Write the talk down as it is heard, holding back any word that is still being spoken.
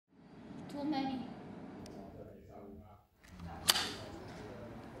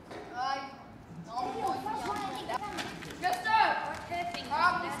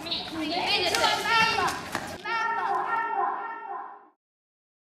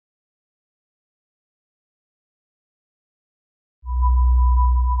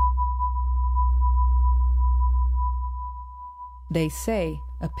They say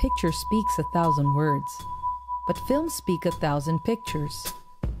a picture speaks 1,000 words, but films speak 1,000 pictures.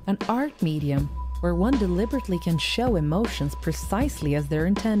 An art medium where one deliberately can show emotions precisely as they're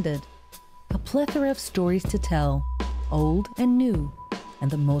intended. A plethora of stories to tell, old and new, and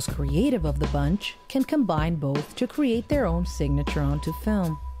the most creative of the bunch can combine both to create their own signature onto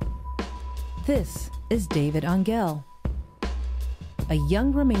film. This is David Anghel, a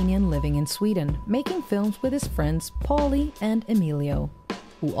young Romanian living in Sweden, making films with his friends Pauli and Emilio,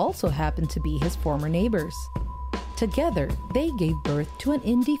 who also happen to be his former neighbors. Together, they gave birth to an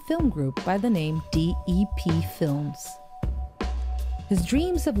indie film group by the name DEP Films. His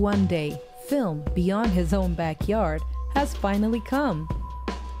dreams of one day film beyond his own backyard has finally come.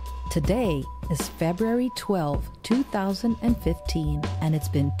 Today is February 12, 2015, and it's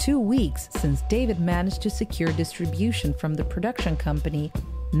been 2 weeks since David managed to secure distribution from the production company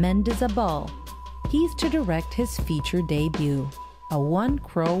Mendizabal. He's to direct his feature debut, A One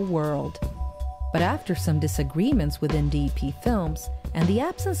Crow World. But after some disagreements within DEP Films and the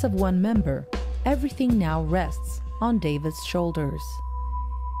absence of one member, everything now rests on David's shoulders.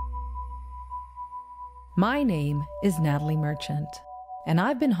 My name is Natalie Merchant, and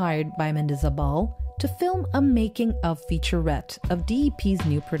I've been hired by Mendizabal to film a making-of featurette of DEP's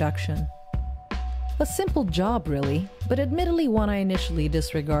new production. A simple job, really, but admittedly one I initially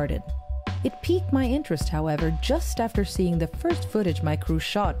disregarded. It piqued my interest, however, just after seeing the first footage my crew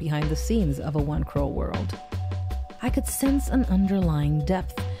shot behind the scenes of A One Crow World. I could sense an underlying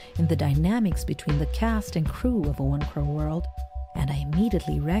depth in the dynamics between the cast and crew of A One Crow World, and I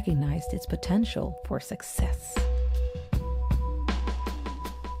immediately recognized its potential for success.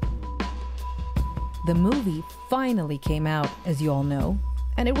 The movie finally came out, as you all know,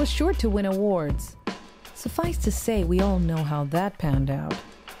 and it was sure to win awards. Suffice to say, we all know how that panned out.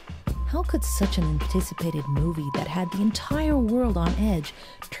 How could such an anticipated movie that had the entire world on edge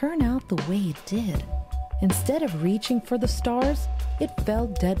turn out the way it did? Instead of reaching for the stars, it fell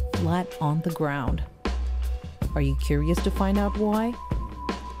dead flat on the ground. Are you curious to find out why?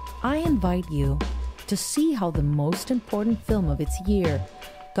 I invite you to see how the most important film of its year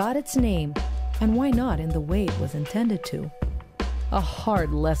got its name, and why not in the way it was intended to. A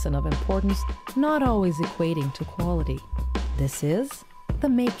hard lesson of importance, not always equating to quality. This is the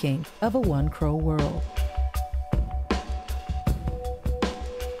making of A One Crow World.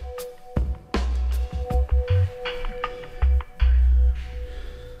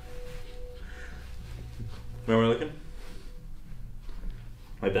 Where are we looking?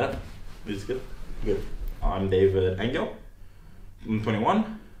 Like that? This is good? Good. I'm David Anghel. I'm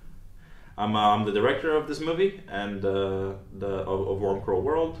 21. I'm the director of this movie and of One Crow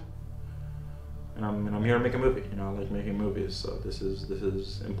World. And I'm here to make a movie. You know, I like making movies, so this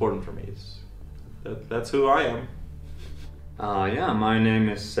is important for me. That's who I am. Yeah, my name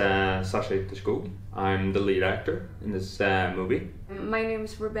is Sasha Ytterskog. I'm the lead actor in this movie. My name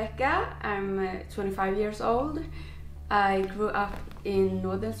is Rebecka. I'm 25 years old. I grew up in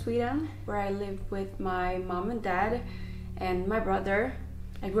northern Sweden, where I lived with my mom and dad and my brother.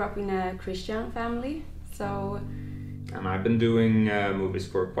 I grew up in a Christian family, so... And I've been doing movies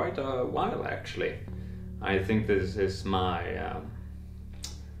for quite a while, actually. I think this is my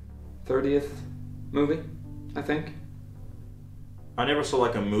 30th movie, I think. I never saw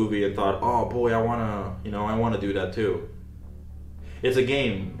like a movie and thought, oh boy, I wanna do that too. It's a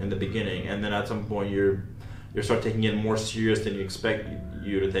game in the beginning, and then at some point you start taking it more serious than you expect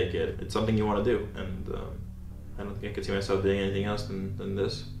you to take it. It's something you want to do, and I don't think I could see myself doing anything else than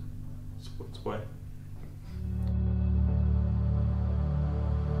this. That's why.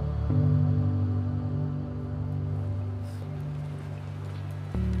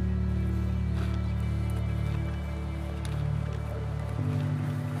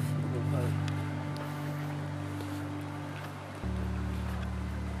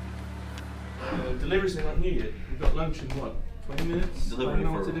 Deliveries are not new yet. We've got lunch in what? 20 minutes? Delivery I don't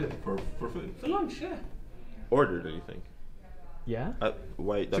know what to do. For food. For lunch, yeah. Ordered anything? Yeah?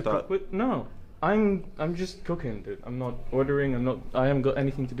 Wait, To cook with? No. I'm just cooking, dude. I'm not ordering. I haven't got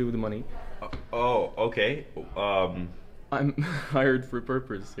anything to do with the money. Oh, okay. I'm hired for a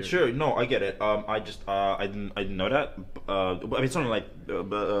purpose here. Sure, no, I get it. I didn't know that. I mean, it's only like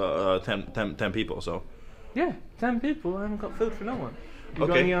 10 people, so. Yeah, 10 people. I haven't got food for no one. You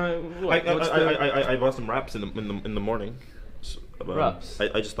Okay. got any, I bought some wraps in the morning. So, wraps?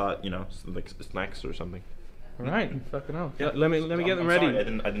 I just thought, like snacks or something. All right, fucking hell. Yeah, let me get them ready. Sorry, I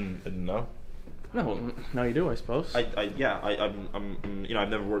didn't know. No, now you do, I suppose. I'm I've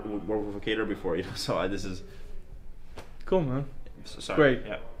never worked with a caterer before, so this is cool, man. sorry. Great.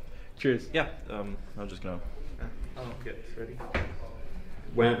 Yeah. Cheers. Yeah. I'm just gonna. I'll get ready.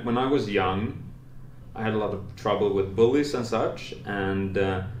 When I was young, I had a lot of trouble with bullies and such, and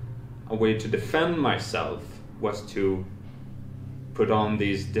a way to defend myself was to put on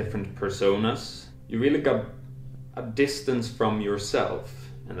these different personas. You really got a distance from yourself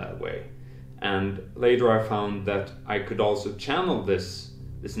in that way. And later I found that I could also channel this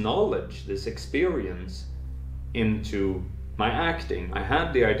knowledge, this experience into my acting. I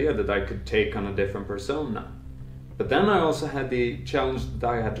had the idea that I could take on a different persona. But then I also had the challenge that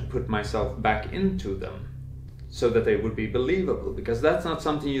I had to put myself back into them so that they would be believable, because that's not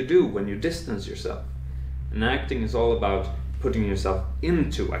something you do when you distance yourself. And acting is all about putting yourself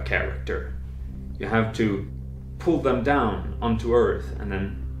into a character. You have to pull them down onto earth and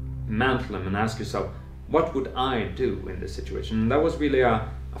then mantle them and ask yourself, what would I do in this situation? And that was really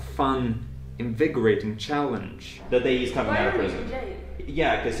a fun, invigorating challenge. The day he's coming Why out of are you prison. in jail?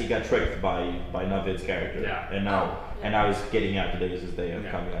 Yeah, because he got tricked by Navid's character. Yeah. And now he's getting out. Today is his day of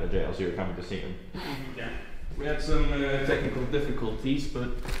coming out of jail, so you're coming to see him. Yeah. We had some technical difficulties, but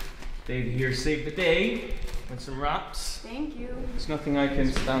David here saved the day with some raps. Thank you. It's nothing I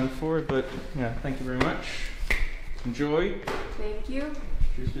can stand for, but yeah, thank you very much. Enjoy. Thank you.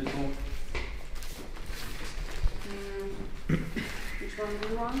 Cheers, people. Which one do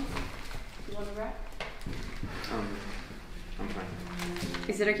you want? You want to wrap? I'm fine.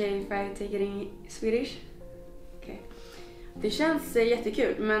 Is it okay if I take it in Swedish? Okay. Det känns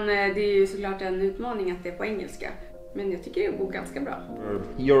jättekul, men det är ju såklart en utmaning att det är på engelska. Men jag tycker det går ganska bra.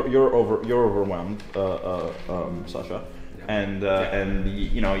 You're overwhelmed, Sasha, and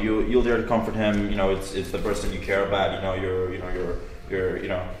you know you'll dare to comfort him. You know it's the person you care about. You know you're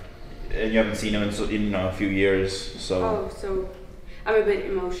and you haven't seen him in a few years. So So I'm a bit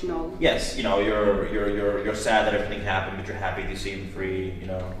emotional. yes, you know you're sad that everything happened, but you're happy to see him free. You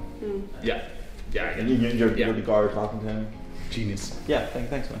know. Yeah. And you're the guard talking to him. Genius. Yeah,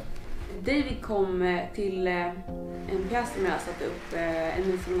 thanks man. David kom till en pjäs som jag satt upp, En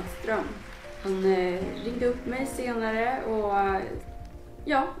midsommarnattsdröm. Han ringde upp mig senare och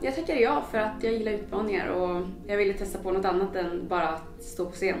ja, jag tackade ja för att jag gillar utmaningar och jag ville testa på något annat än bara att stå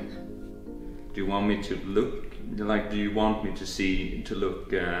på scen. Do you want me to look do you want me to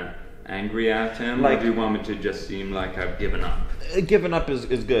look angry at him, or do you want me to just seem like I've given up? Giving up is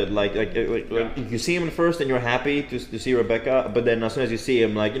good. Like you see him at first and you're happy to see Rebecca, but then as soon as you see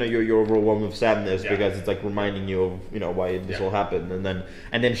him, like you're overwhelmed with sadness because it's like reminding you of why this all happened,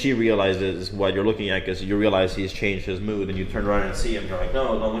 and then she realizes what you're looking at because you realize he's changed his mood, and you turn around and see him. You're like,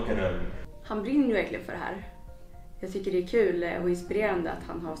 no, don't look at him. Han brinner ju verkligen för det här. Jag tycker det är kul och inspirerande att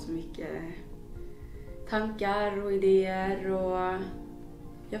han har så mycket tankar och idéer, och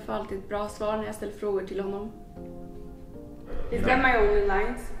jag får alltid ett bra svar när jag ställer frågor till honom. Is that my only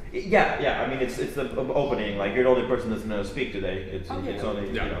lines? Yeah. I mean, it's the opening. Like you're the only person that's going to speak today. It's only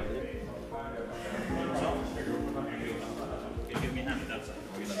you know.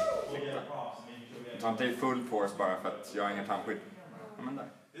 Ta inte i full force bara för att jag har inget handskydd. Ja, men där.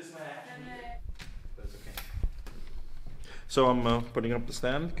 So I'm putting up the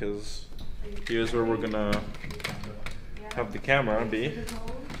stand because here's where we're gonna have the camera be,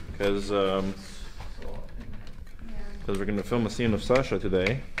 because we're gonna film a scene of Sasha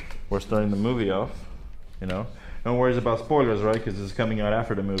today. We're starting the movie off, you know. No worries about spoilers, right? Because it's coming out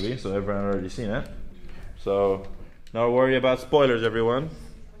after the movie, so everyone already seen it. So no worry about spoilers, everyone.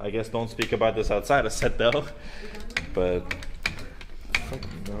 I guess don't speak about this outside of set though. But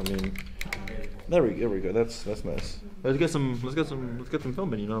I mean, there we go. That's nice. Let's get some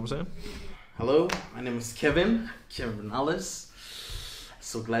filming. You know what I'm saying? Hello, my name is Kevin Bernal.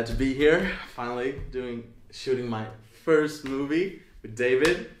 So glad to be here. Finally shooting my first movie with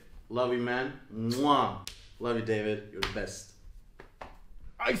David. Love you, man. Mwah. Love you, David. You're the best.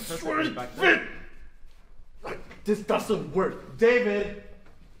 I swear to God, this doesn't work. David,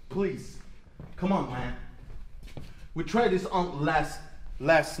 please, come on, man. We tried this on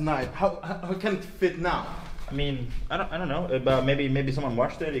last night. How can it fit now? I mean, I don't know. Maybe someone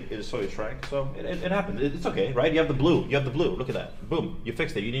watched it saw you shrank. So it happened. It's okay, right? You have the blue. Look at that. Boom. You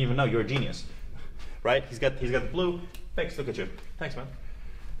fixed it. You didn't even know. You're a genius, right? He's got the blue fixed. Look at you. Thanks, man.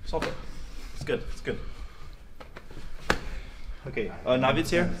 Solved it. It's good. Okay. Navid's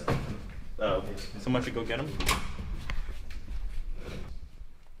here. Someone should go get him.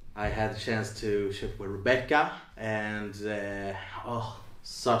 I had a chance to shoot with Rebecca and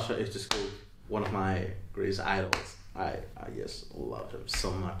Sasha Ytterskog, one of my greatest idols. I just love him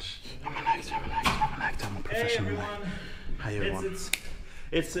so much. I'm an actor. I'm a professional. Hey everyone. Hi everyone.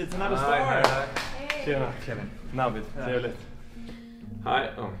 It's not a star. Tjena, Kevin. Navid, trevligt. Hi.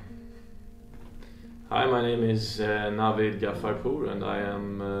 Hi, my name is Navid Ghaffarpour, and I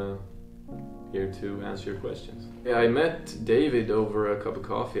am here to answer your questions. Yeah, I met David over a cup of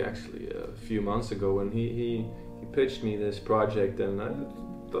coffee actually a few months ago, and he pitched me this project, and I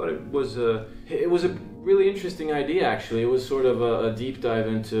thought it was a really interesting idea actually. It was sort of a deep dive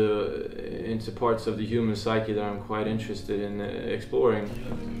into parts of the human psyche that I'm quite interested in exploring.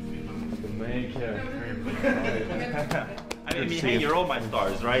 The main character. I mean, hey, you're all my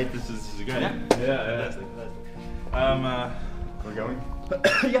stars, right? This is good. Yeah. We're going?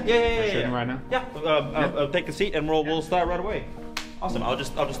 Yeah. Right now? Yeah. Take a seat and we'll start right away. Awesome. I'll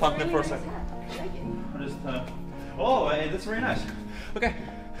just talk to them for a second. I'll just. Oh, hey, that's very nice. Okay.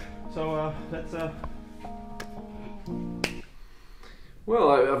 So let's.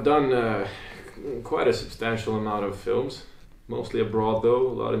 Well, I've done quite a substantial amount of films, mostly abroad though,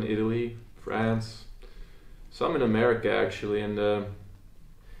 a lot in Italy, France, some in America actually, and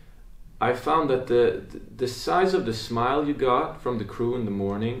I found that the size of the smile you got from the crew in the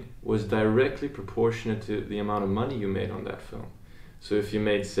morning was directly proportionate to the amount of money you made on that film. So if you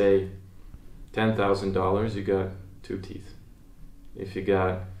made, say, $10,000, you got 2 teeth. If you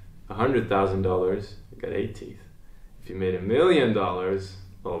got $100,000, you got 8 teeth. If you made $1 million,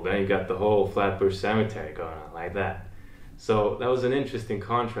 well, then you got the whole Flatbush Cemetery going on like that. So that was an interesting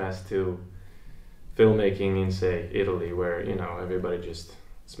contrast to filmmaking in, say, Italy, where, you know, everybody just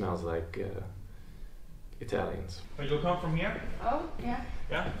smells like Italians. But you'll come from here. Oh, yeah.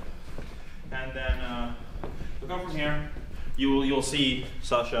 Yeah. And then you'll come from here. You'll see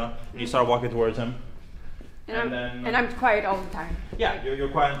Sasha, and you start walking towards him. And I'm quiet all the time. Yeah, you're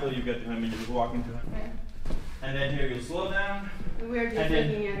quiet until you get to him and you're walking to him. Yeah. And then here you'll slow down. We're just and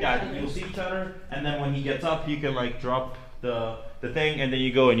then, looking at yeah, you'll see each other. And then when he gets up, you can like drop the thing, and then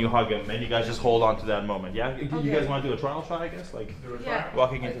you go and you hug him, and you guys just hold on to that moment. Yeah. Okay. You guys want to do a trial shot, I guess, like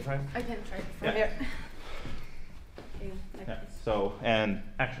walking into frame. I can try from Yeah. here. Okay, like Yeah. this. So and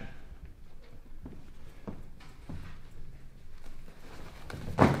action.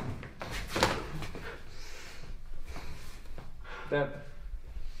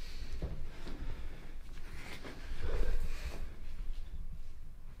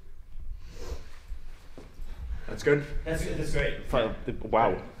 That's good. That's great.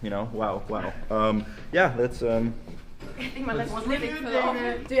 Wow. You know. Wow. Yeah. Let's. I think my lipstick fell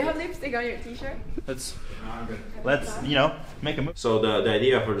off. Do you have lipstick on your t-shirt? Let's make a move. So the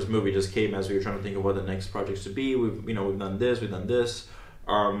idea for this movie just came as we were trying to think of what the next projects should be. We've done this,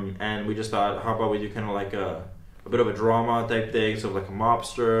 and we just thought, how about we do kind of like a bit of a drama type thing, so like a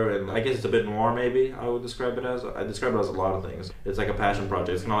mobster, and I guess it's a bit noir maybe. I would describe it as. I describe it as a lot of things. It's like a passion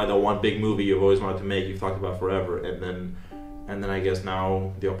project. It's kind of like the one big movie you've always wanted to make, you've talked about forever, and then I guess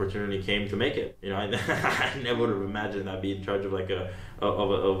now the opportunity came to make it. I never would have imagined I'd be in charge of like a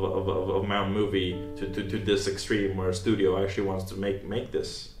my own movie to this extreme where a studio actually wants to make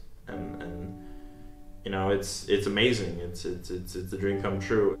this, and it's amazing. It's a dream come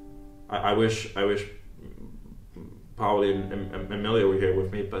true. I wish Pauli and Emilio were here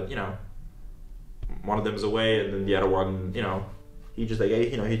with me, but one of them is away, and then the other one, he just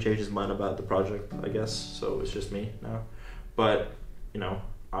he changed his mind about the project, I guess. So it's just me now. But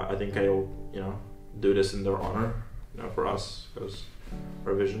I think I'll do this in their honor, for us, because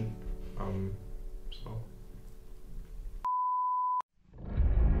our vision. So.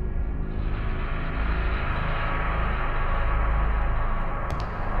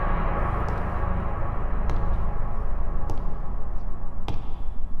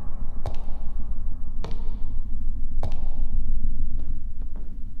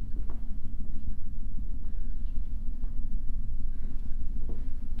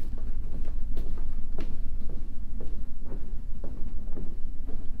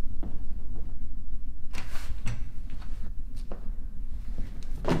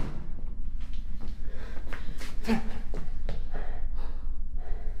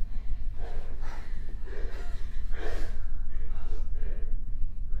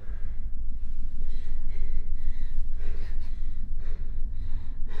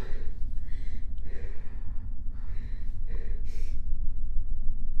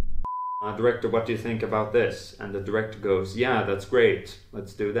 Director, what do you think about this? And the director goes, yeah, that's great,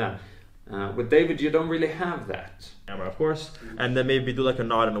 let's do that. With David, you don't really have that. Camera, of course, and then maybe do like a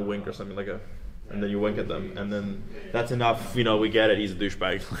nod and a wink or something, and then you wink at them, and then that's enough. We get it. He's a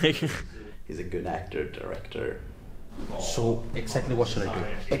douchebag. He's a good actor, director. So exactly what should I do?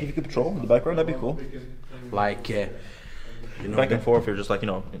 Like if you could patrol in the background, that'd be cool. Like, back and forth, you're just like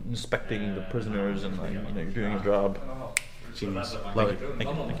inspecting the prisoners and like you're doing your job. Genius. Love it.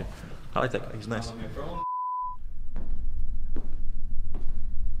 Thank you. I like that guy. He's nice.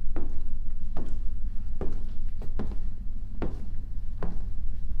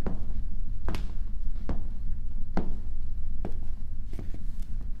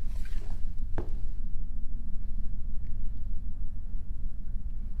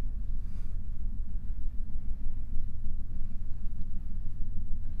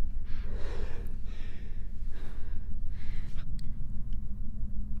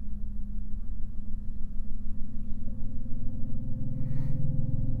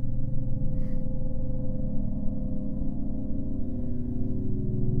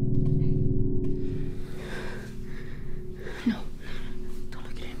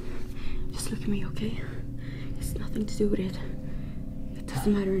 look at me, okay? It's nothing to do with it. It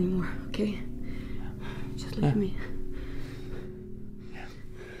doesn't matter anymore, okay? Just look at me.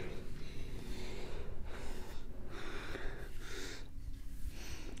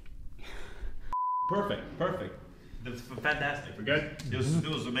 Perfect. That's fantastic. We're good. It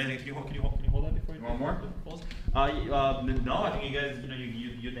was amazing. Can you hold that before you? One more? No, I think you guys,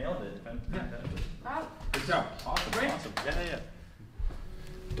 you nailed it. Fantastic. Wow. Good job. Awesome. Great. Awesome. Yeah.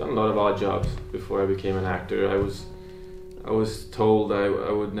 Done a lot of odd jobs before I became an actor. I was told I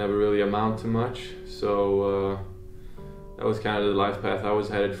would never really amount to much, so that was kind of the life path I was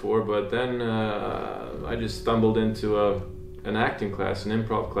headed for. But then I just stumbled into an acting class, an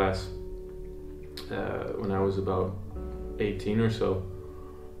improv class, when I was about 18 or so,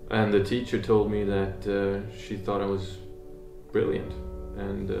 and the teacher told me that she thought I was brilliant,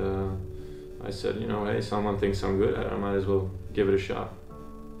 and I said, hey, someone thinks I'm good, I might as well give it a shot.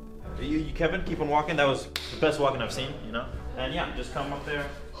 You Kevin, keep on walking. That was the best walking I've seen, And yeah, just come up there,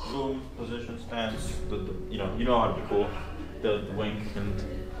 boom, positions, and you know how to be cool. The wink, and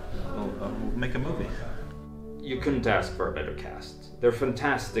we'll make a movie. You couldn't ask for a better cast. They're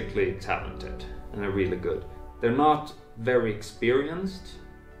fantastically talented and they're really good. They're not very experienced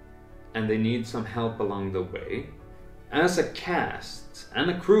and they need some help along the way. As a cast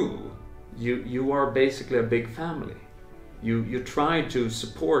and a crew, you are basically a big family. You try to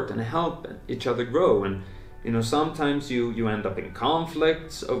support and help each other grow, and sometimes you end up in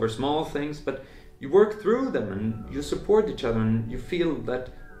conflicts over small things, but you work through them and you support each other and you feel that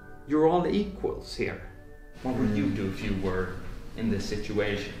you're all equals here. What would you do if you were in this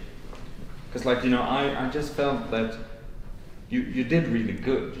situation? Because I just felt that you did really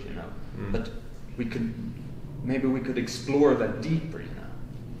good, but we could explore that deeper,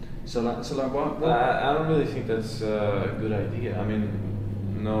 So what? I don't really think that's a good idea. I mean,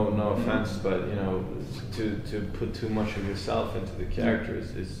 no offense, but to put too much of yourself into the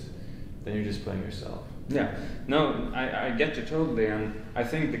characters is then you're just playing yourself. Yeah, no, I get you totally, and I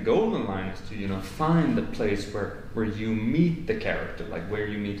think the golden line is to find the place where you meet the character, like where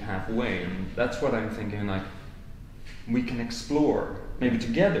you meet halfway, and that's what I'm thinking. Like we can explore maybe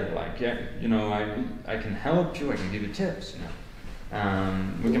together. Like I can help you, I can give you tips.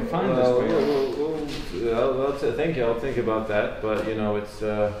 We can find this way. Thank you. I'll think about that. But it's.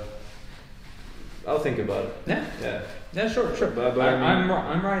 I'll think about it. Yeah, sure. But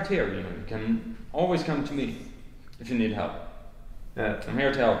I'm right here. You can always come to me if you need help. Yeah, I'm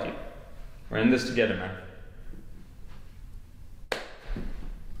here to help you. We're in this together, man.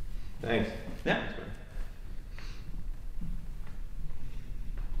 Thanks. Yeah.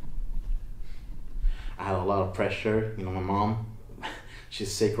 I had a lot of pressure. My mom,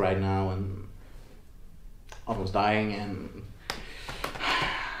 she's sick right now and almost dying, and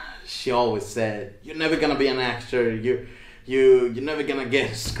she always said, "You're never gonna be an actor. You're never gonna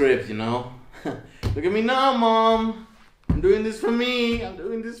get a script, Look at me now, Mom. I'm doing this for me. I'm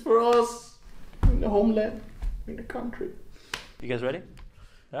doing this for us. In the homeland, in the country." You guys ready?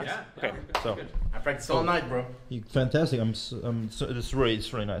 Yeah. Okay. So I practice all night, bro. Fantastic. It's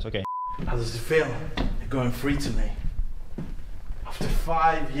really nice. Okay. How does it feel? You're going free today. After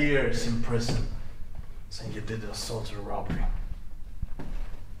 5 years in prison, saying you did the assault or robbery.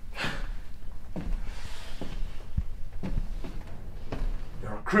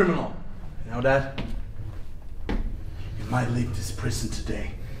 You're a criminal. You know that? You might leave this prison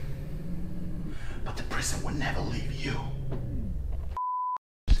today, but the prison will never leave you.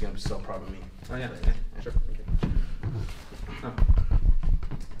 She's gonna be so proud of me. Oh yeah, sure. Okay. Oh.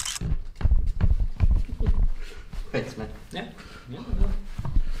 Thanks, man. Yeah.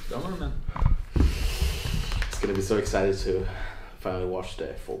 Don't worry, man. It's gonna be so excited to finally watch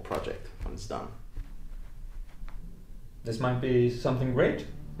the full project when it's done. This might be something great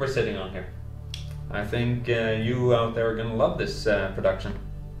we're sitting on here. I think you out there are gonna love this production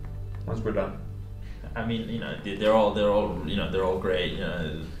once we're done. I mean, they're all great.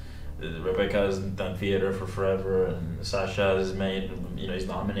 Rebecca's done theater for forever, and Sasha has made, he's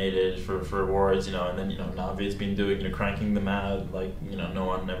nominated for awards, and then Navid's been doing, cranking them out like no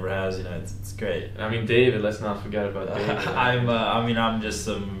one ever has. It's great. I mean, David. Let's not forget about David. I'm just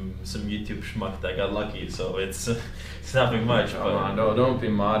some YouTube schmuck that got lucky, so it's nothing much. Don't be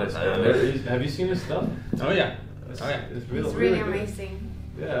modest. Have you seen his stuff? Oh yeah. It's It's really really good. amazing.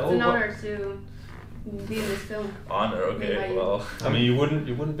 Yeah, It's an honor to be in this film. Honor, okay, well. I mean, you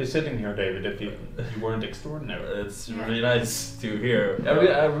wouldn't be sitting here, David, if you weren't extraordinary. It's really nice to hear.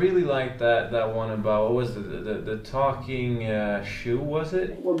 I really like that one about, what was the talking shoe, was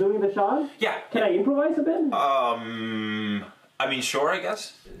it? Well, doing the shot? Yeah. Can I improvise a bit? I mean, sure, I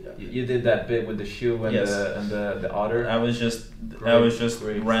guess. You did that bit with the shoe and the otter. I was just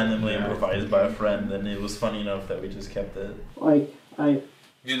Great. randomly improvised by a friend, and it was funny enough that we just kept it. Do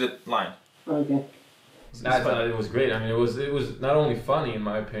the line. Okay. I thought it was great. I mean, it was not only funny in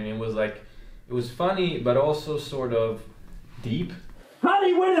my opinion. It was funny, but also sort of deep.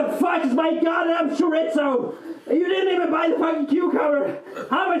 Honey, where the fuck is my goddamn chorizo? You didn't even buy the fucking cucumber.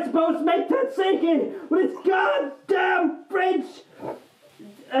 How am I supposed to make tzatziki with this goddamn fridge?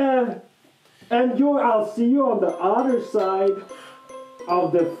 I'll see you on the other side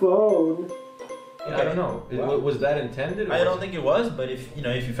of the phone. Yeah, I don't know. Was that intended? I don't think it was, but if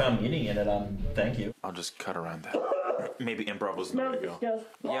you found meaning in it, thank you. I'll just cut around that. Maybe improv was the way to go.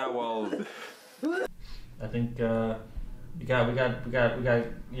 Yeah, well, I think we got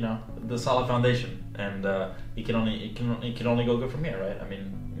the solid foundation, and it can only go good from here, right? I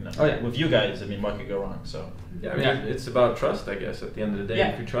mean, with you guys, I mean, what could go wrong? So yeah, I mean, it's about trust, I guess. At the end of the day,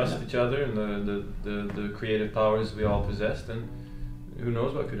 if we trust each other and the creative powers we all possess, then who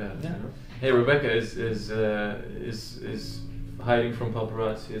knows what could happen? Yeah. You know? Hey, Rebecca, is hiding from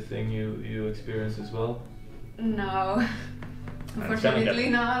paparazzi a thing you experience as well? No, unfortunately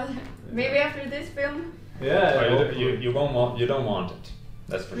not. Maybe after this film. Yeah, you don't want it.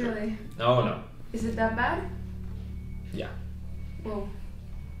 That's for sure. Really? No. Is it that bad? Yeah. Whoa.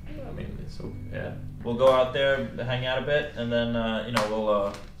 I mean, it's okay. Yeah. we'll go out there, hang out a bit, and then and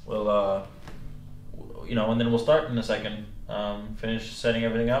then we'll start in a second. Finish setting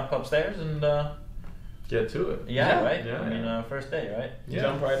everything up upstairs and get to it. Yeah, right. Yeah, I mean, first day, right? Yeah.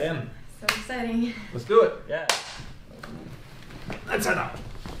 Jump right in. So exciting. Let's do it. Yeah. Let's head up.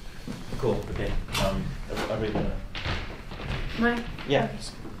 Cool. Okay. Are we gonna? Mine. Yeah.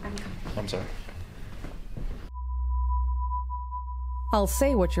 I'm sorry. I'll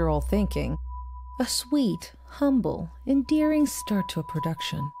say what you're all thinking. A sweet, humble, endearing start to a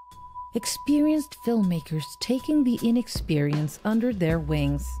production. Experienced filmmakers taking the inexperience under their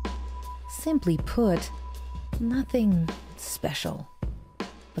wings. Simply put, nothing special.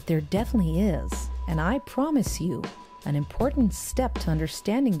 But there definitely is, and I promise you, an important step to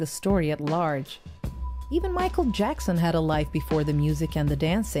understanding the story at large. Even Michael Jackson had a life before the music and the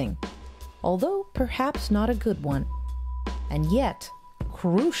dancing, although perhaps not a good one, and yet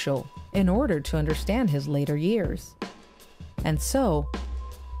crucial in order to understand his later years. And so,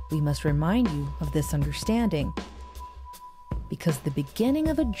 we must remind you of this understanding, because the beginning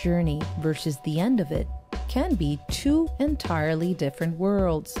of a journey versus the end of it can be two entirely different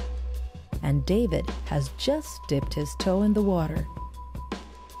worlds. And David has just dipped his toe in the water.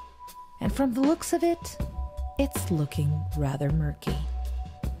 And from the looks of it, it's looking rather murky.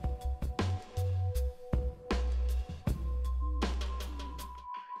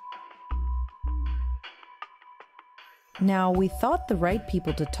 Now, we thought the right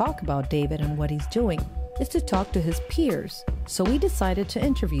people to talk about David and what he's doing is to talk to his peers, so we decided to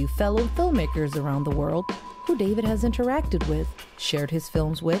interview fellow filmmakers around the world who David has interacted with, shared his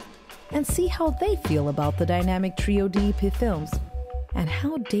films with, and see how they feel about the dynamic trio DEP films, and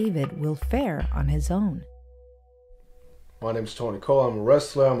how David will fare on his own. My name is Tony Cole, I'm a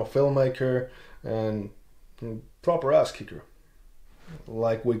wrestler, I'm a filmmaker, and proper ass kicker.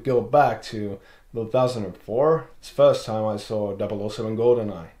 Like, we go back to 2004, it's the first time I saw 007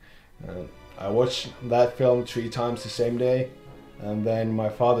 GoldenEye. And I watched that film 3 times the same day, and then my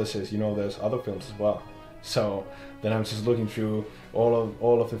father says, there's other films as well. So then I'm just looking through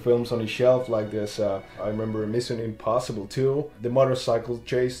all of the films on the shelf like this. I remember Mission Impossible 2, the motorcycle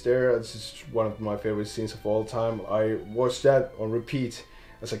chase there. It's just one of my favorite scenes of all time. I watched that on repeat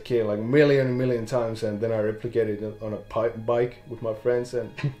as a kid, like a million times, and then I replicated it on a bike with my friends,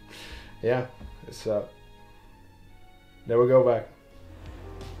 and yeah, it's never go back.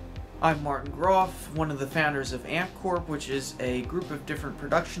 I'm Martin Groff, one of the founders of Amp Corp, which is a group of different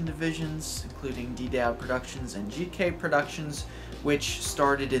production divisions, including DDAB Productions and GK Productions, which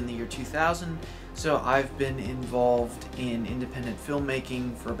started in the year 2000. So I've been involved in independent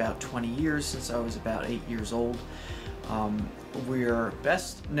filmmaking for about 20 years, since I was about 8 years old. We're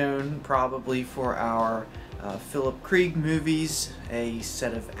best known probably for our Philip Krieg movies, a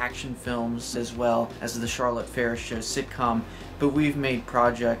set of action films, as well as the Charlotte Fair Show sitcom, but we've made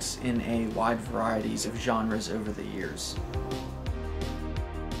projects in a wide variety of genres over the years.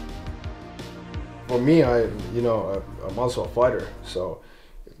 For me, I'm also a fighter, so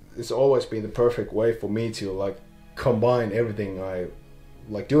it's always been the perfect way for me to combine everything I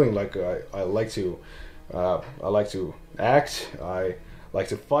like doing. I like to act, I like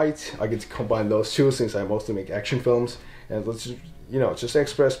to fight. I get to combine those two since I mostly make action films, and let's just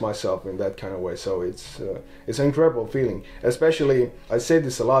express myself in that kind of way. So it's an incredible feeling. Especially, I say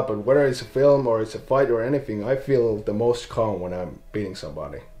this a lot, but whether it's a film or it's a fight or anything, I feel the most calm when I'm beating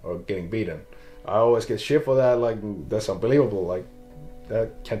somebody or getting beaten. I always get shit for that, like that's unbelievable, like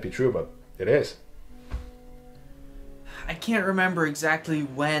that can't be true, but it is. I can't remember exactly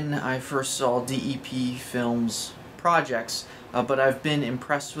when I first saw DEP Films projects, but I've been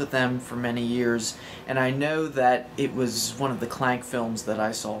impressed with them for many years, and I know that it was one of the Clank films that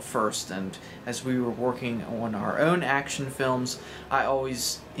I saw first, and as we were working on our own action films, I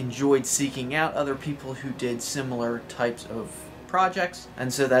always enjoyed seeking out other people who did similar types of projects,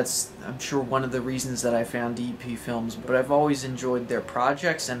 and so that's, I'm sure, one of the reasons that I found DEP Films. But I've always enjoyed their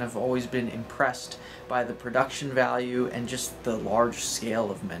projects, and I've always been impressed by the production value and just the large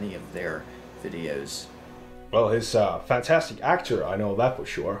scale of many of their videos. Well, he's a fantastic actor, I know that for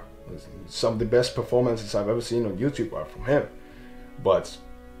sure. Some of the best performances I've ever seen on YouTube are from him. But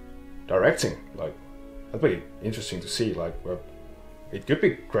directing, like, that'd be interesting to see. Like, it could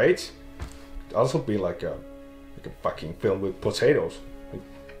be great. It could also be like a fucking film with potatoes. Like,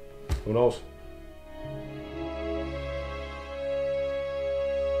 who knows?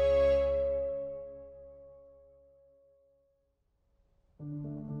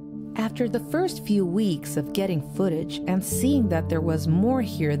 After the first few weeks of getting footage and seeing that there was more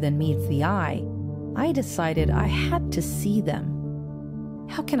here than meets the eye, I decided I had to see them.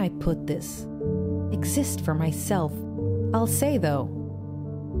 How can I put this? Exist for myself. I'll say though,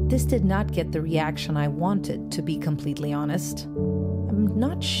 this did not get the reaction I wanted, to be completely honest. I'm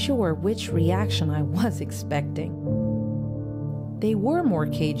not sure which reaction I was expecting. They were more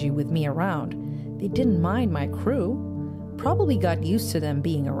cagey with me around. They didn't mind my crew. Probably got used to them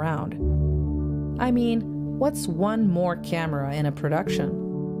being around. I mean, what's one more camera in a production?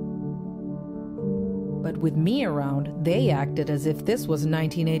 But with me around, they acted as if this was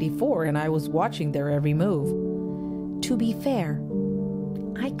 1984 and I was watching their every move. To be fair,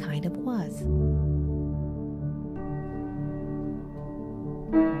 I kind of was.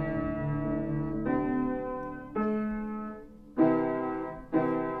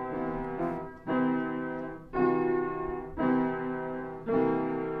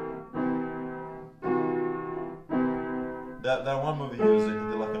 That one movie he was in, he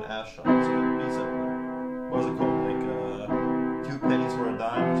did like an ass shot, so it'd be similar. What was it called? Like 2 pennies for a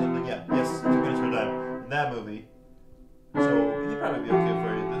dime or something? Yeah, yes, 2 pennies for a dime. In that movie. So he'd probably be okay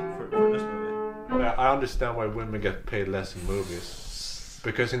for this movie. I understand why women get paid less in movies.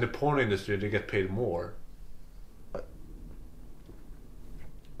 Because in the porn industry they get paid more.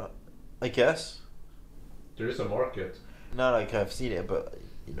 I guess. There is a market. Not like I've seen it, but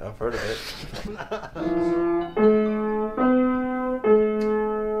you know, I've heard of it.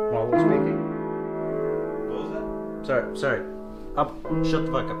 Marlo speaking. What was that? Sorry. Up. Shut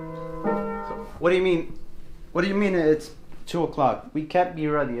the fuck up. So, what do you mean? What do you mean it's 2 o'clock? We can't be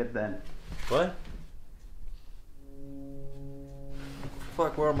ready yet then. What?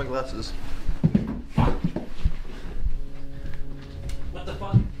 Fuck, where are my glasses? What the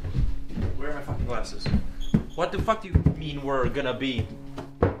fuck? Where are my fucking glasses? What the fuck do you mean we're gonna be?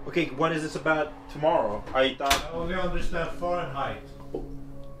 Okay, what is this about tomorrow? I thought... I only understand Fahrenheit.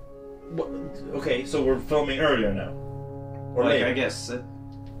 What? Okay, so we're filming earlier now. Or like, later. I guess it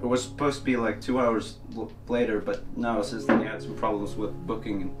was supposed to be like 2 hours later, but no, since they had some problems with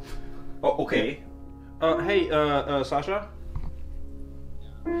booking. Oh, okay. Hey, Sasha?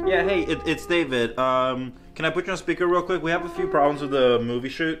 Yeah, hey, it's David. Can I put you on speaker real quick? We have a few problems with the movie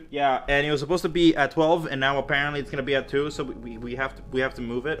shoot. Yeah, and it was supposed to be at 12, and now apparently it's gonna be at 2, so we have to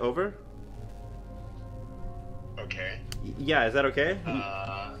move it over. Okay. Yeah, is that okay?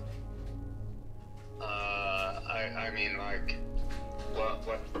 I mean, like,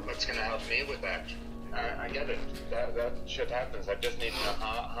 what's gonna help me with that? I get it. That shit happens. I just need to know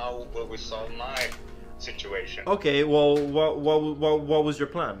how will we solve my situation. Okay, well, what was your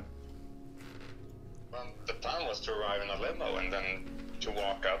plan? Well, the plan was to arrive in a limo and then to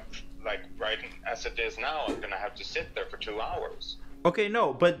walk up, like, right as it is now. I'm gonna have to sit there for 2 hours. Okay,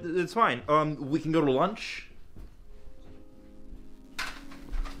 no, but it's fine. We can go to lunch.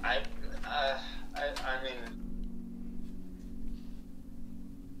 I mean...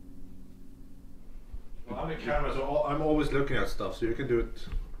 Well, I'm in camera, so I'm always looking at stuff, so you can do it.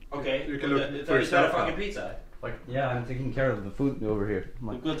 Okay, you can look for is that a yourself. fucking pizza? Like, yeah, I'm taking care of the food over here.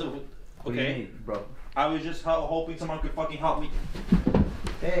 Like, What do you okay, need, bro. I was just hoping someone could fucking help me.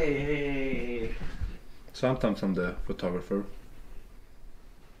 Hey. Sometimes I'm the photographer.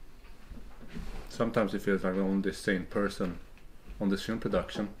 Sometimes it feels like I'm the same person on this film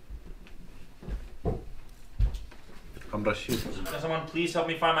production. Can someone please help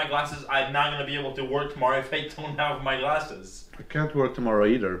me find my glasses? I'm not gonna be able to work tomorrow if I don't have my glasses. I can't work tomorrow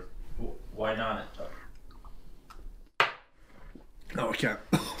either. Why not? No, I can't.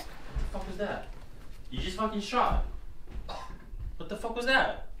 What the fuck was that? You just fucking shot. What the fuck was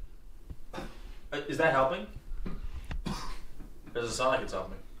that? Is that helping? Does it sound like it's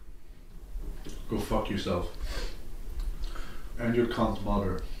helping? Go fuck yourself. And your cunt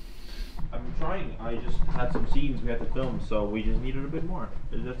mother. I'm trying. I just had some scenes we had to film, so we just needed a bit more.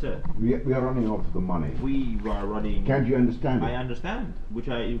 That's it. We are running out of the money. We are running. Can't you understand it? I understand, which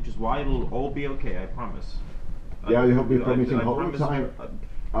is why it'll all be okay. I promise. Yeah, you have been promising I all the promise time. you,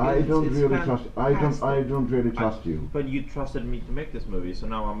 I don't really trust. I don't really trust you. But you trusted me to make this movie, so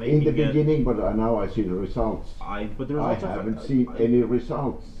now I'm making In the it. beginning, but now I see the results. But the results I haven't seen any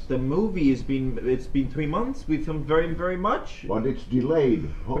results. The movie has been. It's been 3 months. We filmed very, very much. But it's delayed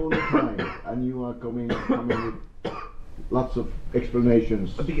whole time, and you are coming with lots of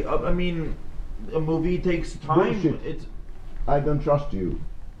explanations. I mean, a movie takes time. Bullshit. I don't trust you.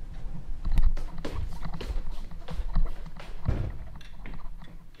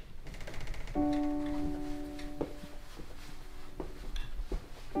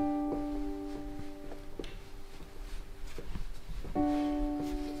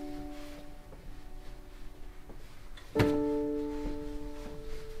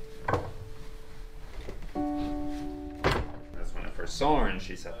 That's when I first saw her, and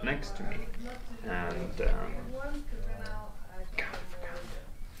she sat next to me. And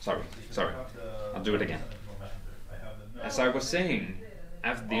sorry, I'll do it again. As I was saying,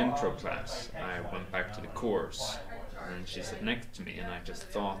 after the intro class, I went back to the course, and she sat next to me, and I just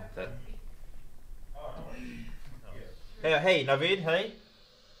thought that. Hey, Navid, hey.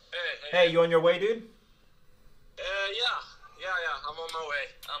 Hey, you on your way, dude? Yeah, I'm on my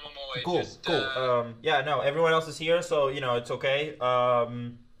way. Cool, Just, cool. Yeah, no, everyone else is here, so, it's okay.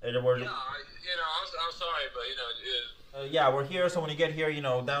 I'm sorry, but, yeah, we're here, so when you get here,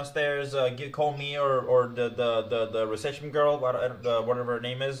 downstairs, call me or the reception girl, whatever her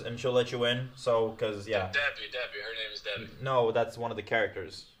name is, and she'll let you in, so, because, yeah. Debbie, her name is Debbie. No, that's one of the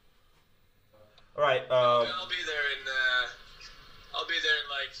characters. Alright, I'll be there in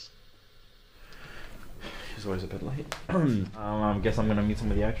like... He's always a bit late. I guess I'm gonna meet some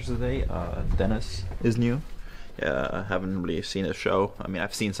of the actors today. Dennis is new. Yeah, I haven't really seen his show. I mean,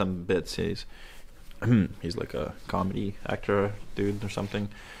 I've seen some bits. He's like a comedy actor dude or something.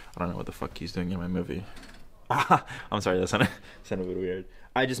 I don't know what the fuck he's doing in my movie. I'm sorry, that sounded a bit weird.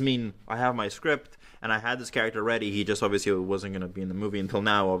 I just mean, I have my script, and I had this character ready. He just obviously wasn't going to be in the movie until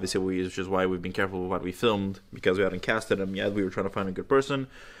now, obviously, which is why we've been careful with what we filmed, because we hadn't casted him yet. We were trying to find a good person,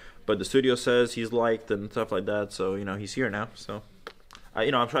 but the studio says he's liked and stuff like that, so, he's here now, so...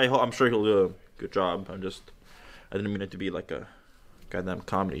 I'm sure he'll do a good job. I didn't mean it to be like a goddamn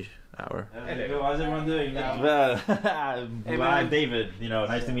comedy hour. Hey, how's everyone doing? I'm David,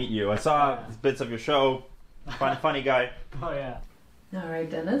 nice to meet you. I saw bits of your show. Funny guy. Oh, yeah. All right,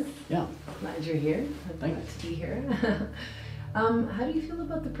 Dennis. Yeah. Glad you're here. I'm glad to be here. How do you feel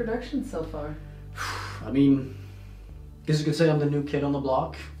about the production so far? I mean, guess you could say I'm the new kid on the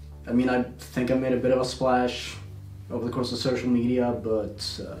block. I mean, I think I made a bit of a splash over the course of social media, but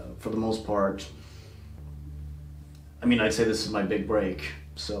for the most part, I mean, I'd say this is my big break,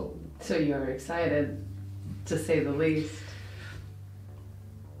 so... So you're excited, to say the least.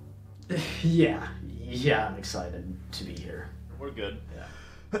 Yeah, I'm excited to be here. We're good.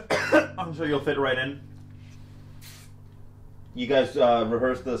 Yeah. I'm sure you'll fit right in. You guys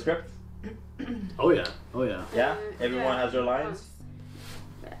rehearsed the script? Oh yeah. Yeah? Everyone has their lines?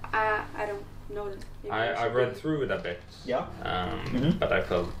 I don't know. I read through it a bit. Yeah. But I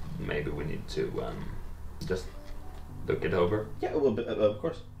felt maybe we need to just look it over. Yeah, well, of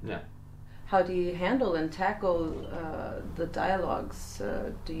course. Yeah. How do you handle and tackle the dialogues?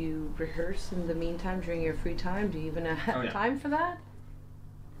 Do you rehearse in the meantime during your free time? Do you even have time for that?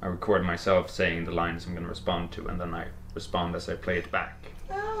 I record myself saying the lines I'm going to respond to, and then I respond as I play it back.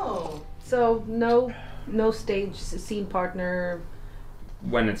 Oh, so no stage scene partner.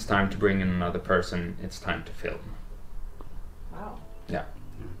 When it's time to bring in another person, it's time to film. Wow. Yeah.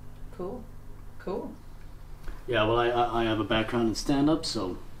 Cool. Yeah, well, I have a background in stand-up,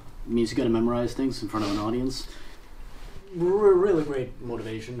 so it means you got to memorize things in front of an audience. Really great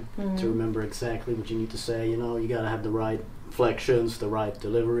motivation to remember exactly what you need to say. You got to have the right inflections, the right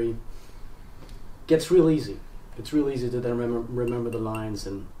delivery. Gets real easy. It's real easy to then remember the lines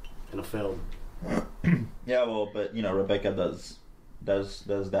in a film. Yeah, well, but Rebecka does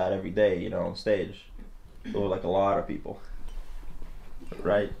that every day, on stage. So like a lot of people.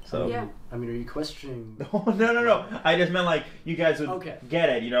 right? So Yeah. I mean, are you questioning? No. I just meant like you guys would get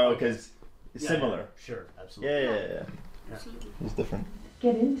it, because it's similar. Sure, absolutely. Yeah. Absolutely. It's different.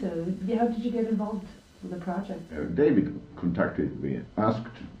 Get into? How did you get involved with the project? David contacted me,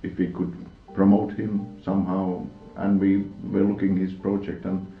 asked if we could promote him somehow, and we were looking his project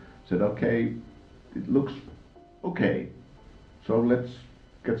and said, okay, it looks okay, so let's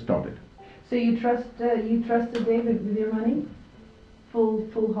get started. So you trusted David with your money,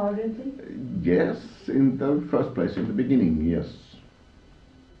 full-heartedly? Yes, in the first place, in the beginning, yes,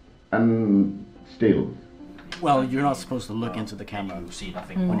 and still. Well, you're not supposed to look into the camera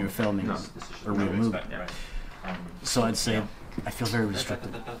when you're filming a real movie. So I'd say I feel very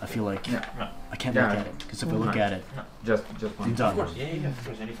restricted. I feel like I can't look at it, because if I look at it, I'm done.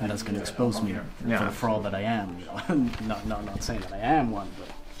 And that's going to expose me for the fraud that I am. Not saying that I am one, but...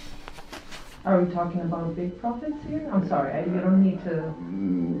 Are we talking about big profits here? I'm sorry, you don't need to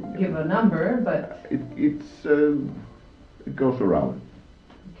give a number, but... It goes around.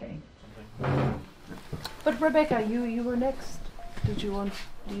 Okay. But Rebecca, you were next. You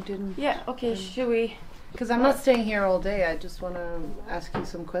didn't... Yeah, okay, should we... Because I'm not staying here all day. I just want to ask you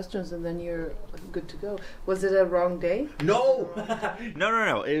some questions and then you're good to go. Was it a wrong day? No!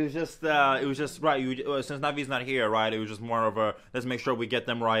 No. It was just right. Since Navid's not here, right, it was just more of a, let's make sure we get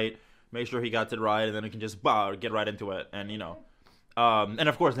them right, make sure he got it right, and then we can just get right into it. And, and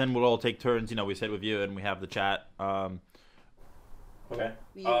of course, then we'll all take turns. We sit with you and we have the chat. Okay.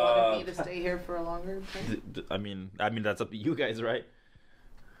 You wanted me to stay here for a longer time? I mean, that's up to you guys, right?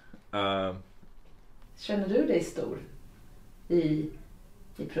 Känner du dig stor i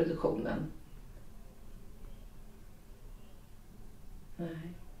produktionen?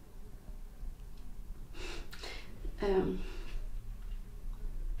 Nej.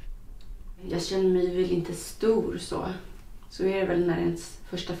 Jag känner mig väl inte stor så. Så är det väl när ens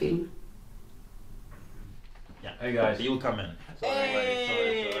första film. Yeah. Hey guys, you'll come in. Sorry.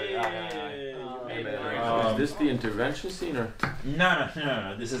 Is this the intervention scene or? No.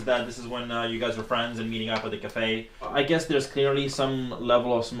 This is when you guys are friends and meeting up at the cafe. I guess there's clearly some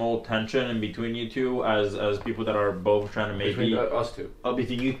level of small tension in between you two as people that are both trying to maybe... Between us two?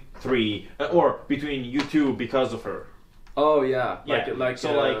 Between you three. Or between you two because of her. Oh yeah. Like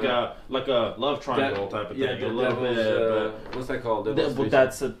a love triangle type of thing. Yeah, a little bit. What's that called?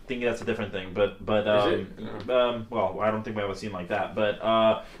 That's a different thing. But Is it? Well, I don't think we have a scene like that. But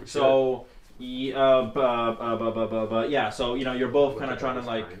so. Yeah, so you're both kind of trying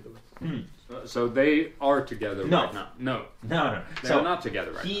to So they are together right now? No. They're not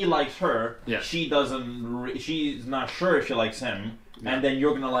together right now. He likes her. Yeah. She doesn't. She's not sure if she likes him. Yeah. And then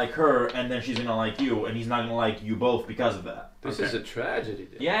you're gonna like her, and then she's gonna like you, and he's not gonna like you both because of that. This is a tragedy.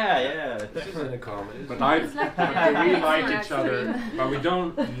 Then. Yeah. This isn't a comedy. But we like each other, but we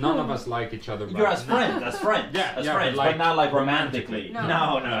don't. None of us like each other. You're as friends. Yeah, as friends, but not like romantically.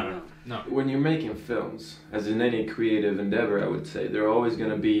 No. When you're making films, as in any creative endeavor, I would say there are always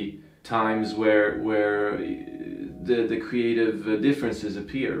going to be times where the creative differences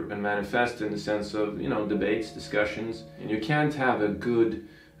appear and manifest in the sense of debates, discussions, and you can't have a good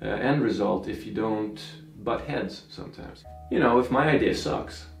end result if you don't butt heads sometimes. If my idea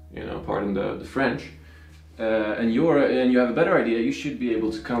sucks, pardon the French, and you have a better idea, you should be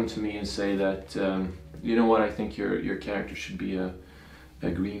able to come to me and say that you know what, I think your character should be a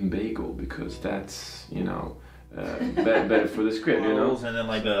green bagel because that's better for the script, And then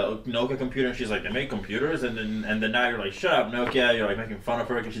like the Nokia computer, and she's like, they make computers, and then now you're like, shut up, Nokia. You're like making fun of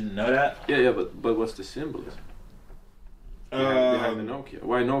her because she didn't know that. Yeah, but what's the symbolism behind the Nokia?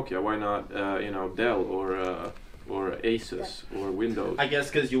 Why Nokia? Why not Dell or Asus or Windows? I guess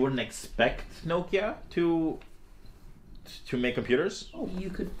because you wouldn't expect Nokia to make computers. Oh, you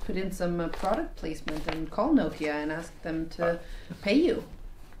could put in some product placement and call Nokia and ask them to pay you.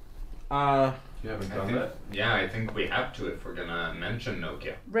 You haven't done that? Yeah, I think we have to if we're gonna mention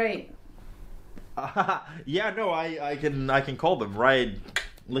Nokia. Right. Yeah, no, I can call them, right?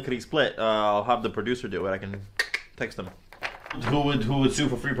 Lickety split. I'll have the producer do it. I can text them. Who would sue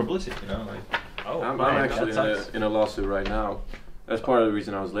for free publicity? I'm actually in a lawsuit right now. That's part of the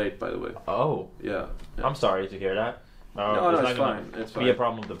reason I was late, by the way. Oh. Yeah. I'm sorry to hear that. No, it's fine. It's fine. Be a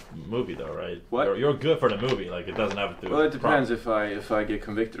problem with the movie, though, right? What? You're good for the movie. Like it doesn't have to. Well, it depends if I get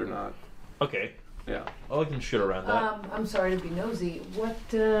convicted or not. Okay. Yeah. Well, we can shoot around that. I'm sorry to be nosy.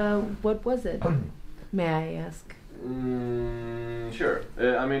 What was it? May I ask? Sure.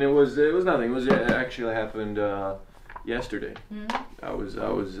 I mean, it was nothing. It actually happened yesterday. I was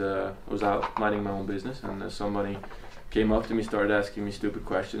out minding my own business, and somebody came up to me, started asking me stupid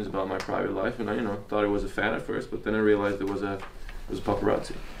questions about my private life, and I thought it was a fan at first, but then I realized it was a was a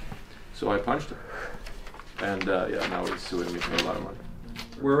paparazzi. So I punched him. And yeah, now he's suing me for a lot of money.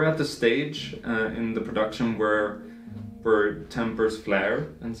 We're at the stage in the production where tempers flare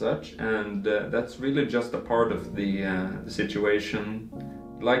and such, and that's really just a part of the situation.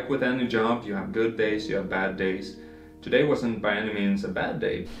 Like with any job, you have good days, you have bad days. Today wasn't by any means a bad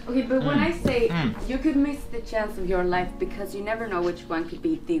day. Okay, but when I say you could miss the chance of your life because you never know which one could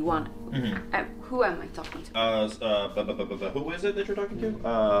be the one. Who am I talking to? Who is it that you're talking to?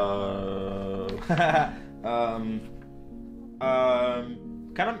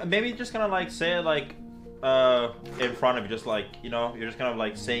 Kind of maybe just kind of like say it like in front of you, just like, you know, you're just kind of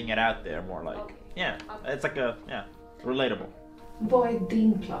like saying it out there more like. Okay. Yeah, okay. It's like a relatable. Vad är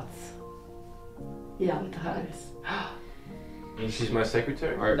din plats i allt det här? She's my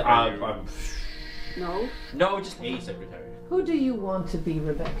secretary? No, just a secretary. Who do you want to be,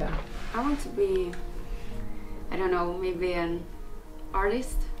 Rebecka? I want to be, I don't know, maybe an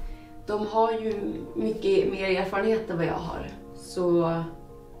artist. De har ju mycket mer erfarenhet än vad jag har. Så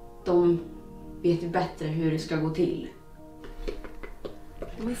de vet ju bättre hur det ska gå till.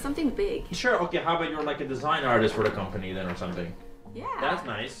 I mean, something big. Sure, okay, how about you're like a design artist for the company then or something? Yeah. That's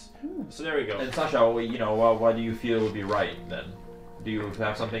nice. So there we go. And Sasha, you know, what do you feel would be right then? Do you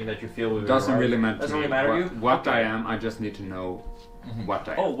have something that you feel would be Doesn't right? really matter. Doesn't really matter to you? What I am, I just need to know what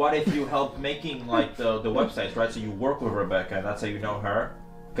I am. Oh, what if you help making like the websites, right? So you work with Rebecka, and that's how you know her.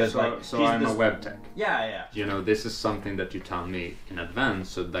 Because so I'm a web tech. Yeah. You know, this is something that you tell me in advance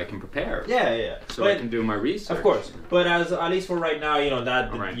so that I can prepare. Yeah. So I can do my research. Of course, but at least for right now, you know that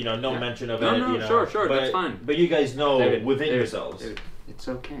right. you know no mention of it. No, you know, sure, that's fine. But you guys know David, within yourselves. David, it's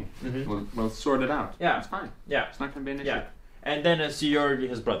okay. We'll sort it out. Yeah, it's fine. Yeah, it's not gonna be an issue. Yeah, and then so you're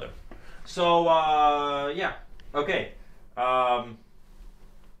his brother. So yeah, okay.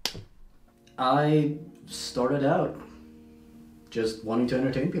 I started out just wanting to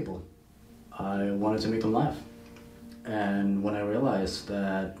entertain people. I wanted to make them laugh. And when I realized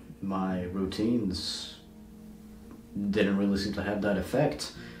that my routines didn't really seem to have that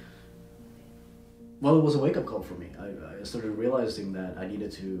effect, well, it was a wake-up call for me. I started realizing that I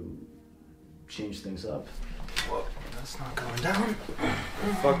needed to change things up. Whoa, that's not going down.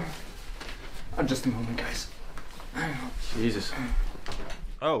 Fuck. Just a moment, guys. Jesus.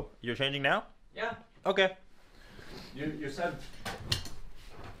 Oh, you're changing now? Yeah. Okay. You said...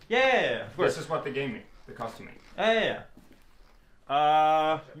 Yeah, of course. This is what they gave me, the costuming. Yeah.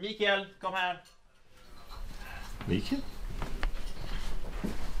 Mikael, come here. Mikael?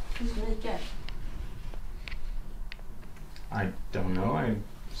 Who's Mikael? I don't know. I'm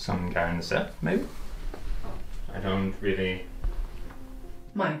some guy on the set, maybe. I don't really...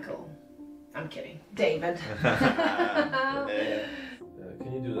 Michael. I'm kidding. David.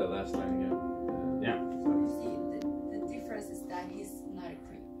 Can you do that last line again? Yeah. See, the difference is that he's not a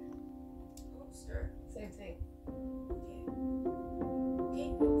creep. Sir. Same thing. Okay,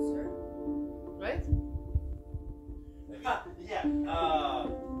 sir. Right? Yeah.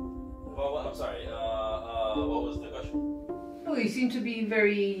 Well, I'm sorry. What was the question? Oh, you seem to be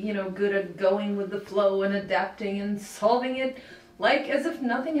very, good at going with the flow and adapting and solving it like as if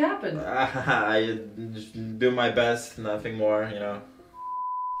nothing happened. I just do my best, nothing more,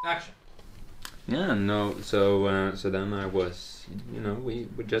 Action. Yeah, no, so then I was, we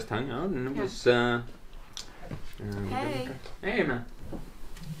just hung out and it was, Hey. Hey, man.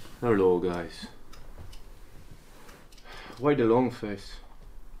 Hello, guys. Why the long face?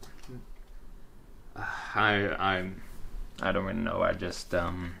 I don't really know. I just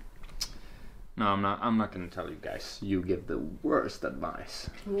no, I'm not gonna tell you guys. You give the worst advice.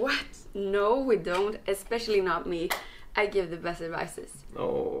 What? No, we don't. Especially not me. I give the best advices.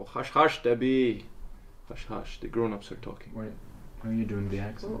 Oh, hush, hush, Debbie. Hush, hush. The grown-ups are talking. Why are you doing the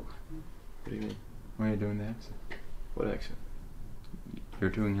accent? What do you mean? Why are you doing the accent? What accent? You're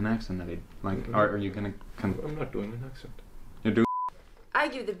doing an accent, Navid. Like, are you gonna? I'm not doing an accent. You're doing. I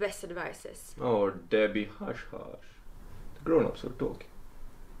give the best advices. Oh, Debbie, hush, hush. The grown-ups are talking.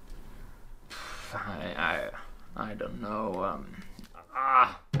 I don't know.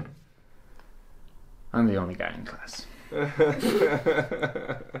 I'm the only guy in class.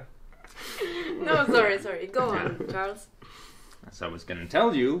 No, sorry. Go on, Charles. As I was gonna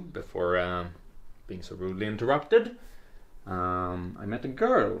tell you before being so rudely interrupted, I met a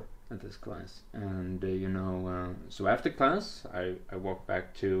girl at this class, and so after class, I walked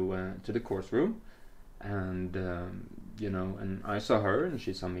back to the course room, and and I saw her, and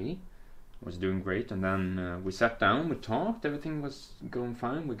she saw me. I was doing great, and then we sat down, we talked, everything was going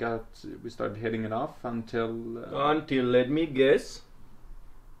fine. We started hitting it off until let me guess.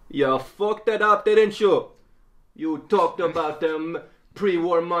 You fucked that up, didn't you? You talked about them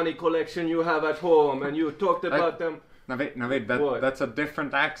pre-war money collection you have at home, and you talked about them... Navid, that's a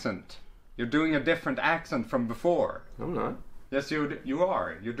different accent. You're doing a different accent from before. I'm not. Yes, you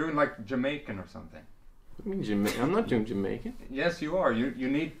are. You're doing like Jamaican or something. What do you mean I'm not doing Jamaican. Yes, you are. You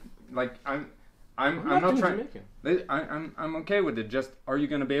need like I'm not doing trying. Jamaican. I'm okay with it. Just are you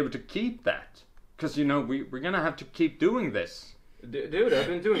going to be able to keep that? Because you know we're going to have to keep doing this. Dude, I've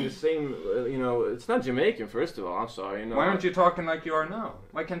been doing the same. It's not Jamaican. First of all, I'm sorry. Why aren't you talking like you are now?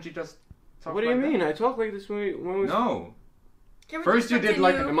 Why can't you just talk? What do you mean? I talk like this when we. No. First you did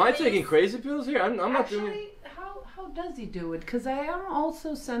like. Am I taking crazy pills here? I'm not doing. Actually, how does he do it? Because I am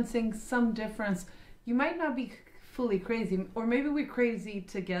also sensing some difference. You might not be fully crazy, or maybe we're crazy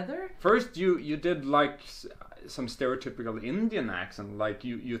together. First you did like some stereotypical Indian accent, like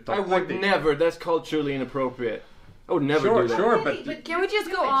you thought. I would never. That's culturally inappropriate. I would never do that. Sure, but can we just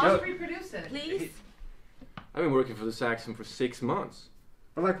go on? Just reproduce it, please. I've been working for this accent for 6 months.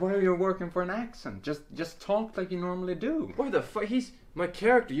 But like, why are you working for an accent? Just talk like you normally do. Why the fuck? He's my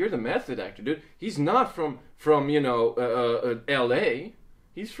character. You're the method actor, dude. He's not from L.A.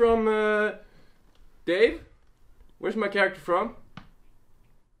 He's from Dave. Where's my character from?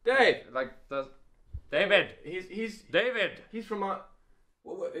 Dave. Like the David. He's David. He's from a.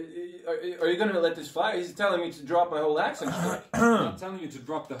 Are you gonna let this fly? He's telling me to drop my whole accent. I'm not telling you to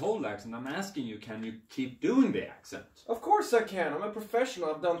drop the whole accent. I'm asking you, can you keep doing the accent? Of course I can. I'm a professional.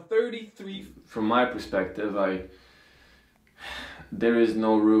 I've done 33. From my perspective, there is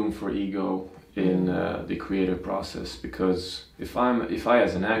no room for ego in the creative process, because if I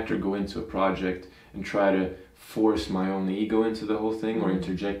as an actor go into a project and try to force my own ego into the whole thing, or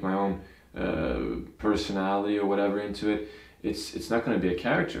interject my own personality or whatever into it, it's not going to be a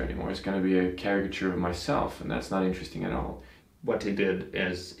character anymore. It's going to be a caricature of myself, and that's not interesting at all. What he did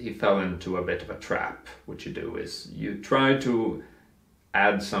is he fell into a bit of a trap. What you do is you try to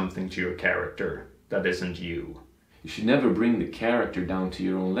add something to your character that isn't you. You should never bring the character down to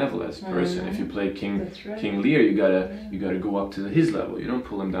your own level as a person. If you play King Lear, you gotta go up to his level. You don't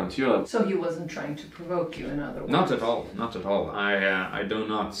pull him down to your level. So he wasn't trying to provoke you, in other words? Not at all. Not at all. I do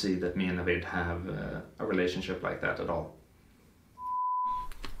not see that me and Navid have a relationship like that at all.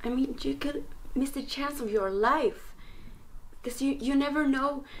 I mean, you could miss the chance of your life. Because you never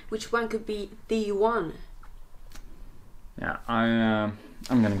know which one could be the one. Yeah, I'm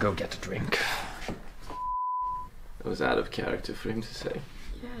gonna go get a drink. It was out of character for him to say.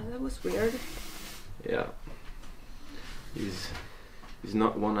 Yeah, that was weird. Yeah. He's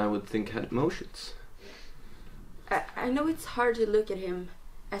not one I would think had emotions. I know it's hard to look at him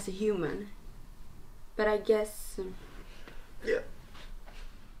as a human. But I guess... Yeah.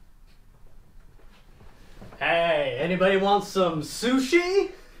 Hey, anybody want some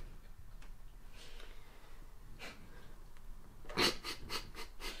sushi?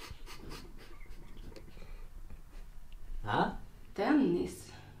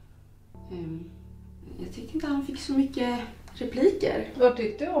 Dennis. Jag tyckte inte han fick så mycket repliker. Vad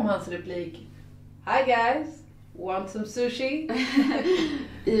tyckte du om hans replik? Hi guys, want some sushi?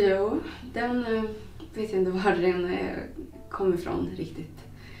 Jo, den vet jag inte var den kommer ifrån riktigt.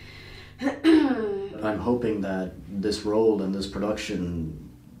 I'm hoping that this role and this production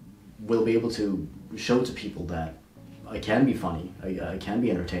will be able to show to people that I can be funny, I can be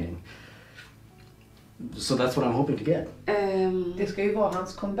entertaining. So that's what I'm hoping to get. Det ska ju vara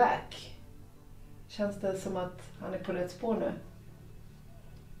hans comeback. Känns det som att han är på rätt spår nu?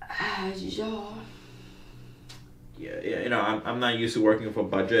 Ja. Yeah, I'm not used to working for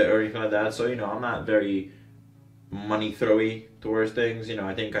budget or anything like that, so I'm not very money throwy towards things.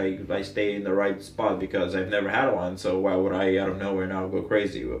 I think I stay in the right spot because I've never had one, so why would I out of nowhere now go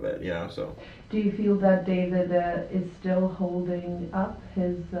crazy with it, so. Do you feel that David is still holding up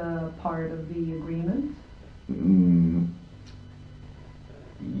his part of the agreement?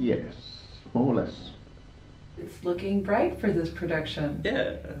 Yes, more or less. It's looking bright for this production.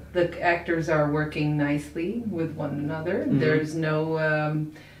 Yeah. The actors are working nicely with one another. There's no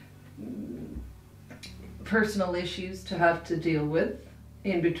personal issues to have to deal with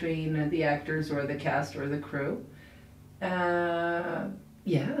in between the actors or the cast or the crew.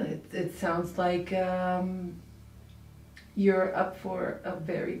 It sounds like you're up for a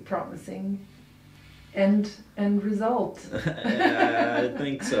very promising end result. I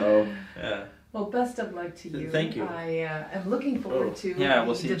think so. Yeah. Well, best of luck to you. Thank you. I am looking forward to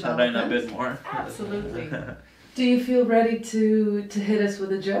we'll see each other in a bit more. Absolutely. Do you feel ready to hit us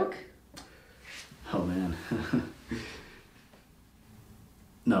with a joke? Oh man.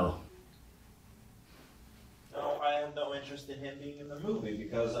 No. No, I am no interested in him being in the movie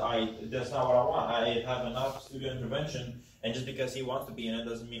because that's not what I want. I have enough studio intervention, and just because he wants to be in it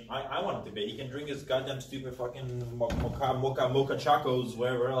doesn't mean I want him to be. He can drink his goddamn stupid fucking mocha chacos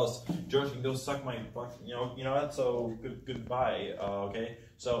wherever else. George can go suck my fucking, you know what? So goodbye. Okay.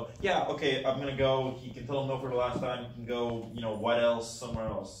 So yeah, okay. I'm gonna go. He can tell him no for the last time. He can go. You know what else? Somewhere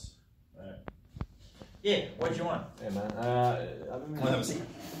else. All right. Yeah. What do you want? Hey man. Let me see.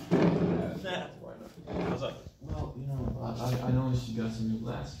 What's up? Well, you know, I noticed you got some new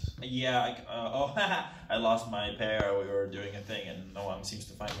glasses. Yeah, I lost my pair. We were doing a thing, and no one seems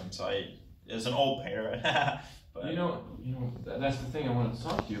to find them. So it's an old pair. But you know, that's the thing I wanted to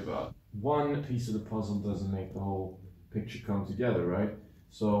talk to you about. One piece of the puzzle doesn't make the whole picture come together, right?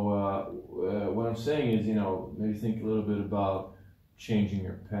 So what I'm saying is, you know, maybe think a little bit about changing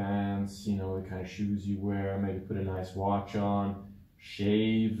your pants. You know, the kind of shoes you wear. Maybe put a nice watch on.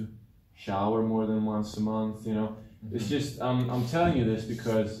 Shave. Shower more than once a month, you know. It's just, I'm telling you this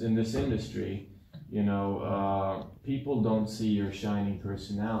because in this industry, you know, people don't see your shining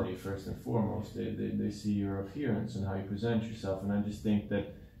personality first and foremost. They see your appearance and how you present yourself. And I just think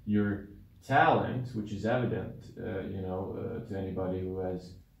that your talent, which is evident, you know, to anybody who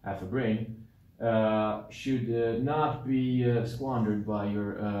has half a brain, should not be squandered by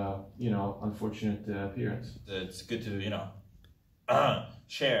your, you know, unfortunate appearance. It's good to, you know,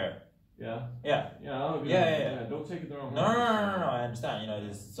 share. Yeah. Yeah. Yeah. Don't take it the wrong way. No. I understand. You know,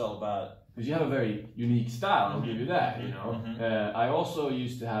 it's all about. Because you have a very unique style. I'll give you that. You know. I also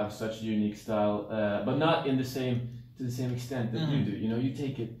used to have such a unique style, but not to the same extent that you do. You know, you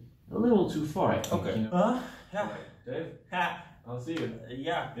take it a little too far. I think. Okay. You know? Yeah. Dave. I'll see you.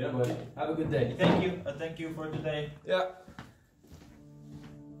 Yeah. Yeah, buddy. Have a good day. Thank you. Thank you for today. Yeah.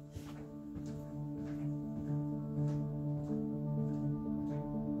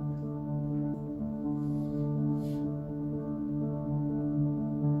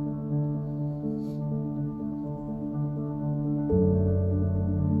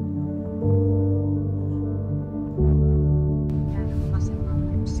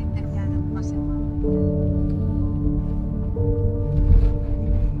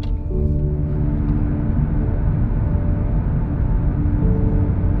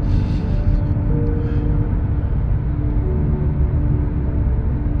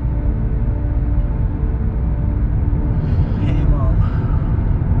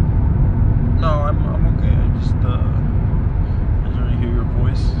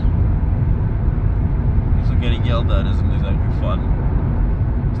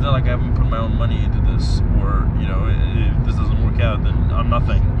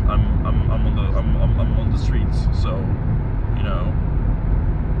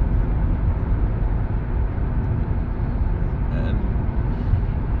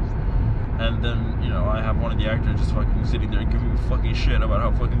 Sitting there giving me fucking shit about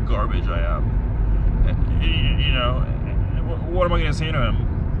how fucking garbage I am. And, you know, what am I gonna say to him?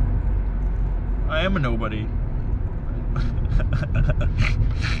 I am a nobody.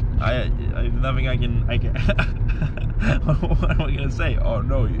 I have nothing I can. What am I gonna say? Oh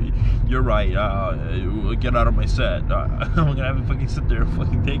no, you're right. Get out of my set. I'm gonna have to fucking sit there and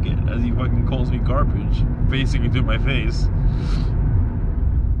fucking take it as he fucking calls me garbage, basically to my face.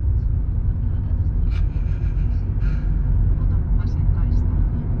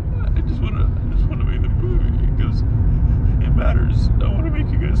 I just wanna make the movie because it matters. I wanna make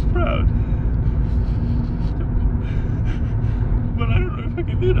you guys proud. But I don't know if I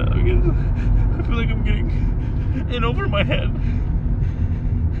can do that because I feel like I'm getting in over my head.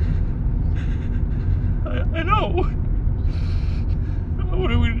 I know.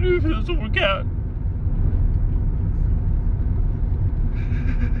 What are we gonna do if it doesn't work out?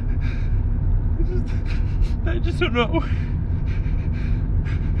 I just don't know.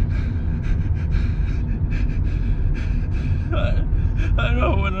 I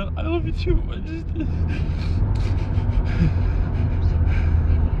know, and I love you too. I just.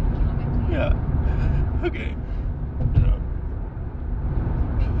 Yeah. Okay.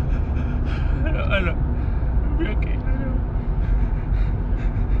 I know. It'll be okay. I know.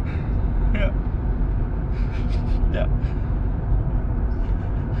 Yeah. Yeah.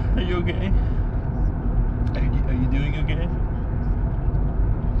 Are you okay? Are you doing okay?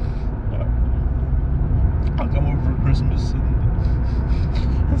 I'll come over for Christmas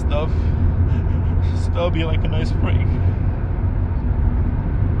and stuff. So that'll be like a nice break.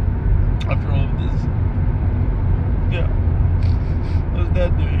 After all of this. Yeah. How's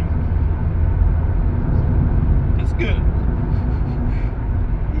Dad doing? That's good.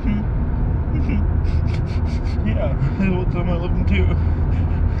 Yeah, I will tell him I love him too.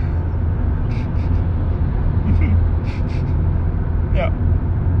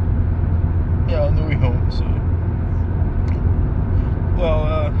 see you.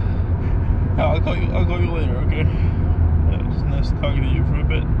 Well, yeah, I'll call you later, okay? Yeah, it's nice talking to you for a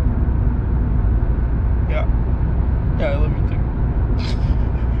bit. Yeah, I love you too.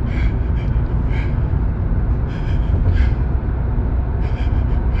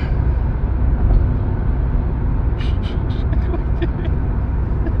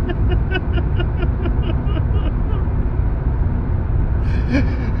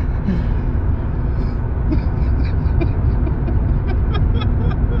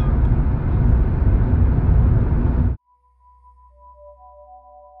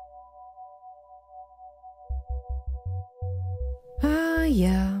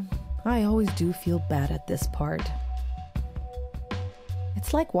 Yeah, I always do feel bad at this part.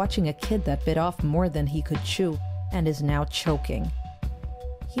 It's like watching a kid that bit off more than he could chew and is now choking.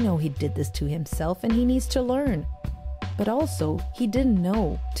 You know he did this to himself and he needs to learn. But also, he didn't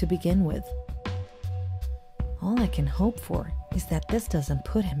know to begin with. All I can hope for is that this doesn't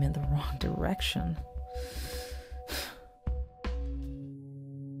put him in the wrong direction.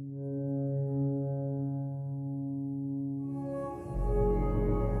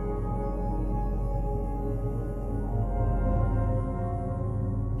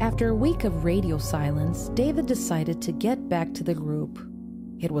 After a week of radio silence, David decided to get back to the group.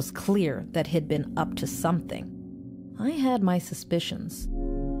 It was clear that he'd been up to something. I had my suspicions,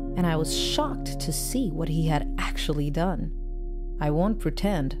 and I was shocked to see what he had actually done. I won't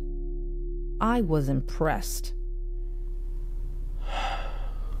pretend. I was impressed.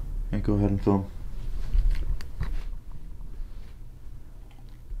 Yeah, go ahead and film.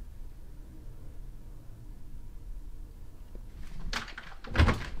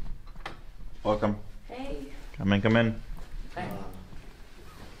 Welcome. Hey. Come in. Hey.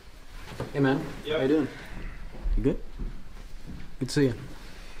 Hey man, Yep. How you doing? You good? Good to see you.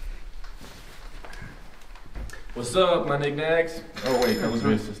 What's up, my knickknacks? Oh wait, that was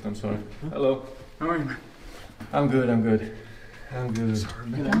racist. I'm sorry. Hello. How are you, man? I'm good. Sorry,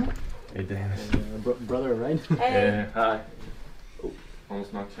 man. Hey, Dennis. Brother, right? Hey. Yeah. Hi. Oh,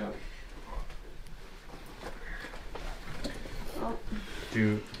 almost knocked you out. Oh.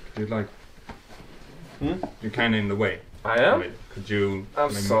 Do you like? You're kind of in the way. I am? Could you? I'm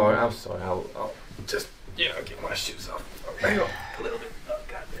maybe sorry. move? I'm sorry. I'll just get my shoes off. Hang on a little bit. Oh,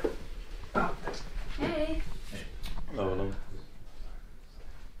 goddamn. Hey. Hello.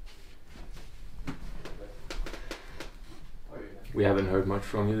 We haven't heard much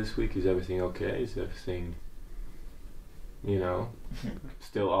from you this week. Is everything okay? Is everything,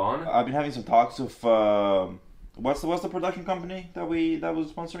 still on? I've been having some talks with what's the production company that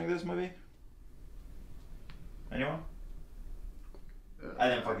was sponsoring this movie? Anyone? I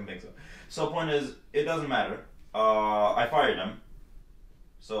didn't fucking think so. So point is, it doesn't matter. I fired him.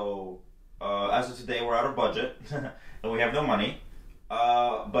 So as of today, we're out of budget and we have no money.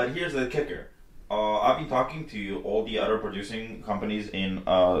 But here's the kicker. I've been talking to all the other producing companies in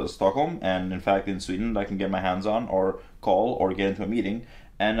Stockholm and in fact in Sweden that I can get my hands on or call or get into a meeting,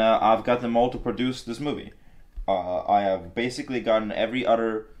 and I've got them all to produce this movie. I have basically gotten every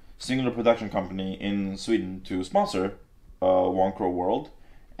other singular production company in Sweden to sponsor One Crow World,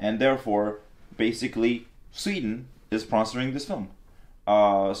 and therefore basically Sweden is sponsoring this film.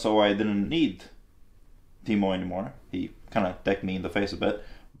 So I didn't need Timo anymore. He kind of decked me in the face a bit.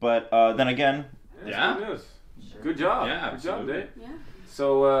 But then again... Yeah. Good news. Good job. Yeah, good job, Dave. Yeah.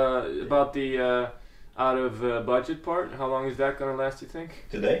 So about the out of budget part, how long is that going to last, you think?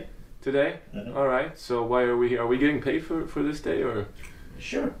 Today. Mm-hmm. All right. So why are we here? Are we getting paid for this day or?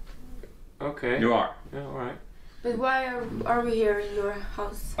 Sure. Okay. You are. Yeah. All right. But why are we here in your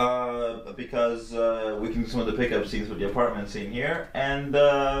house? Because we can do some of the pickup scenes with the apartment scene here, and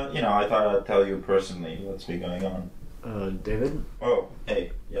I thought I'd tell you personally what's been going on. David? Oh,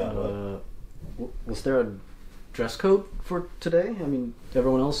 hey, yeah. Was there a dress code for today? I mean,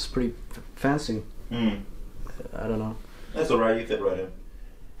 everyone else is pretty fancy. I don't know. That's alright, you fit right in.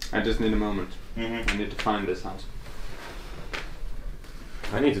 I just need a moment. Mm-hmm. I need to find this house.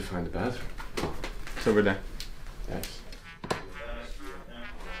 I need to find the bathroom. It's over there. Yes.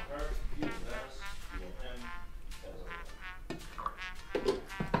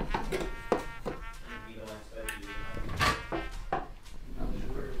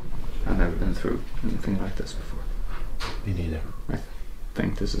 I've never been through anything like this before. Me neither. I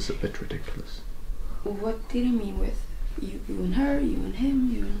think this is a bit ridiculous. What did he mean with you and her, you and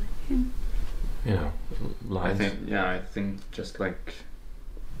him, you and him? Lines. I think just like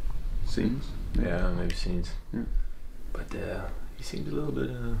scenes. Yeah, maybe scenes. Yeah. But he seemed a little bit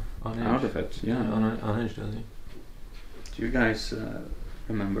on edge. Out of it, yeah. On edge, doesn't he? Do you guys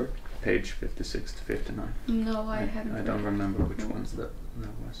remember page 56 to 59. No, I haven't. I don't remember which ones that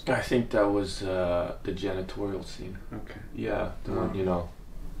was. I think that was the janitorial scene. Okay. Yeah, the one, you know,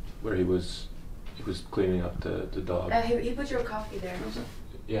 where he was cleaning up the dog. He put your coffee there.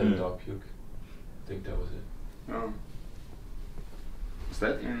 Yeah, the dog puke. I think that was it. Oh. Is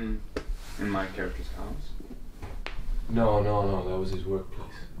that in my character's house? No, that was his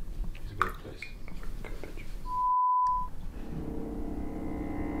workplace. His workplace.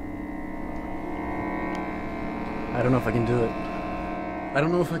 I don't know if I can do it. I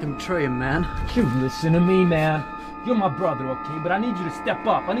don't know if I can betray him, man. You listen to me, man. You're my brother, okay? But I need you to step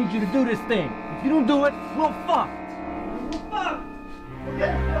up. I need you to do this thing. If you don't do it, we'll fuck. We'll fuck.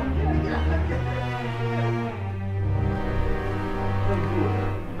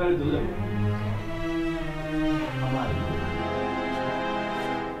 You better deliver. I'm out of here.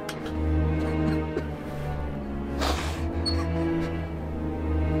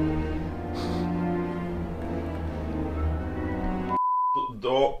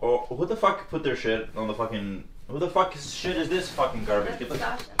 Who the fuck put their shit on the fucking... Who the fuck shit is this fucking garbage? Get the...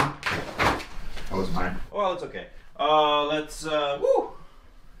 Sasha. That was mine. Well, it's okay. Let's, woo!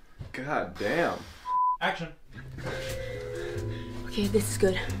 God damn. Action. Okay, this is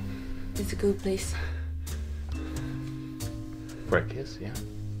good. This is a good place. For a kiss, yeah.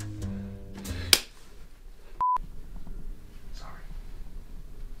 Sorry.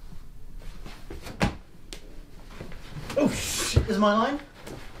 Oh shit, is my line?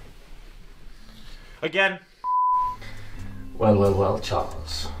 Again. Well,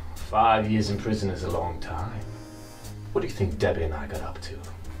 Charles. 5 years in prison is a long time. What do you think Debbie and I got up to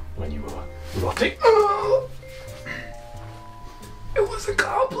when you were rotting? Oh! It was a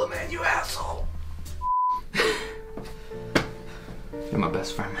compliment, you asshole. You're my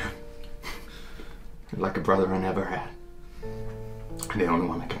best friend, man. You're like a brother I never had. The only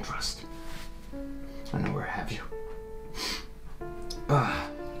one I can trust. I know where I have you.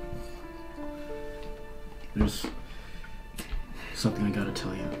 There's something I gotta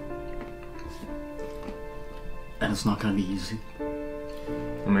tell you. And it's not gonna be easy.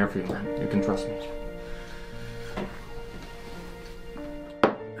 I'm here for you, man. You can trust me.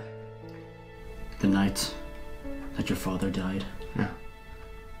 The night that your father died. Yeah.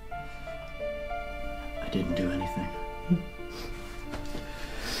 I didn't do anything.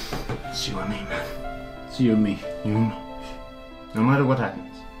 It's you and me, man. It's you and me. You and me. No matter what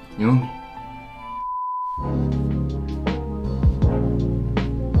happens. You and me.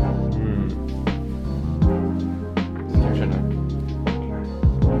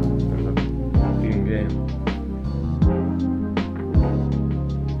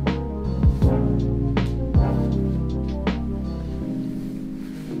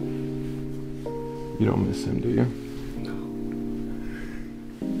 You don't miss him, do you?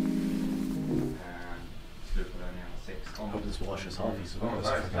 I hope this washes off. He's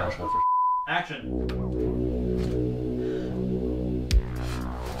Action.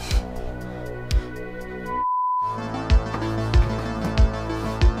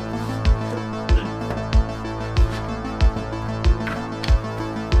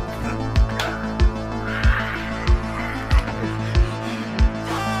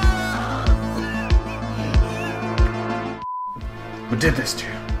 Who did this to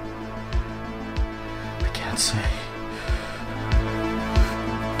you? I can't say.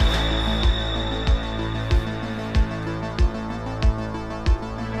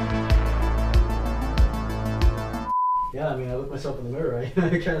 Yeah, I mean, I look myself in the mirror, I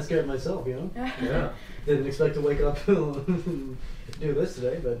kind of scared myself, you know? Yeah. Didn't expect to wake up and do this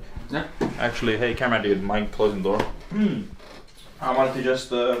today, but... Yeah. Actually, hey, camera dude, mind closing door. I wanted to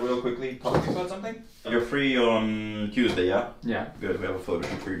just real quickly talk about something. You're free on Tuesday, yeah? Yeah. Good, we have a photo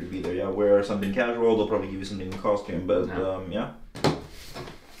shoot for you to be there, yeah? Wear something casual, they'll probably give you something in costume, but yeah?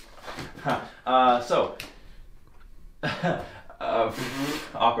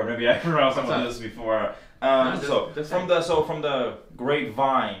 Awkward, maybe I pronounced some of this before. From the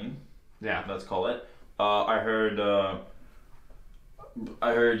grapevine, yeah, let's call it, I heard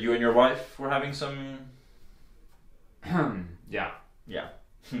you and your wife were having some... Yeah. Yeah.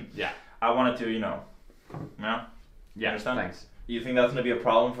 Yeah. I wanted to, you know, yeah? Yeah, understand? thanks. You think that's gonna be a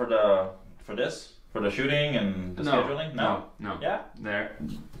problem for the shooting and the scheduling? No. Yeah? There,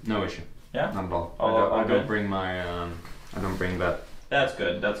 no issue. Yeah? Not at all. Oh, I don't bring my, I don't bring that. That's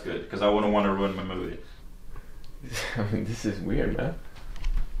good, because I wouldn't want to ruin my movie. I mean, this is weird, man.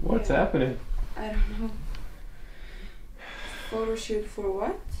 What's happening? I don't know. Photo shoot for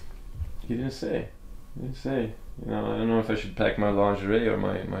what? He didn't say. You know, I don't know if I should pack my lingerie or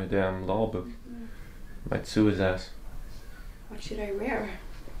my damn law book. Might sue his ass. What should I wear?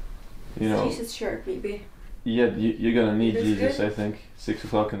 You know. Jesus shirt, maybe. Yeah, you're gonna need Looks Jesus, good. I think. 6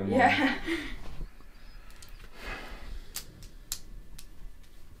 o'clock in the morning. Yeah.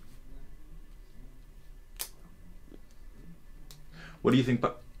 What do you think?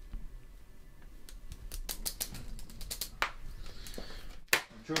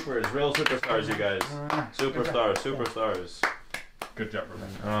 Troopers, real superstars, you guys. Superstars. Good job,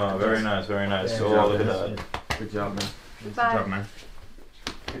 Rebecca. Oh, very nice, very nice. Good Oh, job, look at man. that. Good job, man. Good job, man.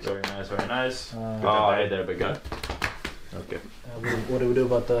 Very nice, very nice. Oh, hey there, big guy. Okay. What do we do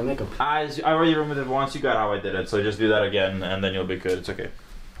about the makeup? I already removed it once. You got how I did it, so just do that again, and then you'll be good. It's okay.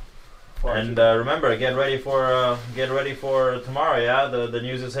 And remember, get ready for tomorrow. Yeah, the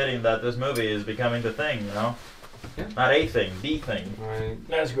news is hitting that this movie is becoming the thing. You know, not a thing, the thing. Right.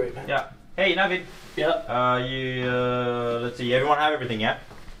 That's great, man. Yeah. Hey, Navid. Yeah. Let's see. Everyone have everything, yeah?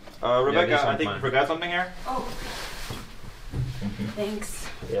 Rebecca, Yeah, I think you forgot something here. Oh. Thanks.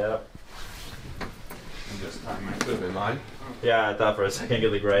 Yeah. This time I Could have been mine. Yeah, I thought for a second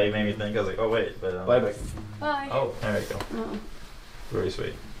the gray made me think. I was like, oh wait, but. Bye bye. Bye. Oh, there you go. Oh. Very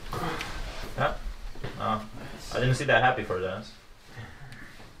sweet. Yeah. Oh, I didn't see that happy for Dennis.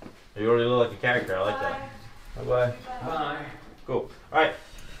 You already look like a character. I like that. Bye bye. Bye. Cool. All right.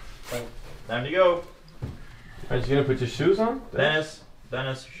 Time to go. Are you gonna put your shoes on? Dennis,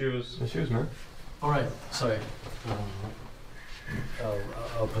 shoes. The shoes, man. All right. Sorry.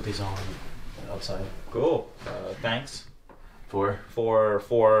 I'll put these on outside. Cool. Thanks For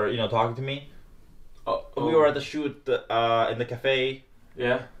talking to me. We were at the shoot in the cafe.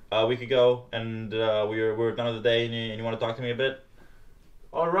 Yeah. A week ago, and we were done with the day, and you want to talk to me a bit?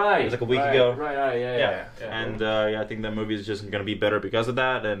 All right. It was like a week ago. Right. Yeah. And I think the movie is just gonna be better because of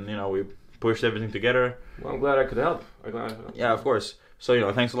that, and we pushed everything together. Well, I'm glad I could help. Yeah, of course.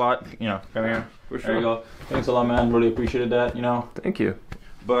 So thanks a lot. Come here. For There you go. Thanks a lot, man. Really appreciated that. Thank you.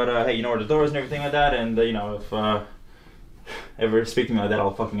 But hey, you know where the door is and everything like that, and if ever speak to me like that,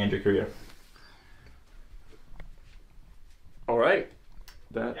 I'll fucking end your career. All right.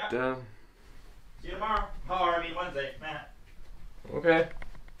 See you tomorrow. Wednesday, man. Okay.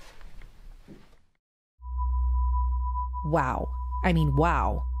 Wow. I mean,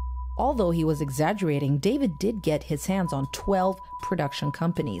 wow. Although he was exaggerating, David did get his hands on 12 production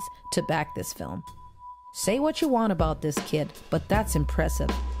companies to back this film. Say what you want about this kid, but that's impressive.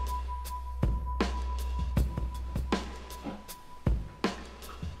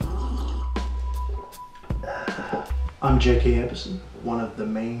 I'm J.K. Andersson, one of the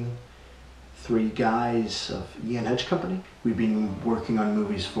main 3 guys of E&H Company. We've been working on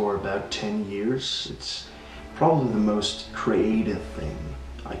movies for about 10 years. It's probably the most creative thing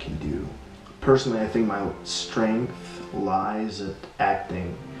I can do. Personally, I think my strength lies at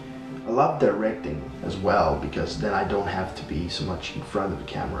acting. I love directing as well, because then I don't have to be so much in front of the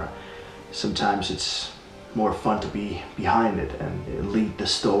camera. Sometimes it's more fun to be behind it and lead the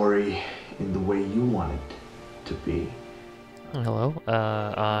story in the way you want it to be. Hello,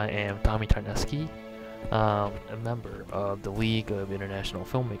 I am Tommy Tarneski, a member of the League of International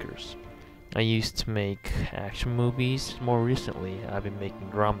Filmmakers. I used to make action movies. More recently, I've been making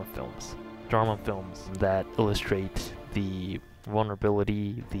drama films that illustrate the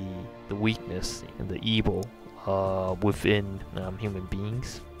vulnerability, the weakness, and the evil within human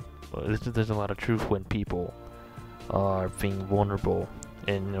beings. There's a lot of truth when people are being vulnerable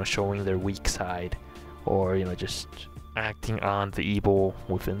and showing their weak side, or just acting on the evil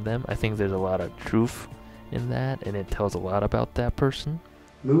within them. I think there's a lot of truth in that, and it tells a lot about that person.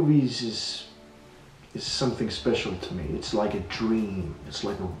 Movies is something special to me. It's like a dream. It's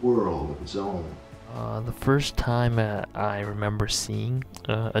like a world of its own. The first time I remember seeing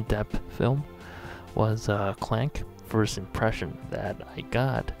a Depp film was Clank. First impression that I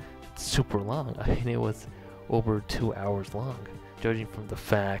got, super long. I mean, it was over 2 hours long. Judging from the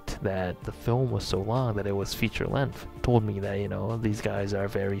fact that the film was so long that it was feature length, told me that, these guys are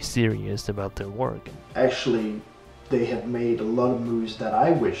very serious about their work. Actually, they have made a lot of movies that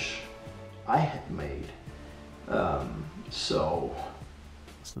I wish I had made. So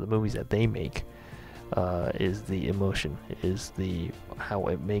the movies that they make is the emotion, is the how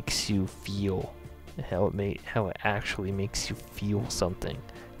it makes you feel, how it actually makes you feel something.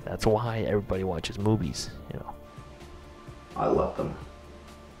 That's why everybody watches movies, I love them.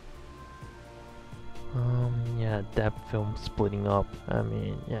 Yeah, that film splitting up. I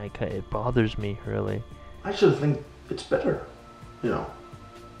mean, yeah, it bothers me really. I actually think it's better,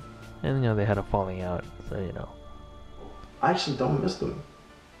 And they had a falling out, so I actually don't miss them.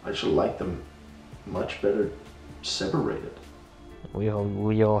 I actually like them much better separated. We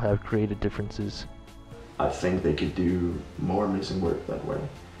all have creative differences. I think they could do more amazing work that way.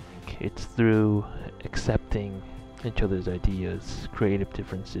 Okay, it's through accepting each other's ideas, creative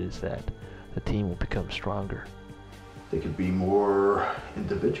differences, that the team will become stronger. They could be more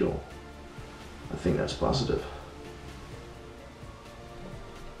individual. I think that's positive.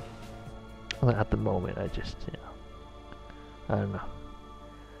 Well, at the moment, I just, I don't know.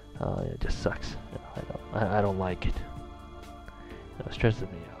 It just sucks. I don't like it. It stresses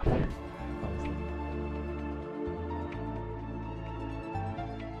me out, honestly.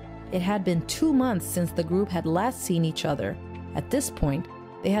 It had been 2 months since the group had last seen each other. At this point,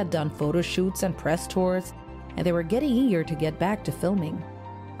 they had done photo shoots and press tours, and they were getting eager to get back to filming.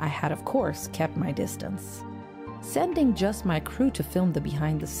 I had, of course, kept my distance, sending just my crew to film the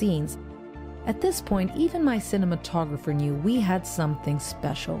behind the scenes. At this point, even my cinematographer knew we had something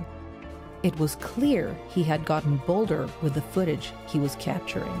special. It was clear he had gotten bolder with the footage he was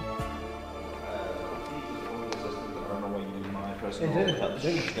capturing.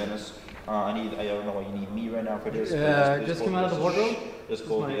 Dennis, I don't know why you need me right now for this. Just come out of the wardrobe. Just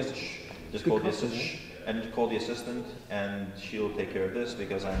call the assistant, and she'll take care of this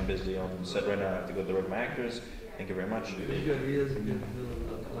because I'm busy on set right now. I have to go direct my actors. Thank you very much. Should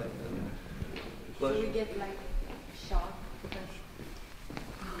we get like a shot?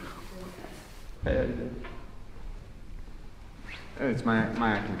 It's my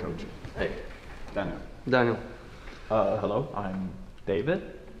acting coach. Hey, Daniel. Daniel. Hello, I'm David.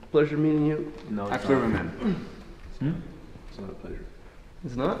 Pleasure meeting you. No, I flew him in. It's not a pleasure.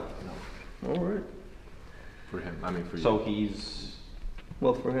 It's not? No. All right. For him, I mean for you. So he's...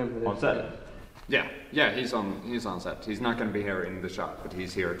 Well, for him, on set? Yeah, he's on set. He's not going to be here in the shot, but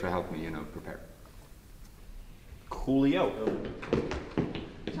he's here to help me, prepare. Coolio.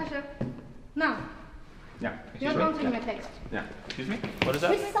 Sasha, no. Yeah. You're not answering my text. Yeah. Excuse me? What is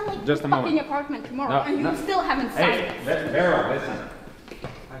that? We sell like Just a fucking moment. apartment tomorrow, and you still haven't signed it. Hey, Vera, listen.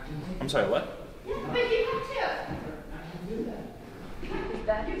 I'm sorry, what? But you have to.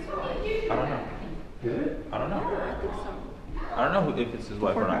 I don't know. I don't know. I think so. I don't know if it's his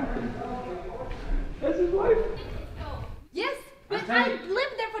wife or not. That's his wife? Yes, but I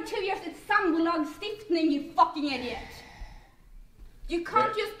lived there for 2 years. It's sambolagstiftning, you fucking idiot. You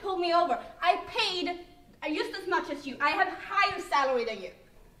can't just pull me over. I paid just as much as you. I have higher salary than you.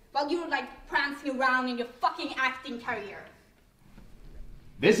 While you're like prancing around in your fucking acting career.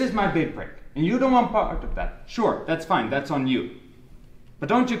 This is my big break, and you don't want part of that. Sure, that's fine. That's on you. But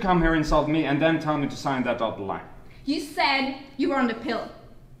don't you come here and insult me and then tell me to sign that dotted line. You said you were on the pill.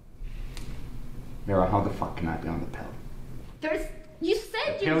 Vera, how the fuck can I be on the pill? You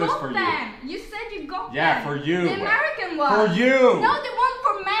said The you pill is got for them. You said you got them. Yeah, for you. The American one. For you. No, the one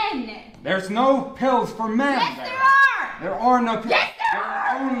for men. There's no pills for men. Yes, Vera. there are. There are no pills. Yes, there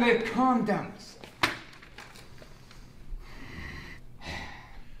are only condoms.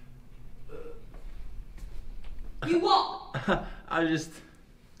 You what? I just...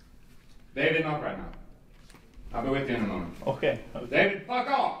 David, not right now. I'll be with you in a moment. Okay. David, fuck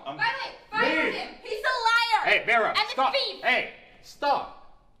off. Fire him. He's a liar. Hey, Vera, and stop. a thief. Hey,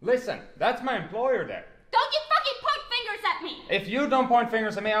 stop. Listen, that's my employer there. Don't you fucking point fingers at me. If you don't point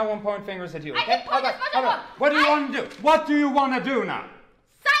fingers at me, I won't point fingers at you. I Okay? can point as much as I want. What do you want to do? What do you want to do now?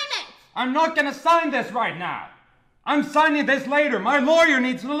 Sign it. I'm not going to sign this right now. I'm signing this later. My lawyer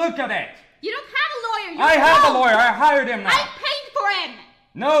needs to look at it. You don't have a lawyer. I have a lawyer. I hired him now. I paid for him.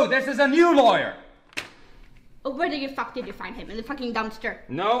 No, this is a new lawyer. Oh, where the fuck did you find him? In the fucking dumpster?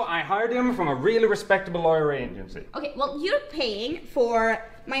 No, I hired him from a really respectable lawyer agency. Okay, well, you're paying for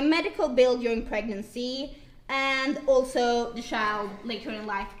my medical bill during pregnancy and also the child later in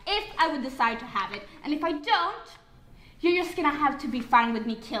life, if I would decide to have it. And if I don't, you're just gonna have to be fine with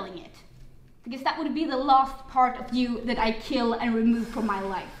me killing it. Because that would be the last part of you that I kill and remove from my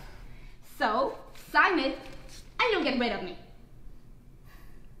life. So, sign it, and you'll get rid of me.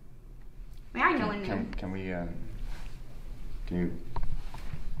 May I know when Can we, can you...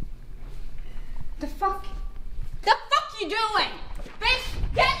 The fuck? The fuck you doing? Bitch,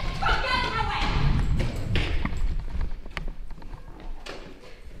 get the fuck out of my way!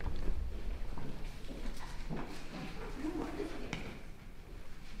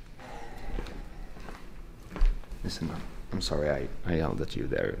 Listen, I'm sorry I yelled at you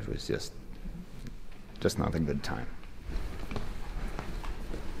there. It was just not a good time.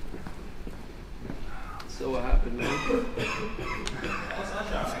 So what happened, man? Oh,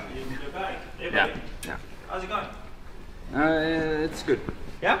 Sasha, you're back. Hey, buddy. Yeah. How's it going? It's good.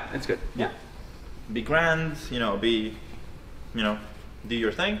 Yeah? It's good. Yeah. Be grand, do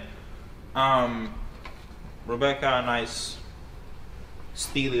your thing. Rebecka, nice,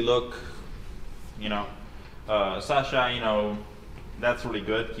 steely look. Sasha, That's really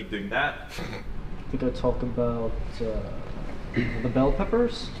good. Keep doing that. I think I talk about the bell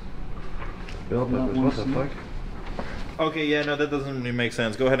peppers. Bell peppers, what the fuck? Okay, yeah, no, that doesn't really make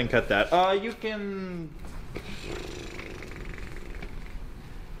sense. Go ahead and cut that. You can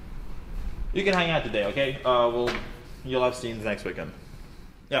hang out today, okay? You'll have scenes next weekend.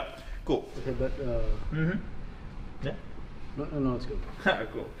 Yeah, cool. Okay, but yeah. No, it's good.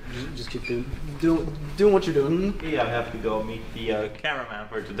 Cool. Just keep doing what you're doing. Yeah, I have to go meet the cameraman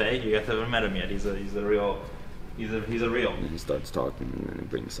for today. You guys haven't met him yet. He's a real. And he starts talking and then he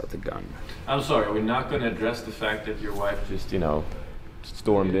brings out the gun. I'm sorry, are we not going to address the fact that your wife just,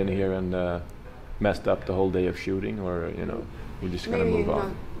 stormed in here and messed up the whole day of shooting, or, we're just going to move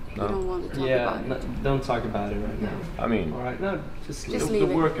on? You don't want to talk about it. Don't talk about it right now. I mean, all right, no, just the leave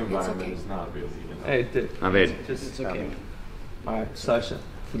it. work It's environment okay. is not really, Hey, Navid. it's okay. All right, Sasha,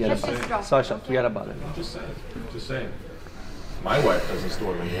 forget Let's about just it. drop Sasha, it, forget about it. Just saying. My wife doesn't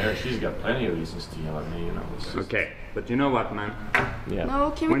storm in here. She's got plenty of reasons to yell at me, Okay, but you know what, man? Yeah.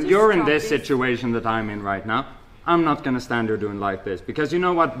 No, can we When just you're in drop this situation that I'm in right now, I'm not gonna stand there doing like this, because you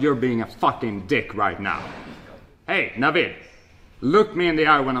know what? You're being a fucking dick right now. Hey, Navid, look me in the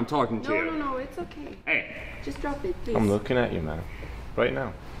eye when I'm talking to you. No, it's okay. Hey. Just drop it, please. I'm looking at you, man. Right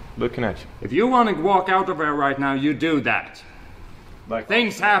now. Looking at you. If you want to walk out of here right now, you do that. Like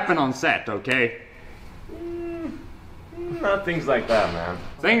things happen on set, okay? Not things like that, man.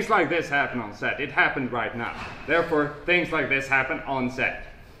 Things like this happen on set. It happened right now. Therefore, things like this happen on set.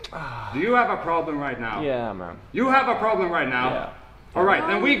 Do you have a problem right now? Yeah, man. You have a problem right now? Yeah. All right,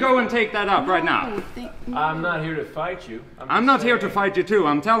 then we go and take that up right now. I'm not here to fight you. I'm not here to fight you too,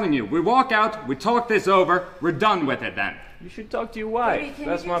 I'm telling you. We walk out, we talk this over, we're done with it then. You should talk to your wife.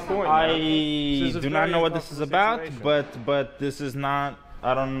 That's my point. I This do is not very know what this is about, situation. but this is not.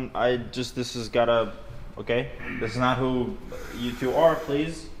 This has gotta. Okay, this is not who you two are.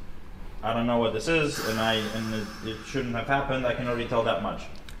 Please, I don't know what this is, and it shouldn't have happened. I can already tell that much.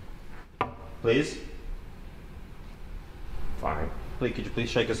 Please. Fine. Please, could you please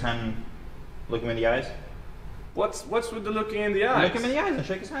shake his hand, and look him in the eyes? What's with the looking in the eyes? Look him in the eyes and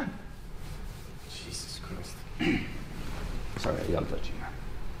shake his hand. Jesus Christ. Sorry, I yelled at you.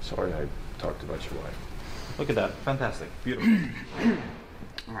 Sorry, I talked about your wife. Look at that, fantastic, beautiful.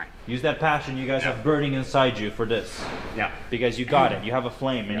 All right. Use that passion you guys have burning inside you for this. Yeah. Because you got it. You have a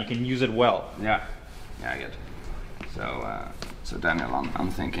flame, and you can use it well. Yeah. Yeah, I get it. So Daniel, I'm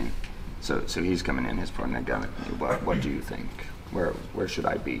thinking. So he's coming in. He's pointing a gun at me. What do you think? Where should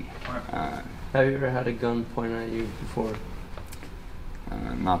I be? Have you ever had a gun pointed at you before?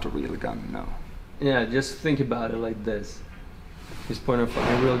 Not a real gun, no. Yeah, just think about it like this. He's pointing a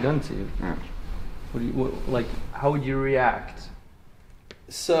fucking real gun to you. Yeah. How would you react?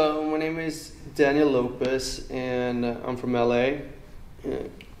 So, my name is Daniel Lopez, and I'm from LA.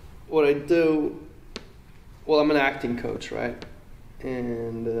 What I do, well, I'm an acting coach, right?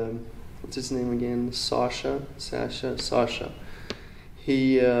 And what's his name again? Sasha.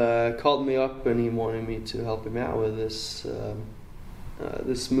 He called me up and he wanted me to help him out with this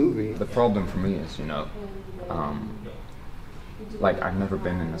this movie. The problem for me is, I've never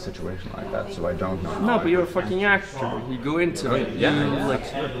been in a situation like that, so I don't know. No, but you're a fucking actor. You go into it.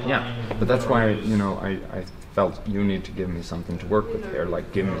 Yeah. But that's why, I felt you need to give me something to work with here,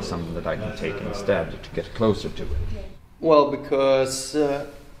 give me something that I can take instead to get closer to it. Well, because a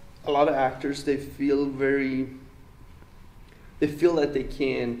lot of actors, they feel that they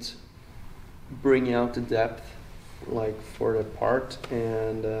can't bring out the depth, for the part,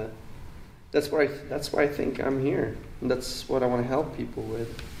 and that's why I think I'm here. And that's what I want to help people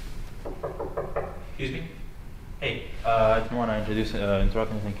with. Excuse me? Hey, I didn't want to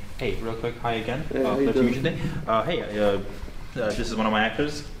interrupt anything. Hey, real quick, hi again. Yeah, Pleasure to meet you today. This is one of my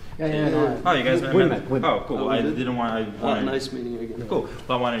actors. Yeah. Oh, you guys met? We met. Oh, cool. I didn't want to... Nice meeting you again. Cool.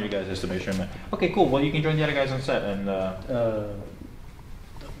 Well, I wanted you guys just to make sure I met. Okay, cool. Well, you can join the other guys on set and...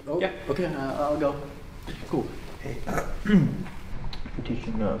 Yeah. Okay, I'll go. Cool. Hey, you're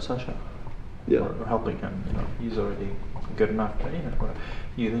teaching Sasha. Yeah. Or helping him, He's already good enough. But,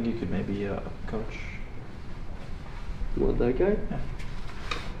 you think you could maybe coach? What, that guy? Yeah.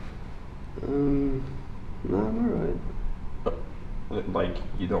 No, I'm alright.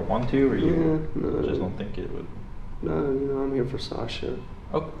 You don't want to, or you no, just don't think it would? No, I'm here for Sasha.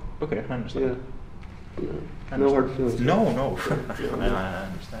 Oh, okay, I understand. Yeah. No hard feelings. No. I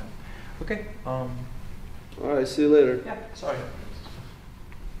understand. Okay. Alright, see you later. Yeah. Sorry.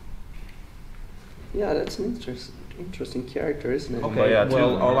 Yeah, that's an interesting character, isn't it? Okay. Yeah,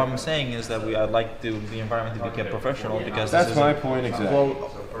 well, all I'm saying is that I'd like the environment to be kept professional because that's my point exactly.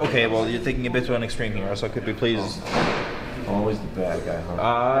 Well, okay. Well, you're taking a bit to an extreme here, so could we please Always the bad guy,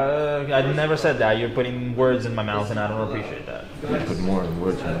 huh? I never said that. You're putting words in my mouth, and I don't appreciate that. You put more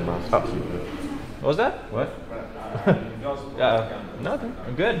words in your mouth. What was that? What? Nothing.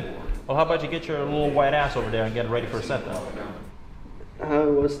 I'm good. Well, how about you get your little white ass over there and get ready for a set, then? How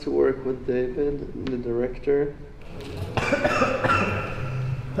it was to work with David, the director.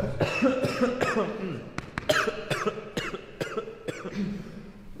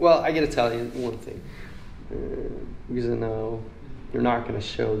 Well, I gotta tell you one thing. Because I know you're not gonna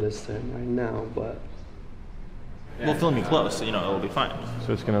show this to him right now, but... We'll film you close, so, it'll be fine.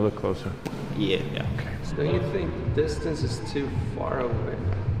 So it's gonna look closer? Yeah. Okay. So don't you think the distance is too far away?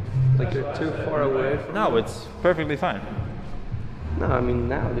 Like they're too far away from... No, it's perfectly fine. No, I mean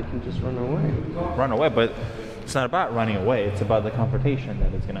now they can just run away. Run away, but it's not about running away. It's about the confrontation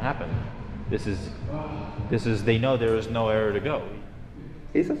that is going to happen. This is. They know there is nowhere to go.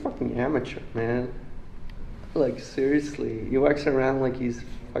 He's a fucking amateur, man. Like seriously, he walks around like he's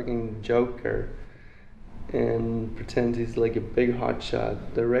fucking Joker, and pretends he's like a big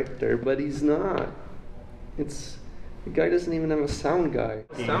hotshot director, but he's not. The guy doesn't even have a sound guy.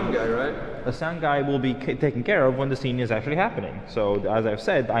 Sound guy, right? A sound guy will be taken care of when the scene is actually happening. So, as I've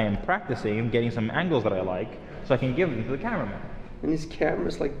said, I am practicing, getting some angles that I like, so I can give them to the cameraman. And his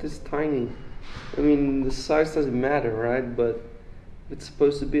camera's like this tiny. I mean, the size doesn't matter, right? But it's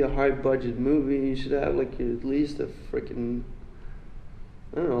supposed to be a high-budget movie. You should have like at least a freaking,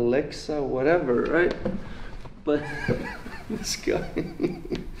 I don't know, Alexa, whatever, right? But this guy...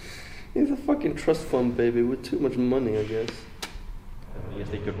 He's a fucking trust fund baby with too much money, I guess. Yes,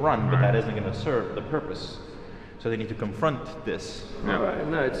 they could run, but that isn't going to serve the purpose. So they need to confront this. Alright,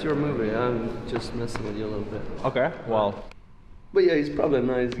 no, it's your movie. I'm just messing with you a little bit. Okay, well... But yeah, he's probably a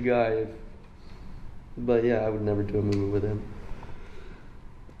nice guy. But yeah, I would never do a movie with him.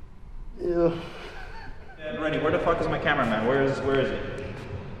 Yeah. Ready, where the fuck is my cameraman? Where is he?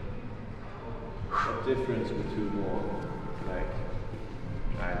 What difference between more? Like...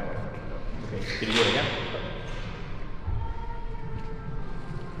 I don't know. Okay, can you do it again?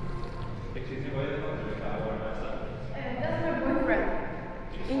 That's my boyfriend.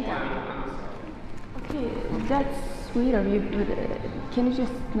 Inca. Okay, that's sweet of you, but can you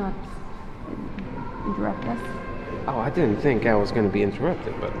just not interrupt us? Oh, I didn't think I was going to be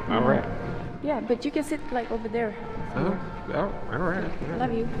interrupted, but all right. Yeah, but you can sit like over there. Oh, all right. I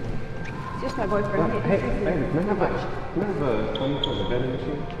love you. Just my boyfriend. Hey, can I have a phone for the vending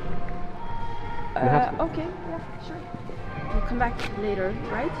machine? Okay, yeah, sure. We'll come back later,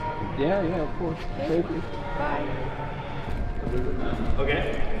 right? Yeah, of course. Okay. Thank you. Bye. Okay.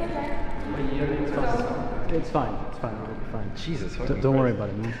 It's fine. It'll be fine. Jesus. Don't worry about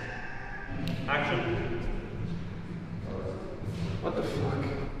it, man. Action. What the fuck?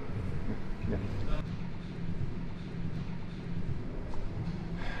 Yeah.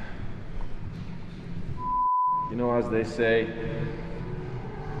 You know, as they say,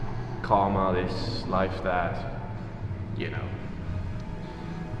 karma this, life that,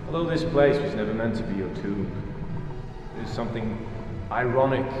 Although this place was never meant to be your tomb, there's something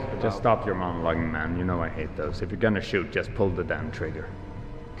ironic about... Just stop your monologuing, man. You know I hate those. If you're gonna shoot, just pull the damn trigger.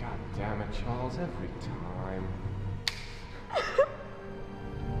 God damn it, Charles, every time.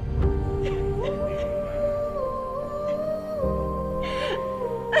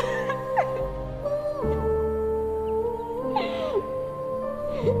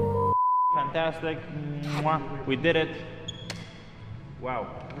 Fantastic. Mwah. We did it. Wow.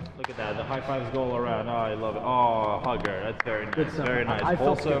 Look at that. The high fives go all around. Oh, I love it. Oh, hugger. That's very nice. Very nice. I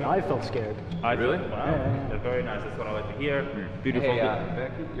felt scared. Really? Wow. Yeah. That's very nice. That's what I like to hear. Beautiful. Hey,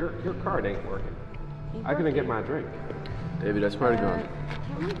 Becky, your card ain't working. I couldn't get my drink. David, I swear to God.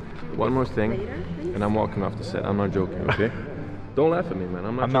 One more thing, and I'm walking off the set. I'm not joking, okay? Don't laugh at me, man.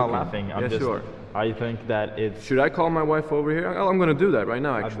 I'm not laughing. I'm just... sure. I think that it's... Should I call my wife over here? I'm gonna do that right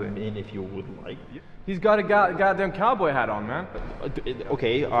now, actually. I mean, if you would like. He's got a goddamn cowboy hat on, man.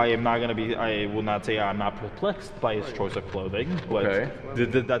 Okay, I am not gonna be... I will not say I'm not perplexed by his choice of clothing, but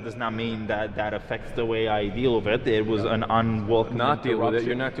that does not mean that that affects the way I deal with it. It was an unwelcome Not deal with it.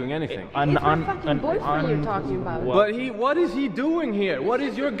 You're not doing anything. It's your fucking boyfriend you're talking about. But what is he doing here? What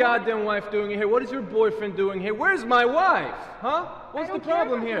is your goddamn wife doing here? What is your boyfriend doing here? Where's my wife? Huh? What's the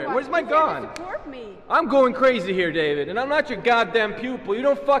problem here? Where's my gun? I'm going crazy here, David, and I'm not your goddamn pupil. You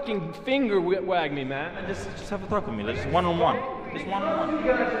don't fucking finger wag me, man. Just have a talk with me. Just one-on-one. Just one-on-one. You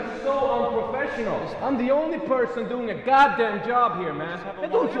guys are so unprofessional. I'm the only person doing a goddamn job here, man.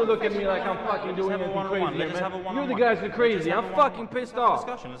 And don't you look at me like I'm fucking doing anything crazy here, man. You the guys are crazy. I'm fucking pissed off.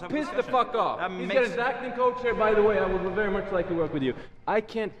 Pissed the fuck off. He's got his acting coach here. By the way, I would very much like to work with you. I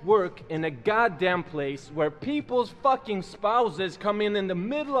can't work in a goddamn place where people's fucking spouses come in the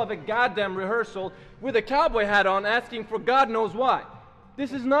middle of a goddamn rehearsal with a cowboy hat on asking for God knows why.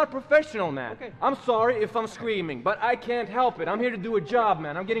 This is not professional, man. Okay. I'm sorry if I'm screaming, but I can't help it. I'm here to do a job,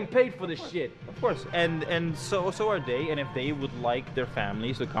 man. I'm getting paid for this shit. Of course, and so are they. And if they would like their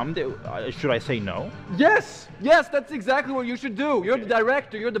families to come, should I say no? Yes, that's exactly what you should do. You're the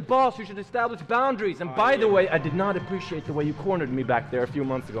director. You're the boss. You should establish boundaries. And by the way, I did not appreciate the way you cornered me back there a few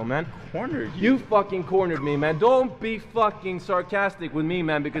months ago, man. Cornered you? You fucking cornered me, man. Don't be fucking sarcastic with me,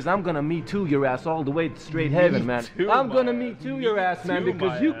 man, because I'm gonna Me Too your ass all the way to straight heaven, man. I'm gonna Me Too your ass, man.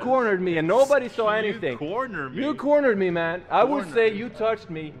 Because you cornered me and nobody saw anything. You cornered me, man. I would say you touched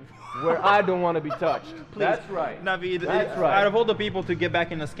me where I don't want to be touched. Please, that's right. Navid, that's right. Out of all the people to get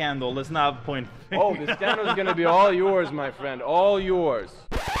back in the scandal, let's not point fingers. Oh, the scandal's going to be all yours, my friend. All yours.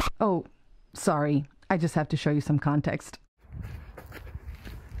 Oh, sorry. I just have to show you some context.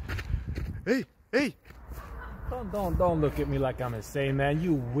 Hey! Don't look at me like I'm insane, man.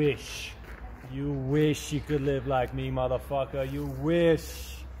 You wish you could live like me, motherfucker. You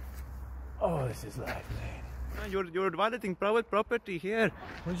wish. Oh, this is life, man. You're violating private property here.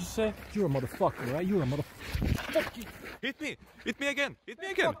 What did you say? You're a motherfucker, right? You're a motherfucker. Fuck you. Hit me again.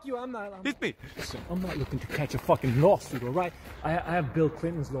 Fuck you, I'm not. Hit me. Listen, I'm not looking to catch a fucking lawsuit, all right? I have Bill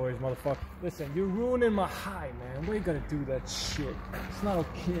Clinton's lawyers, motherfucker. Listen, you're ruining my high, man. Why you gotta do that shit? It's not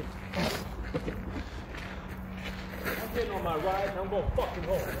okay. I'm getting on my ride and I'm going fucking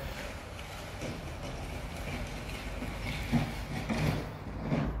home.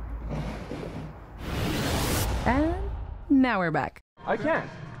 And now we're back. I can't.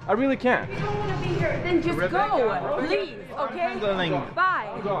 I really can't. You don't want to be here, then just go. Please, okay? Bye.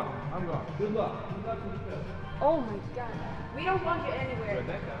 I'm gone. Good luck. Oh my God. We don't want you anywhere.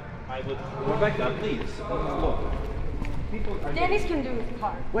 Rebecca, please. Look. Dennis can do his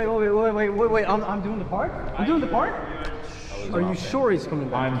part. Wait. I'm doing the part? I'm doing the part? Are you sure he's coming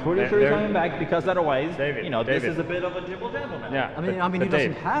back? I'm pretty sure he's coming back because otherwise, David, this is a bit of a dribble gentleman. Yeah. I mean, he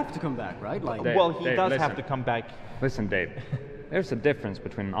doesn't have to come back, right? Like, well, he does have to come back. Listen, Dave. There's a difference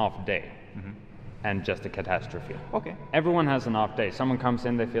between an off day and just a catastrophe. Okay. Everyone has an off day. Someone comes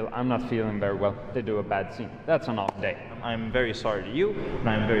in, they feel, I'm not feeling very well. They do a bad scene. That's an off day. I'm very sorry to you, and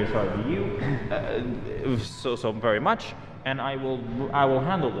I'm very sorry to you, so very much. And I will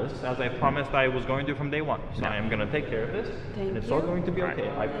handle this as I promised I was going to from day one. So I am going to take care of this, and it's all going to be okay.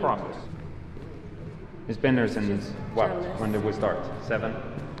 I promise. He's been there since what? When did we start? 7?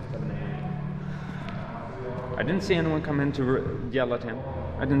 I didn't see anyone come in to yell at him.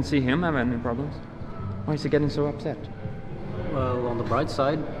 I didn't see him have any problems. Why is he getting so upset? Well, on the bright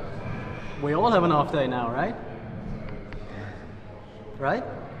side, we all have an off day now, right? Right?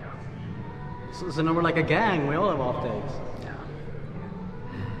 So now we're like a gang. We all have off days.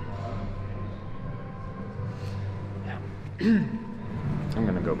 I'm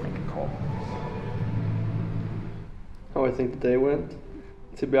gonna go make a call. How I think the day went?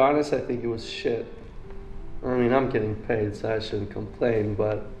 To be honest, I think it was shit. I mean, I'm getting paid, so I shouldn't complain,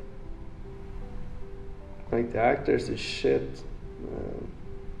 but like the actors is shit.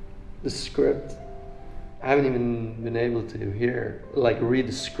 The script, I haven't even been able to read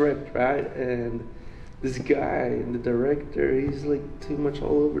the script, right? And this guy, the director, he's like too much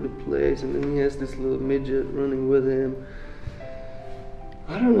all over the place, and then he has this little midget running with him.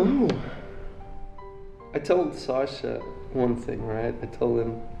 I don't know. I told Sasha one thing, right? I told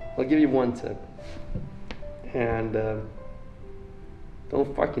him, I'll give you one tip. And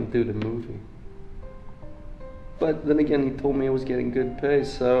don't fucking do the movie. But then again, he told me I was getting good pay,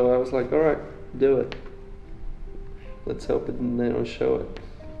 so I was like, alright, do it. Let's hope they don't show it.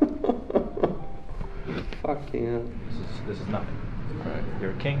 Fucking hell. This is nothing. Alright,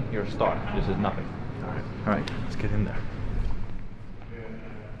 you're a king, you're a star. This is nothing. Alright, let's get in there.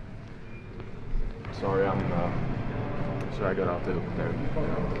 Sorry, should I got out there?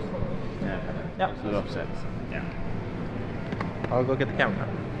 Yeah. A little upset. Yeah. I'll go get the camera.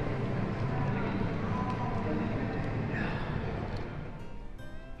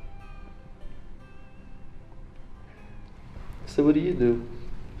 So what do you do?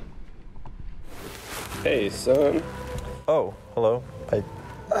 Hey, son. Oh, hello.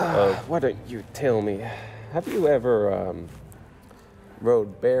 Why don't you tell me, have you ever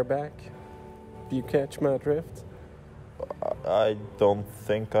rode bareback? Do you catch my drift? I don't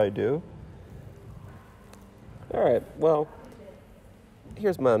think I do. Alright, well,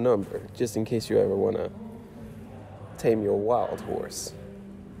 here's my number, just in case you ever want to tame your wild horse.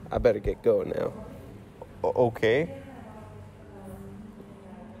 I better get going now. Okay.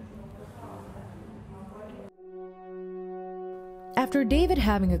 After David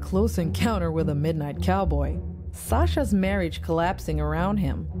having a close encounter with a midnight cowboy, Sasha's marriage collapsing around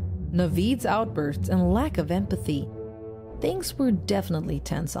him, Navid's outbursts and lack of empathy, things were definitely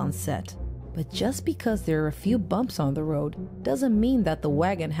tense on set. But just because there are a few bumps on the road doesn't mean that the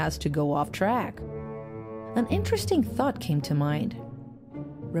wagon has to go off track. An interesting thought came to mind.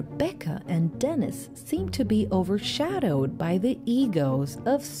 Rebecka and Dennis seem to be overshadowed by the egos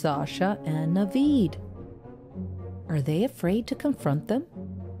of Sasha and Navid. Are they afraid to confront them?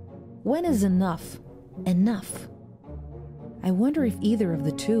 When is enough enough? I wonder if either of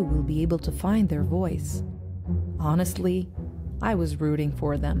the two will be able to find their voice. Honestly, I was rooting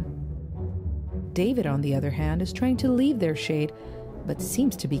for them. David, on the other hand, is trying to leave their shade, but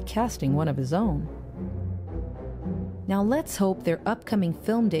seems to be casting one of his own. Now let's hope their upcoming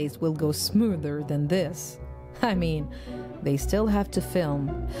film days will go smoother than this. I mean, they still have to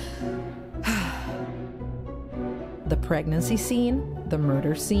film the pregnancy scene, the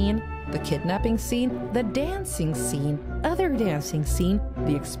murder scene, the kidnapping scene, the dancing scene, other dancing scene,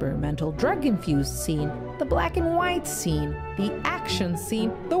 the experimental drug-infused scene, the black and white scene, the action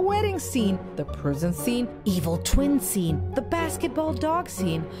scene, the wedding scene, the prison scene, evil twin scene, the basketball dog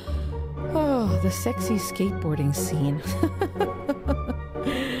scene. Oh, the sexy skateboarding scene.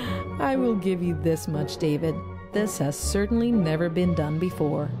 I will give you this much, David. This has certainly never been done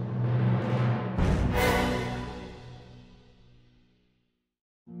before.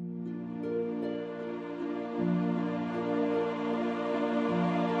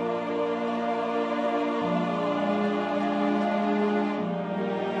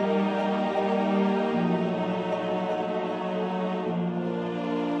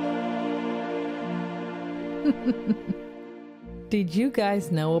 Did you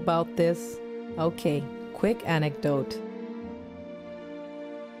guys know about this? Okay, quick anecdote.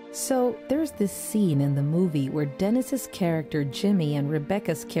 So, there's this scene in the movie where Dennis's character Jimmy and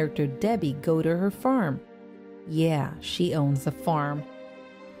Rebecca's character Debbie go to her farm. Yeah, she owns a farm.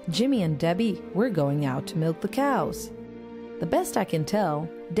 Jimmy and Debbie were going out to milk the cows. The best I can tell,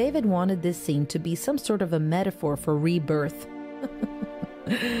 David wanted this scene to be some sort of a metaphor for rebirth.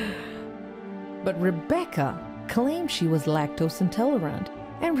 But Rebecca claimed she was lactose intolerant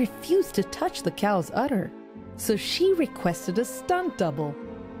and refused to touch the cow's udder. So she requested a stunt double.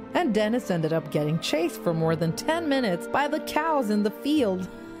 And Dennis ended up getting chased for more than 10 minutes by the cows in the field.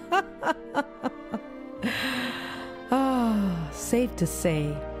 Safe to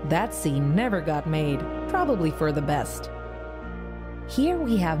say, that scene never got made, probably for the best. Here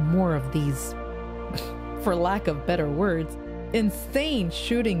we have more of these, for lack of better words, insane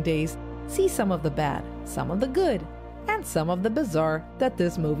shooting days. See some of the bad, some of the good, and some of the bizarre that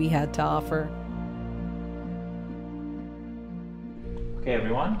this movie had to offer. Okay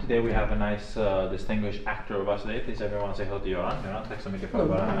everyone, today we have a nice distinguished actor with us today. Please everyone say hello to Göran. Göran, tack så mycket för att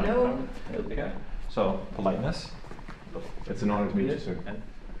vara här. Hello. So, politeness. It's an honor to meet you, sir.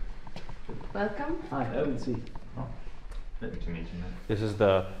 Welcome. Hi, I haven't seen. Good to meet you, man. This is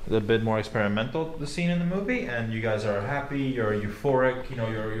the bit more experimental, the scene in the movie, and you guys are happy, you're euphoric, you know,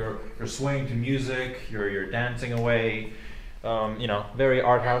 you're swaying to music, you're dancing away, you know, very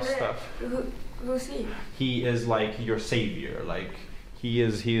art house stuff. Who's he? He is like your savior, like he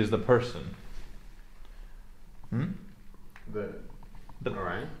is the person. All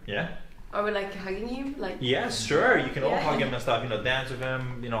right. Yeah. Are we like hugging him? Like? Yes, sure. You can all hug him and stuff. You know, dance with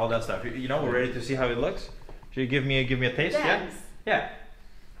him. You know, all that stuff. You know, we're ready to see how it looks. Should you give me a taste? Dance. Yeah.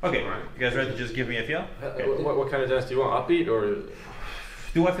 Okay. Right. You guys ready to just give me a feel? Okay. What kind of dance do you want? Upbeat or?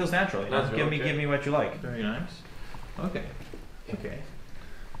 Do what feels natural. You know? Natural, Give me what you like. Very nice. Okay. Okay.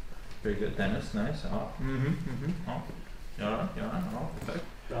 Very good, Dennis. Nice. Oh. Oh. Yeah. Oh, perfect.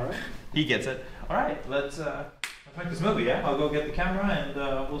 All right. He gets it. All right. Let's make this movie. Yeah. I'll go get the camera and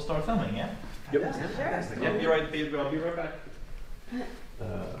we'll start filming. Yeah. Yep. Yeah. Be right, Peter. I'll be right back.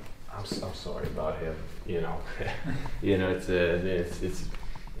 I'm sorry about him. You know, it's a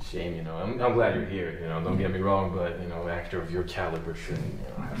shame. You know, I'm glad you're here. You know, don't get me wrong, but you know, an actor of your caliber shouldn't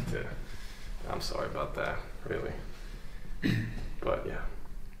have to. I'm sorry about that, really. But yeah,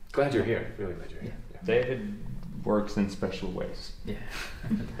 glad you're here. Really glad you're here. Yeah. David works in special ways. Yeah.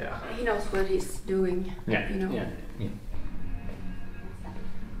 Yeah. He knows what he's doing. Yeah. You know. Yeah.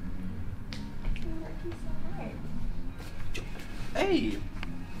 Hey.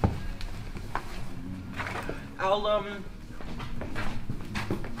 I'll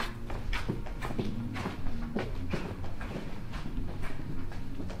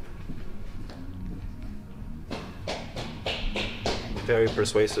very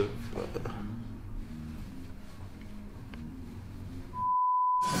persuasive.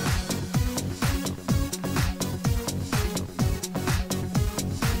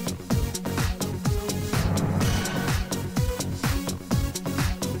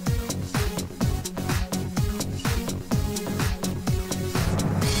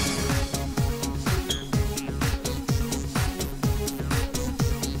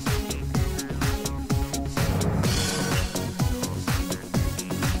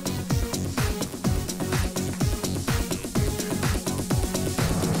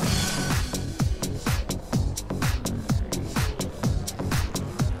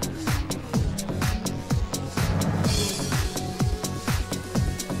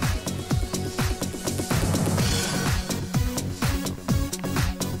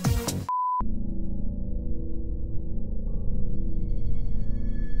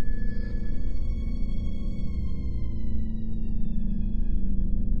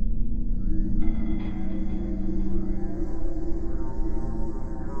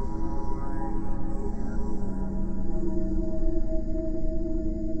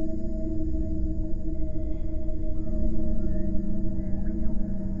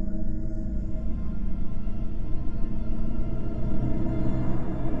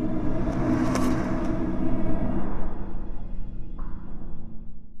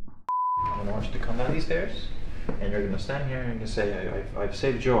 Stairs, and you're gonna stand here and you're gonna say, I've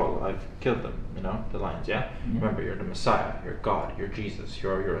saved Joel, I've killed them, you know, the lines, yeah? Remember, you're the Messiah, you're God, you're Jesus,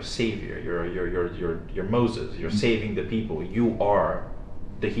 you're a savior, you're Moses, you're saving the people, you are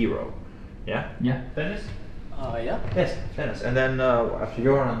the hero, yeah? Yeah. Dennis? Yeah. Yes, Dennis. And then after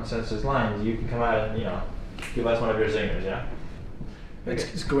Göran says his lines, you can come out and, you know, give us one of your singers, yeah?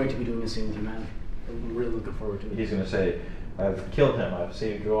 It's great to be doing a scene with you, man. I'm really looking forward to it. He's gonna say, I've killed him, I've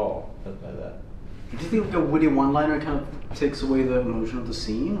saved Joel, something like that. Do you think a witty one-liner kind of takes away the emotion of the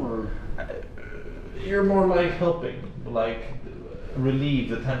scene, or? You're more like helping, like relieve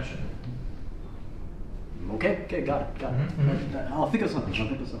the tension. Okay, got it. Mm-hmm. I'll think of something.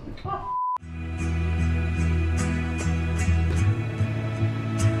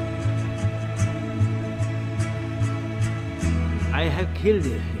 I have killed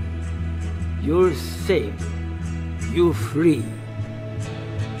him. You're saved. You're free.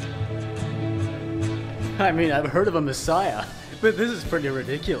 I mean, I've heard of a Messiah, but this is pretty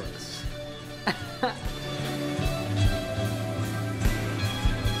ridiculous.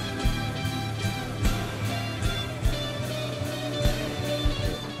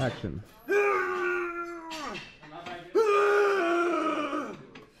 Action.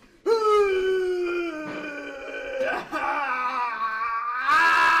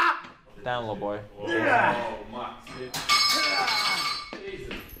 Down, little boy.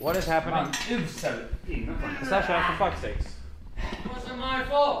 What is happening? Sasha, for fuck's sakes. It wasn't my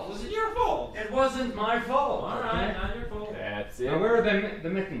fault. Was it your fault? It wasn't my fault. All right, not your fault. That's it. Now, where are the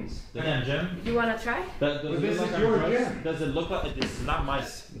mittens? Again, Jim. You wanna try? Does this it look is your like gym. Does it look like it's not my?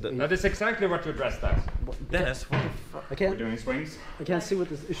 That is exactly what you're dressed as. Dennis, what the fuck? I can't. We're doing swings. I can't see what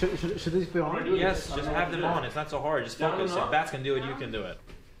this. Should these be on? Yes, just have them on. It's not so hard. Just focus. If bats can do it, you can do it.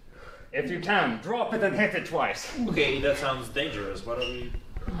 If you can, drop it and hit it twice. Okay, that sounds dangerous. What are we?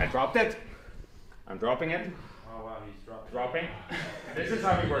 I dropped it. I'm dropping it. Oh wow, he's dropping. Dropping. This is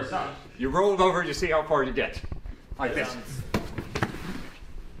how it works out. You roll over, you see how far you get. Like this.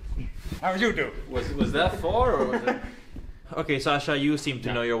 How you do? Was that far or was it? Okay, Sasha, you seem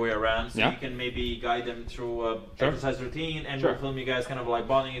to know your way around, so Yeah. you can maybe guide them through exercise routine, and we'll film you guys kind of like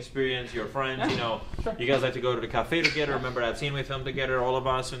bonding experience, your friends, you know. You guys like to go to the cafe together. Remember that scene we filmed together, all of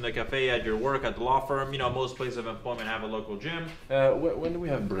us in the cafe, at your work, at the law firm. You know, most places of employment have a local gym. When do we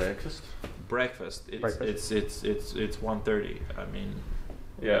have breakfast? Breakfast. It's 1:30. I mean,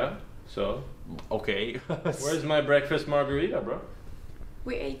 yeah. So okay. Where's my breakfast margarita, bro?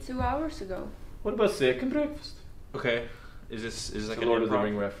 We ate 2 hours ago. What about second breakfast? Okay. Is this like It's a a Lord of the improv?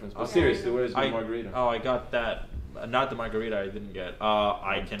 Ring reference? But Okay. seriously, where's my I margarita? Oh, I got that. Not the margarita I didn't get.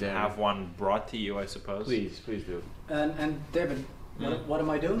 I can damn have it. one brought to you, I suppose. Please do. And David, what am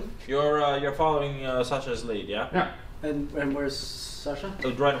I doing? You're following Sasha's lead, yeah? Yeah. And where's Sasha?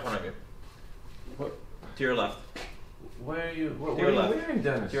 Right in front of you. What? To your left. Where are you? To your left. wearing,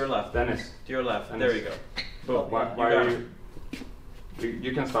 Dennis? To your left. Dennis. To your left. Dennis. There you go. Boom. Why got are it.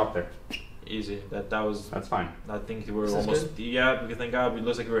 you can stop there. Easy. That was. That's fine. I think we were Is this almost. Yeah. Because thank God, it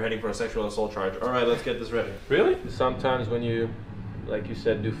looks like we were heading for a sexual assault charge. All right, let's get this ready. Really? Sometimes when you, like you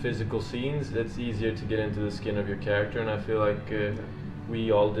said, do physical scenes, it's easier to get into the skin of your character, and I feel like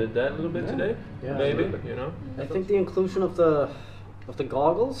we all did that a little bit today. Yeah, maybe, absolutely. you know. I think the inclusion of the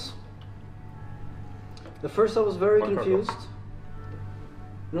goggles. At first, I was very confused.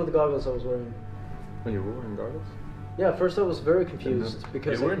 You know the goggles I was wearing? When you were wearing goggles? Yeah, at first I was very confused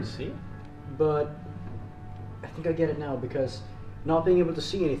because you weren't seeing? But I think I get it now because not being able to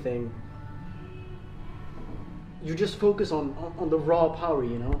see anything, you just focus on the raw power,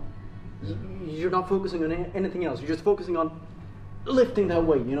 you know? You're not focusing on anything else. You're just focusing on lifting that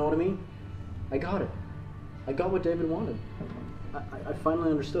weight, you know what I mean? I got it. I got what David wanted. I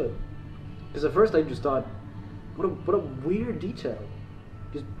finally understood. Because at first I just thought, what a weird detail.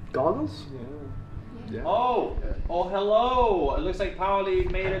 Just goggles? Yeah. Oh, hello! It looks like Pauli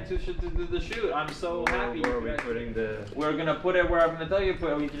made it to the shoot. I'm so happy. Where are we putting the... We're gonna put it where I'm gonna tell you to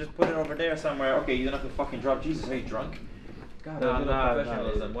put it. We can just put it over there somewhere. Okay, you don't have to fucking drop. Jesus, are you drunk? God,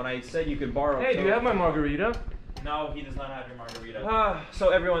 professionalism. When I said you could borrow... Hey, do you have my margarita? No, he does not have your margarita. So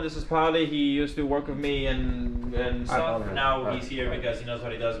everyone, this is Pauli. He used to work with me and stuff. Now he's here because he knows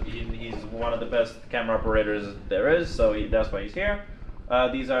what he does. He's one of the best camera operators there is, so that's why he's here.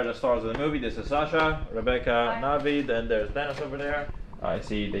 These are the stars of the movie. This is Sasha, Rebecca, Navid, and there's Dennis over there. I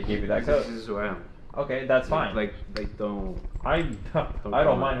see they gave you that coat. This is who I am. Okay, that's fine. Like don't. I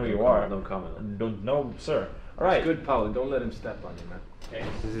don't mind who you are. Don't comment. Don't, no, sir. All right. It's good, Pauli. Don't let him step on you, man. Okay.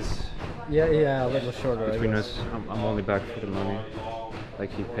 This is. Yeah, a little shorter. Between us, I'm only back for the money.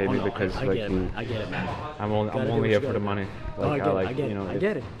 Like he paid me because I get it, man. I'm only here for the money. Like I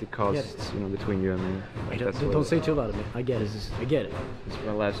get it. The costs, between you and me. Like, don't say too loud at me. I get it. I get it. It's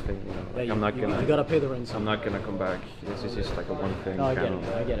my last thing. Like, Yeah, I'm not gonna. You gotta pay the rent. I'm not gonna come back. This is just like a one thing. No, I get it.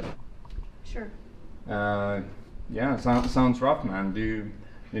 I get it. Sure. Yeah, sounds rough, man. Do you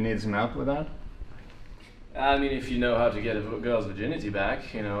need some help with that? I mean, if you know how to get a girl's virginity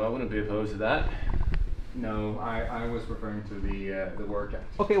back, I wouldn't be opposed to that. No, I was referring to the workout.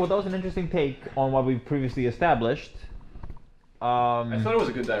 Okay, well that was an interesting take on what we previously established. I thought it was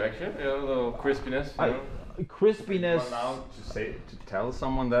a good direction, a little crispiness. Crispiness. To tell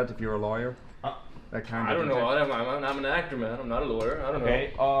someone that if you're a lawyer. That kind I of don't know. I'm an actor, man. I'm not a lawyer. I don't know.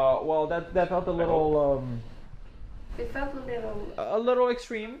 Okay. Well, that felt a little. It felt a little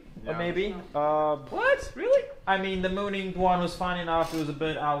extreme, maybe. What? Really? I mean, the mooning one was fine enough. It was a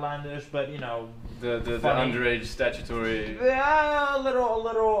bit outlandish, but the underage statutory. Yeah, a little.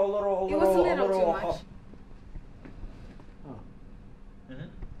 It was a little too much.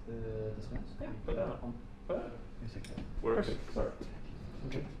 The smells? Yeah, put that on. Works. Perfect. Sorry.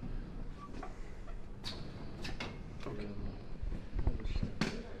 Okay.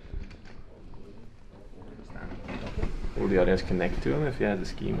 Will the audience connect to him if he had the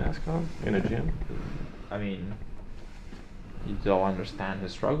ski mask on in a gym? I mean, you don't understand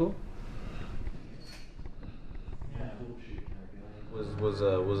his struggle. Was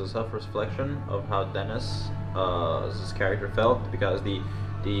a self-reflection of how Dennis, his character felt, because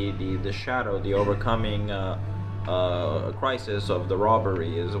the shadow, the overcoming crisis of the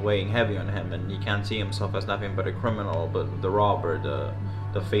robbery is weighing heavy on him, and he can't see himself as nothing but a criminal, but the robber,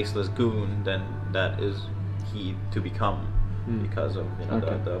 the faceless goon, then that is he to become because of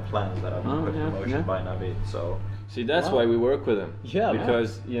the plans that have been put in motion by Navid. So see, that's why we work with him. Yeah,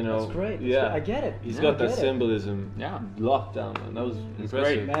 because that's great. Yeah, I get it. He's got that symbolism. locked down, man. That was impressive.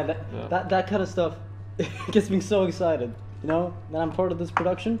 Great, man. That kind of stuff gets me so excited. That I'm part of this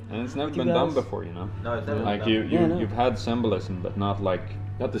production. And it's never been done before, No, it's never like been done. you've had symbolism, but not like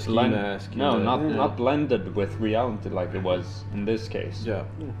not the ski mask. Not blended with reality like it was in this case. Yeah.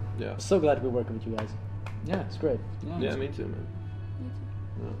 I'm so glad to be working with you guys. Yeah, it's great. Yeah, me too, man.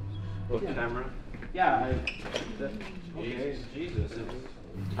 Book camera. Yeah. Okay. Jesus.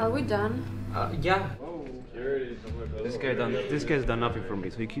 Are we done? Yeah. This guy's done nothing for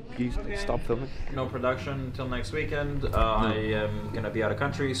me. So you stop filming. No production until next weekend. I am gonna be out of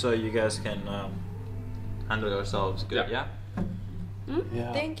country, so you guys can handle yourselves good. Yeah.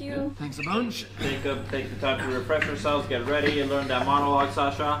 Yeah. Thank you. Thanks a bunch. Take the time to refresh yourselves. Get ready and learn that monologue,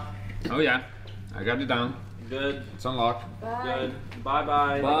 Sasha. Oh yeah, I got it down. Good. It's unlocked. Bye. Good. Bye.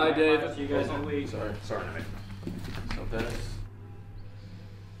 Bye, Dave. See you guys in a week. Sorry, Navid. So Dennis.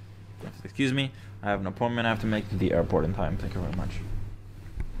 Excuse me. I have an appointment I have to make to the airport in time. Thank you very much.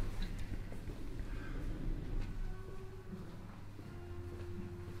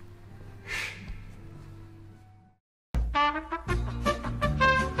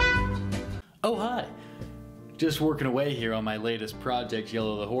 Oh, hi. Just working away here on my latest project,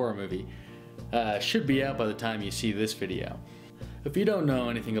 Yellow the Horror Movie. Should be out by the time you see this video. If you don't know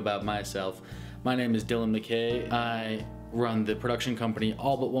anything about myself, my name is Dylan McKay. I run the production company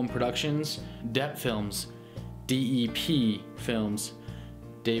All But One Productions, DEP Films, DEP Films,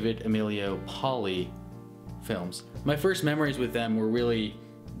 David, Emilio, Pauli Films. My first memories with them were really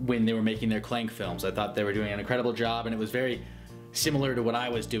when they were making their Clank films. I thought they were doing an incredible job, and it was very similar to what I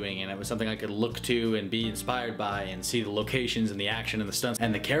was doing, and it was something I could look to and be inspired by and see the locations and the action and the stunts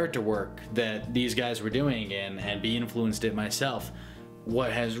and the character work that these guys were doing and be influenced it myself.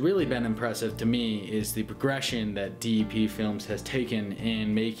 What has really been impressive to me is the progression that DEP Films has taken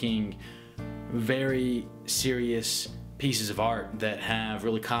in making very serious pieces of art that have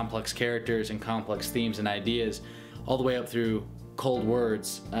really complex characters and complex themes and ideas, all the way up through Cold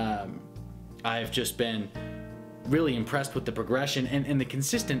Words. I've just been really impressed with the progression and the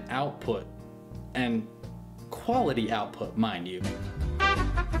consistent output and quality output, mind you.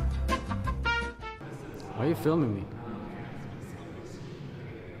 Why are you filming me?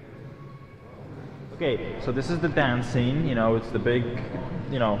 Okay, so this is the dance scene, you know, it's the big,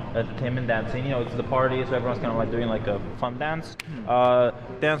 you know, entertainment dance scene, you know, it's the party, so everyone's kind of like doing like a fun dance.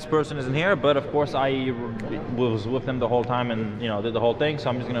 Dance person isn't here, but of course I was with them the whole time and, you know, did the whole thing,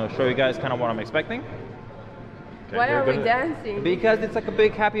 so I'm just going to show you guys kind of what I'm expecting. Why are we dancing? Because it's like a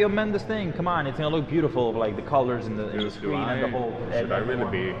big happy tremendous thing. Come on, it's gonna look beautiful, like the colors in the screen and the whole. Should I really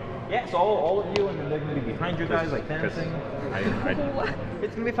be? Yeah, so all of you, and they're gonna be behind you guys, like dancing.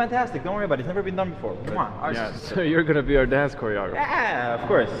 It's gonna be fantastic. Don't worry about it. It's never been done before. Come on. Yeah, so you're gonna be our dance choreographer. Yeah, of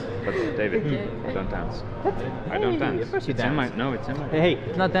course. But David, I don't dance. I don't dance. Of course you It's dance. in my, no, it's in my. Hey,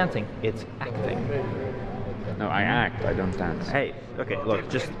 it's not dancing. It's acting. No, I act. I don't dance. Hey, okay, look,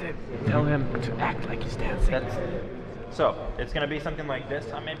 just Tell him to act like he's dancing. So it's gonna be something like this.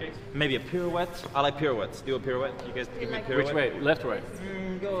 Maybe a pirouette. I like pirouettes. Do a pirouette. You guys give me a pirouette. Which way? Left or right?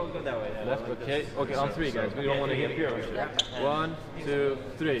 Go that way. Yeah. Left. Okay. Okay. On three, guys. We don't want to hear pirouette. 1, 2,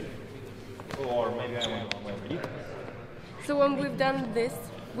 3. Or maybe I want one way. So when we've done this,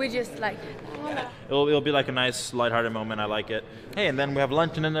 we just like. It'll be like a nice, lighthearted moment. I like it. Hey, and then we have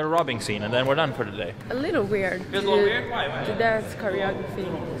lunch and then a robbing scene, and then we're done for the day. A little weird. It's a little weird. Why? The dance choreography.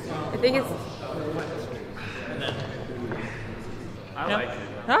 I think it's. I like it.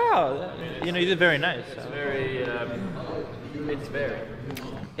 Oh, you know, you did very nice. It's very. It's very.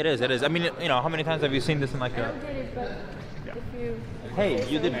 It is. I mean, you know, how many times have you seen this in like a? Hey,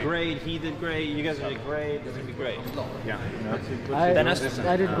 you did great. He did great. You guys did great. It's gonna be great. Yeah. You know? Dennis,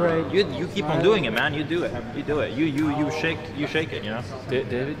 I did great. You keep on doing it, man. You do it. You do it. You shake it. You know.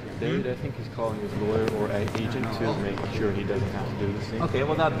 David, I think he's calling his lawyer or agent to make sure he doesn't have to do this thing. Okay,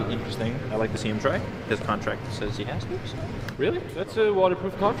 well that'd be interesting. I like to see him try. His contract says he has to. So. Really? That's a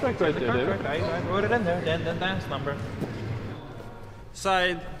waterproof contract right there, David. I wrote it in there. Then dance number.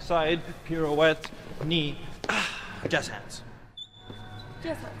 Side, pirouette, knee, jazz hands.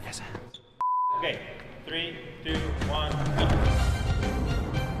 Yes. Jazz hands. Okay, 3, 2, 1, go.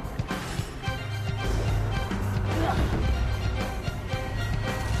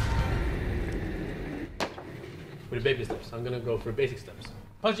 With the baby steps, I'm gonna go for basic steps.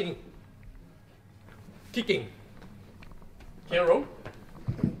 Punching, kicking, can roll.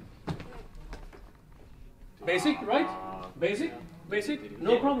 Basic, right? Basic,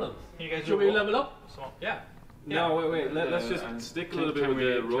 no problem. Should we level up? Yeah. No, wait. Let's just stick a little bit with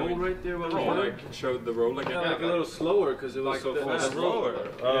the roll right there. Like show the roll again. Yeah, like a little slower because it was like so fast. Slower.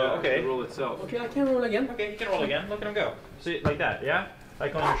 Okay. The roll itself. Okay, I can roll again. Okay, you can roll again. Look at him go. See, like that, yeah?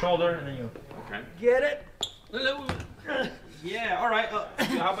 Like on your shoulder, and then you. Okay. Get it. Yeah. All right.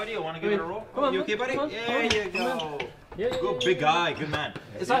 How about you? Want to give it a roll? Come on. You okay, buddy? There you go. Yeah. Good big guy. Good man.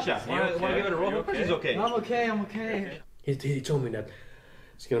 Hey, Sasha, want to give it a roll? Of course he's okay. I'm okay. He told me that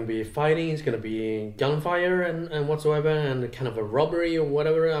it's gonna be fighting, it's gonna be gunfire and whatsoever, and kind of a robbery or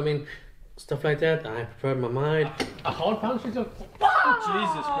whatever. I mean, stuff like that. I prepared my mind. A hard punch is okay.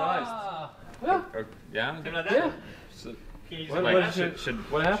 Jesus Christ. Yeah. Something like that. Yeah. So,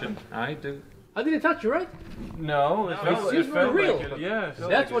 What happened? I do? I didn't touch you, right? No, it felt real. Like yeah.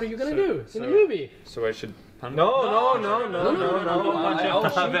 That's what you're gonna do in the movie. So I should punch? No. I'll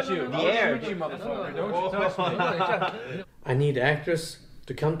shoot you. The air. Shoot you, motherfucker. Don't you touch me. I need actors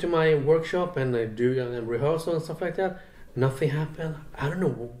to come to my workshop and do rehearsal and stuff like that. Nothing happened. I don't know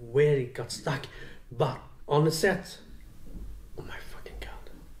where it got stuck, but on the set, oh my fucking god!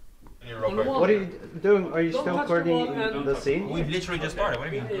 What are you doing? Are you still coordinating the scene? We've literally just started.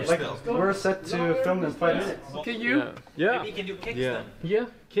 What do you mean? Like, we're set to film in 5 minutes. Can you? Yeah. Maybe you can do kicks then. Yeah.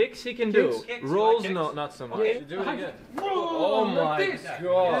 Kicks he can do. Kicks. Rolls Kicks. not so much. Okay. Do it again. Oh my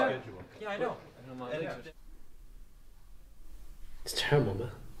god. Yeah, I know. It's terrible,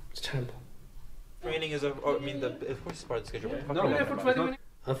 man. It's terrible. Training is of course it's part of the schedule.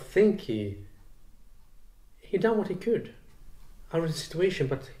 I think he done what he could out of the situation,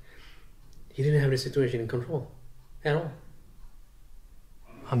 but he didn't have the situation in control at all.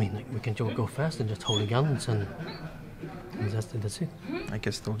 I mean, like, we can go fast and just hold the guns and that's it. I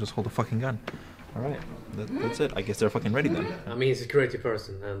guess they'll just hold a fucking gun. All right, that's it. I guess they're fucking ready then. I mean, he's a creative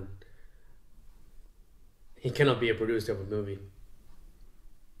person, and he cannot be a producer of a movie.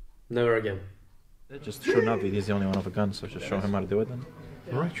 Never again. Just show Navid. He's the only one with a gun, so just show him how to do it then.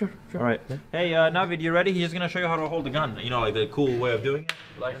 All right, sure. All right. Hey, Navid, you ready? He's gonna show you how to hold the gun. You know, like the cool way of doing it.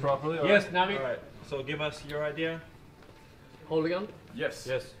 Like properly? Yes, Navid. All right. So give us your idea. Hold the gun? Yes.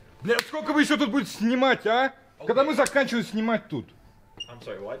 Yes. Блядь, сколько вы еще тут будете снимать, а? Когда мы заканчиваем снимать тут? I'm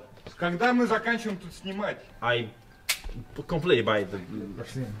sorry, what? Когда мы заканчиваем тут снимать? I completely buy the.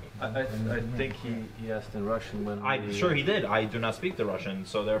 I think he asked in Russian when. I'm sure he did. I do not speak the Russian,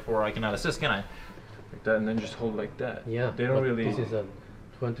 so therefore I cannot assist, can I? Like that, and then just hold like that. Yeah. They don't really. This is a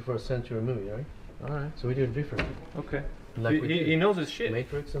 21st century movie, right? All right. So we do it different. Okay. Like he knows his shit.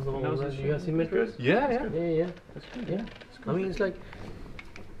 Matrix and all knows that. his You shit. guys see Matrix? Yeah. Yeah. That's good. Yeah. I mean, it's like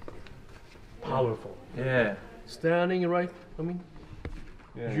powerful. Yeah. Standing right. I mean,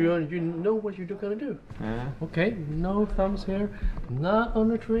 you know what you're gonna do. Yeah. Okay. No thumbs here. Not on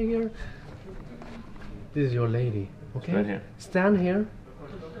the trigger. This is your lady. Okay. Right here. Stand here.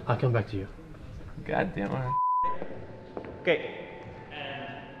 I'll come back to you. God damn. All right. Okay.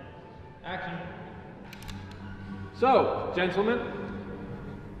 Action. So, gentlemen,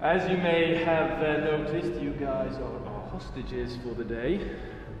 as you may have noticed, you guys are hostages for the day,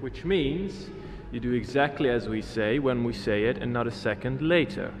 which means you do exactly as we say when we say it and not a second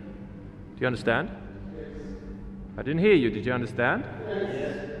later. Do you understand? I didn't hear you. Did you understand?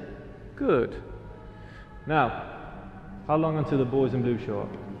 Yes. Good. Now, how long until the boys in blue show up?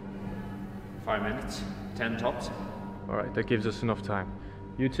 5 minutes. 10 tops. All right, that gives us enough time.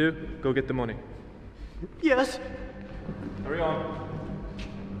 You two, go get the money. Yes. Hurry on.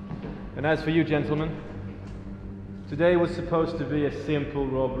 And as for you, gentlemen, today was supposed to be a simple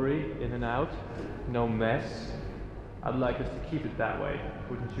robbery, in and out, no mess. I'd like us to keep it that way.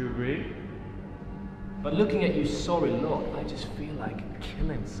 Wouldn't you agree? But looking at you sorry lot, I just feel like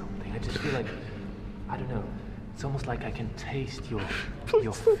killing something. I just feel like, I don't know, it's almost like I can taste your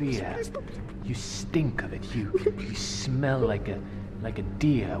fear. You stink of it. You smell like a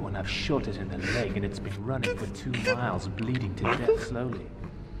deer when I've shot it in the leg and it's been running for 2 miles, bleeding to death slowly.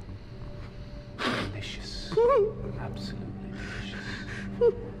 Delicious. Absolutely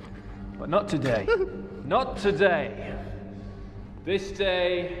delicious. But not today. Not today. This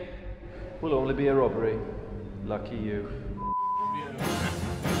day will only be a robbery. Lucky you.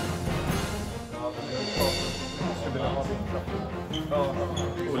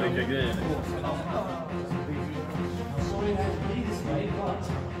 Olika grejer.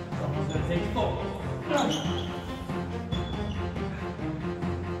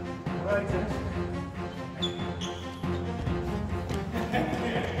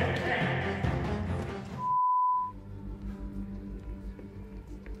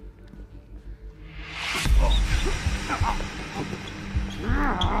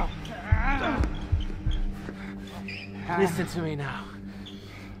 Listen to me now.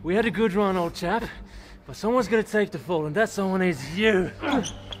 We had a good run, old chap, but someone's gonna take the fall, and that someone is you.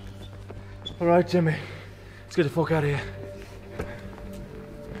 All right, Jimmy. Let's get the fuck out of here.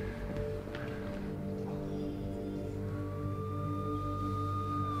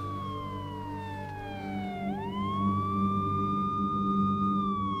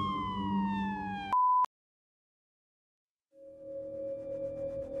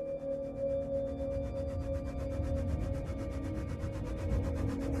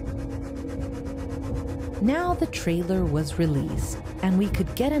 Now the trailer was released, and we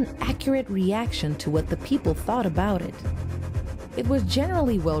could get an accurate reaction to what the people thought about it. It was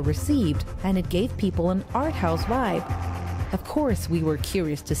generally well received, and it gave people an art house vibe. Of course, we were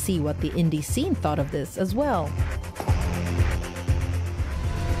curious to see what the indie scene thought of this as well.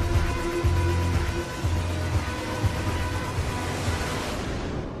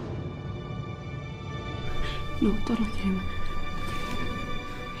 No, don't look at him.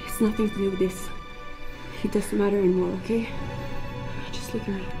 It's nothing to do with this. It doesn't matter anymore, okay? Just look at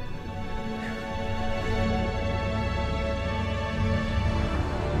me.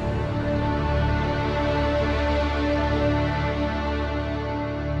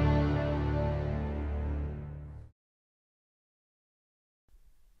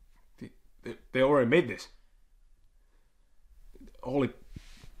 They already made this. Holy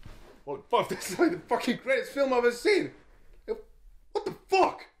fuck, this is like the fucking greatest film I've ever seen. What the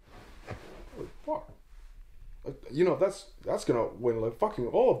fuck? Holy fuck. You know, that's gonna win like fucking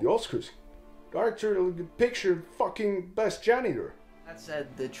all of the Oscars. Director, picture, fucking best janitor. That said,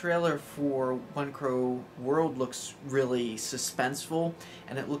 the trailer for One Crow World looks really suspenseful,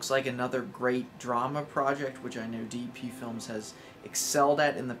 and it looks like another great drama project, which I know DP Films has excelled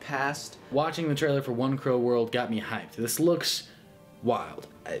at in the past. Watching the trailer for One Crow World got me hyped. This looks wild.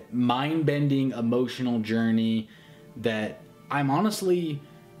 A mind-bending, emotional journey that I'm honestly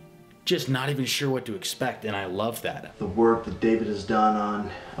just not even sure what to expect, and I love that. The work that David has done on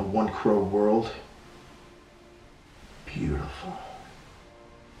A One Crow World, beautiful.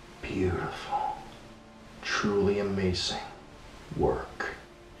 Beautiful. Truly amazing work.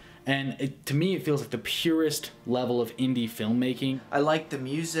 And to me, it feels like the purest level of indie filmmaking. I like the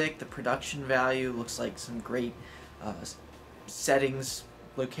music, the production value, looks like some great settings,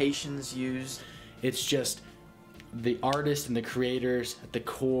 locations used. It's just the artists and the creators at the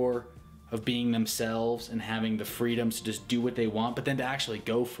core of being themselves and having the freedoms to just do what they want, but then to actually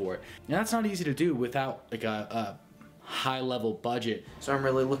go for it. And that's not easy to do without like a high-level budget. So I'm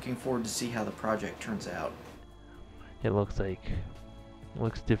really looking forward to see how the project turns out. It looks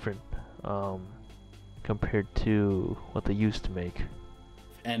different compared to what they used to make.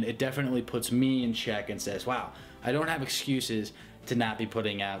 And it definitely puts me in check and says, wow, I don't have excuses to not be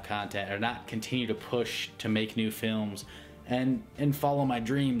putting out content or not continue to push to make new films and follow my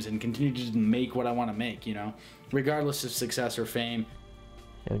dreams and continue to just make what I want to make, you know, regardless of success or fame.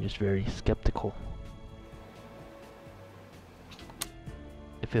 I'm just very skeptical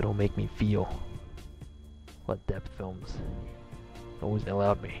if it'll make me feel what depth films always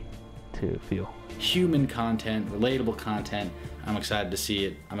allowed me to feel. Human content, relatable content. I'm excited to see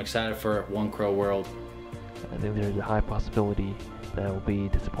it. I'm excited for One Crow World. I think there's a high possibility that I will be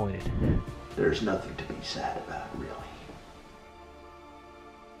disappointed. There's nothing to be sad about, really.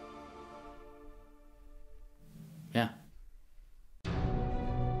 Yeah.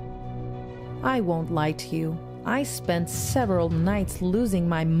 I won't lie to you. I spent several nights losing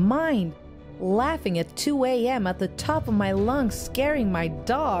my mind, laughing at 2 a.m. at the top of my lungs, scaring my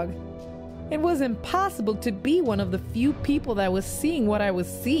dog. It was impossible to be one of the few people that was seeing what I was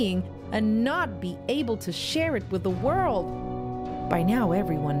seeing and not be able to share it with the world. By now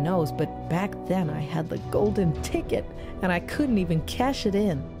everyone knows, but back then I had the golden ticket and I couldn't even cash it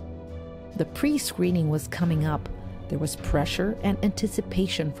in. The pre-screening was coming up. There was pressure and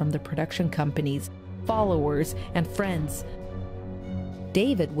anticipation from the production companies, followers, and friends.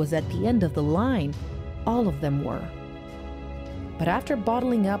 David was at the end of the line. All of them were. But after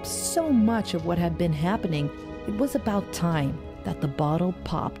bottling up so much of what had been happening, it was about time that the bottle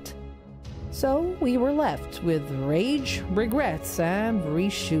popped. So we were left with rage, regrets, and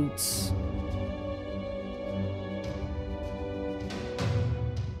reshoots.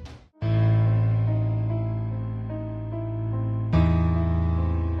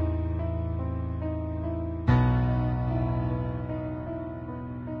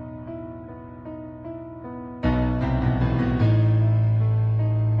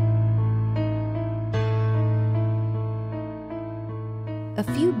 A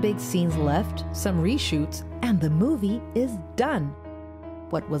few big scenes left, some reshoots, and the movie is done.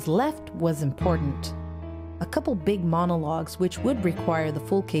 What was left was important. A couple big monologues which would require the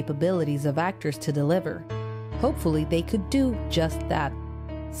full capabilities of actors to deliver. Hopefully they could do just that.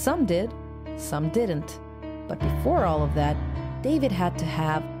 Some did, some didn't. But before all of that, David had to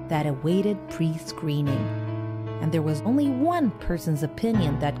have that awaited pre-screening. And there was only one person's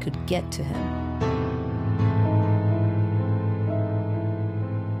opinion that could get to him.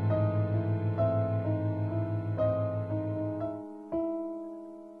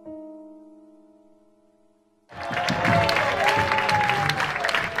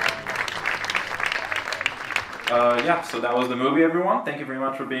 Yeah, so that was the movie, everyone. Thank you very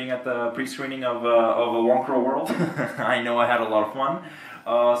much for being at the pre-screening of A One Crow World. I know I had a lot of fun.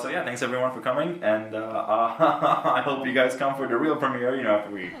 So yeah, thanks everyone for coming, and I hope you guys come for the real premiere, you know,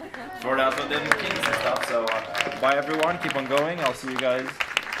 after we sort out some of the kinks and stuff. So bye everyone, keep on going, I'll see you guys.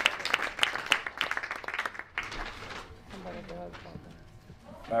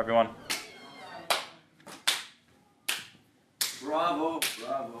 Bye everyone. Bravo,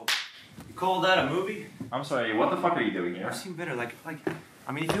 bravo. You call that a movie? I'm sorry, what the fuck are you doing here? I've seen better,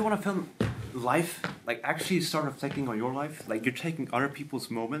 I mean, if you want to film life, actually start reflecting on your life, you're taking other people's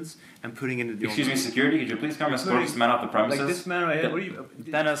moments and putting it into your Excuse me, security, could you please come escort this man off the premises? Like this man right here, what are you...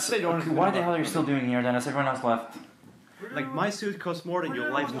 Dennis, why the hell are you still doing here, Dennis? Everyone else left. My suit costs more than your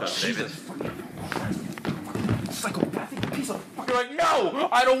life does, David. Psychopathic piece of fucking... Like, no!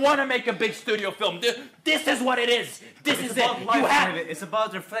 I don't want to make a big studio film. This is what it is. This is it. You have... It's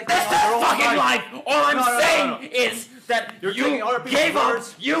about reflecting on your own fucking life. All I'm saying is that you gave up.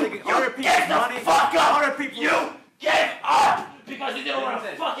 You gave the fuck up. You gave up. Because you didn't want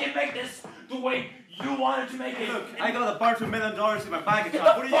to fucking make this the way you wanted to make it. Look, I got a bunch of $1 million in my bank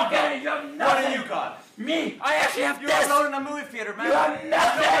account. What do you got? You have nothing. What do you got? Me, I actually have You're this. alone in a movie theater, man. You have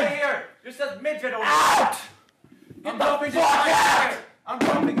nothing. Get over here. You're just midget over Out. I'm dropping this here. I'm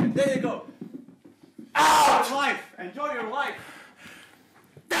dropping it. There you go. Out. Enjoy your life. Enjoy your life.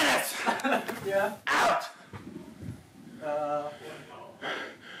 Dennis. Yeah. Out.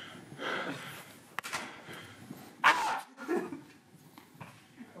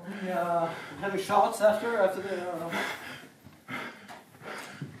 Having shots after the.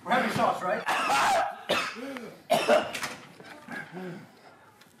 We're having shots, right?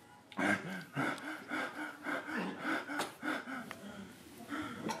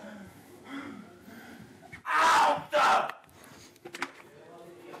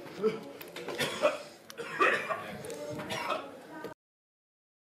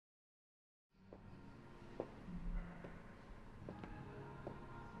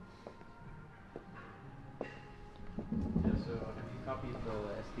 Copies the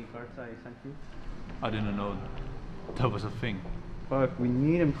SD cards I sent you? I didn't know that was a thing. Fuck, we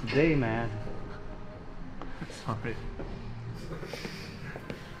need him today, man. Sorry.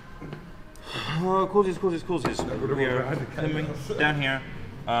 Coolsies. We are coming down here.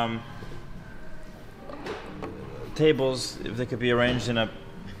 Tables, if they could be arranged in a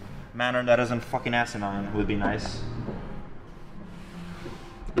manner that isn't fucking asinine, would be nice.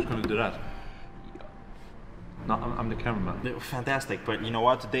 Who's gonna do that? No, I'm the cameraman. Fantastic, but you know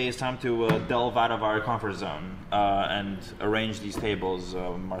what? Today is time to delve out of our comfort zone and arrange these tables,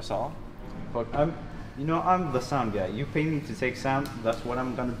 Marcel. Fuck, I'm the sound guy. You pay me to take sound, that's what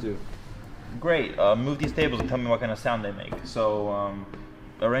I'm gonna do. Great. Move these tables and tell me what kind of sound they make. So,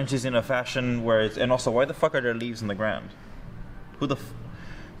 arrange these in a fashion where it's... And also, why the fuck are there leaves on the ground? Who the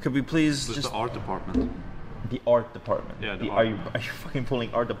Could we please just... the art department. The art department? Yeah, Are you fucking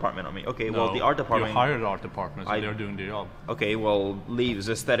pulling art department on me? Okay, No, well, the art department... You hired art department, so they're doing the job. Okay, well, leaves,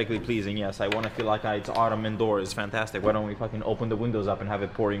 aesthetically pleasing, yes. I want to feel like it's autumn indoors. Fantastic. Why don't we fucking open the windows up and have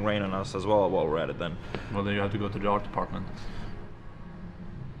it pouring rain on us as well while we're at it then? Well, then you have to go to the art department.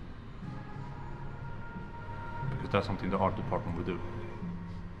 Because that's something the art department would do.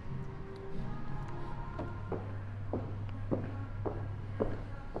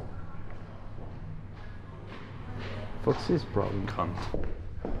 What's his problem? Cunt.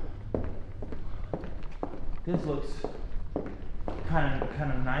 This looks kind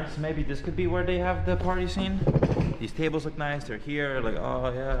of nice. Maybe this could be where they have the party scene. These tables look nice. They're here. Like,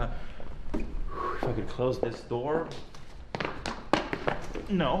 oh yeah. If I could close this door.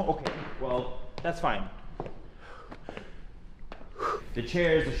 No. Okay. Well, that's fine. The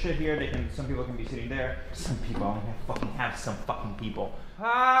chairs, the shit here. Some people can be sitting there. Some people only have some fucking people.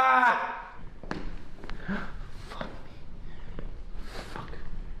 Ah!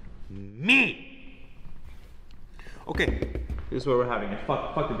 Me! Okay, this is where we're having it.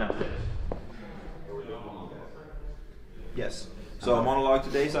 Fuck it downstairs. Yes. So a monologue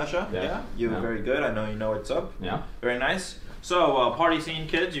today, Sasha? Yeah. You're very good. I know you know what's up. Yeah. Very nice. So party scene,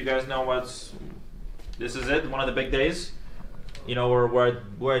 kids. You guys know this is it. One of the big days. You know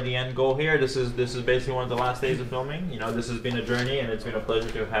we're the end goal here. This is basically one of the last days of filming. You know this has been a journey, and it's been a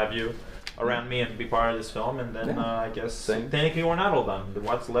pleasure to have you around me and be part of this film, and then I guess technically we're not all done.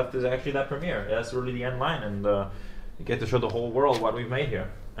 What's left is actually that premiere. That's really the end line, and you get to show the whole world what we've made here,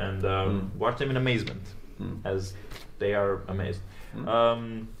 and watch them in amazement as they are amazed.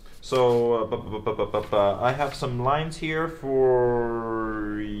 So I have some lines here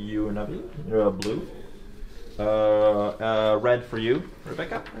for you, Navid. Blue. Red for you,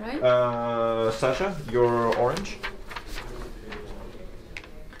 Rebecca. Right. Sasha, you're orange.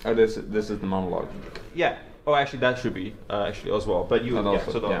 Oh, this is the monologue. Yeah. Oh, actually, that should be actually as well. But you,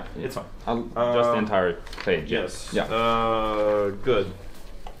 it's fine. Just the entire page. Yes. Yeah. Good.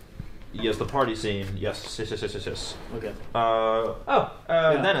 Yes, the party scene. Yes. Okay.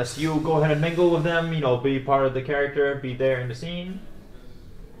 Dennis, you go ahead and mingle with them. You know, be part of the character. Be there in the scene.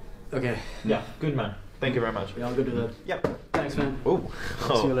 Okay. Yeah. Good man. Thank you very much. Yeah, I'll go do that. Yep. Thanks, man. Ooh.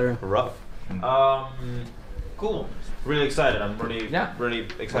 See you later. Rough. Cool. Really excited. I'm really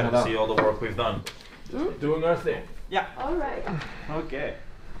excited to see all the work we've done. Doing our thing. Yeah. All right. Okay.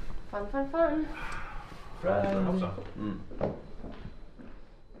 Fun. I hope so.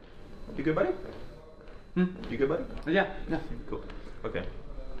 You good, buddy? You good, buddy? Yeah. Cool. Okay.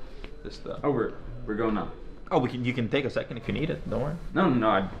 Just Oh, we're going now. Oh, you can take a second if you need it. Don't worry.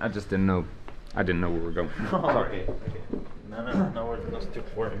 No. I just didn't know. I didn't know where we're going. Sorry. Okay. No, we're not too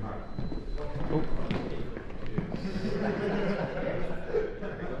worried. Oh.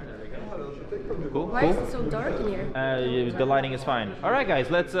 Cool. Why is it so dark in here? The lighting is fine. All right, guys,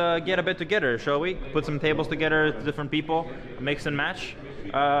 let's get a bit together, shall we? Put some tables together, different people, mix and match.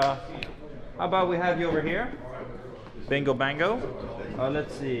 How about we have you over here? Bingo bango.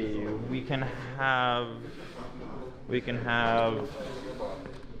 Let's see. We can have.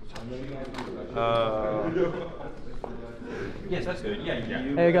 Yes, that's good. Yeah.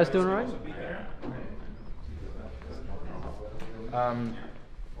 Hey, you guys doing all right?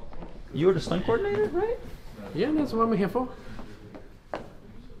 You're the stunt coordinator, right? Yeah, that's what I'm here for.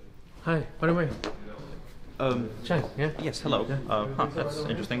 Hi, by the way. Chang, yeah? Yes, hello. Yeah. That's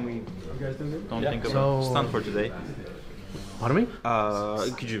interesting. We don't think of So- a stunt for today. Pardon me?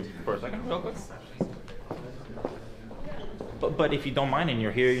 Could you, for a second, real quick? But if you don't mind and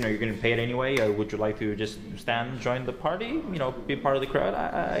you're here, you're going to pay it anyway, would you like to just stand, join the party? Be part of the crowd,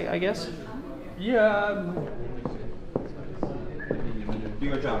 I guess? Yeah. Do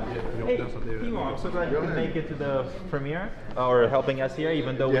your job. Hey, Timo, I'm so glad you could make it to the premiere, or helping us here,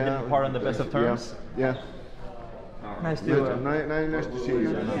 even though we didn't part on the best of terms. Yeah. Nice to nice to see you.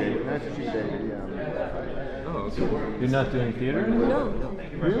 Nice to see you, David. Yeah. Oh, okay. You're not doing theater? No.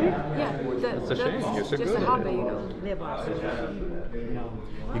 Really? Yeah, that's a shame. just a hobby,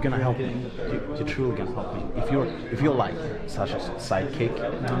 You're gonna help me. You're truly gonna help me. If you're like Sasha's sidekick,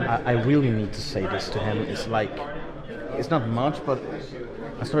 I really need to say this to him. It's not much, but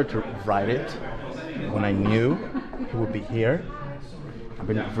I started to write it when I knew he would be here. I've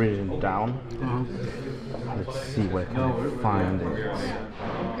been written down. Let's see where I can find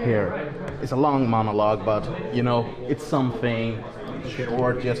it. Here. It's a long monologue, but it's something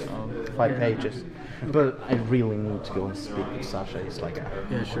short, just 5 pages. But I really need to go and speak with Sasha. He's like a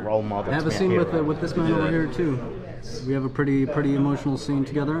role model. I have a scene with this man over here too. We have a pretty emotional scene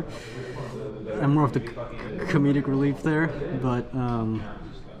together. I'm more of the comedic relief there, but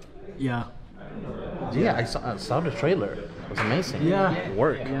yeah. Yeah, I saw the trailer. It was amazing. Yeah. It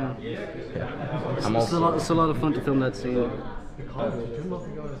worked. Yeah. It's a lot of fun to film that scene.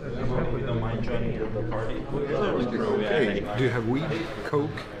 Hey, do you have weed, coke,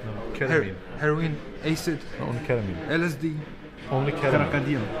 Ketamine. heroin, acid, Only ketamine. LSD? Only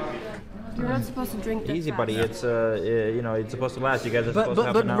ketamine. You're not supposed to drink that Easy, fast. buddy. It's it's supposed to last. You guys are supposed to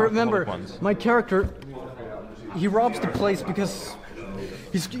have But an hour remember, ones. my character, he robs the place because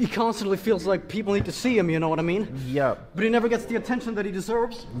he constantly feels like people need to see him, you know what I mean? Yeah. But he never gets the attention that he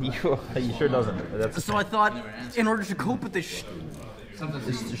deserves. He sure doesn't. So I thought, in order to cope with this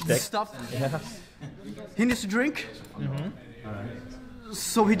stuff, he needs to drink.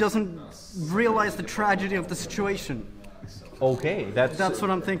 So he doesn't realize the tragedy of the situation. Okay, that's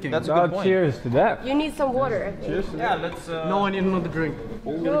what I'm thinking. That's a good point. Cheers to that. You need some water, I think. Cheers to that. Let's. No, I need another drink.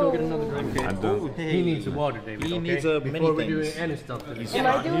 We're gonna go get another drink. Okay. He needs water, David. He okay? needs many Before we things. do any stuff. Am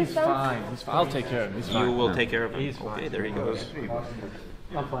I doing He's something? fine. He's fine. I'll take care of him. He's fine. You will take care of him. He's fine. Okay, there he goes.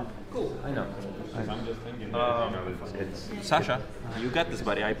 I'm fine. Cool. I know. Sasha, you got this,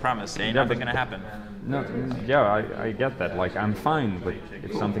 buddy. I promise. Ain't nothing gonna happen. No, yeah, I get that. Like, I'm fine, but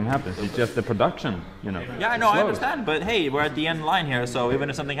if something happens, it's just the production, Yeah, I know, I understand. But hey, we're at the end line here, so even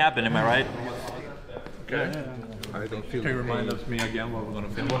if something happened, am I right? Okay. I don't feel. Can you remind me again what we're gonna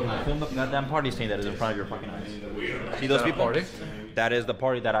film? Film the goddamn party scene that is in front of your fucking eyes. See those people? Party? That is the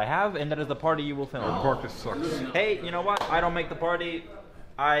party that I have, and that is the party you will film. The party sucks. Hey, you know what? I don't make the party.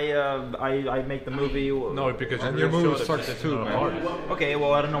 I make the movie. No, because your movie sucks too, man. Okay,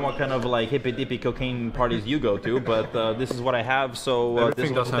 well, I don't know what kind of like hippy dippy cocaine parties you go to, but this is what I have. So Everything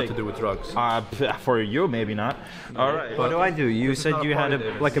this doesn't have to do with drugs. For you, maybe not. All right. What do I do? You said you had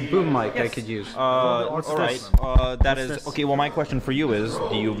a boom mic I could use. All right. That is okay. Well, my question for you is: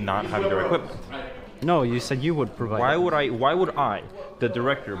 do you not have your equipment? No, you said you would provide. Why would I, the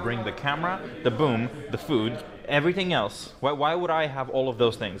director, bring the camera, the boom, the food, everything else? Why would I have all of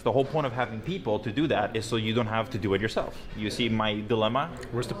those things? The whole point of having people to do that is so you don't have to do it yourself. You see my dilemma?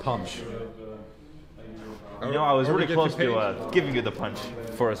 Where's the punch? I was really close to giving you the punch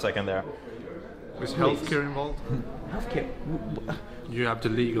for a second there. Is healthcare involved? Healthcare? You have to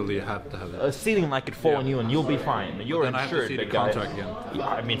legally have to have it. A ceiling like could fall on you and you'll be fine. You're then I have to insured, see the big guy. contract again. Yeah,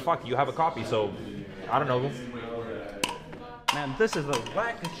 I mean, fuck, you have a copy, so I don't know. Man, this is the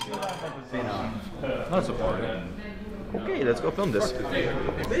wackest shit I've ever seen on. That's a party. Okay, let's go film this.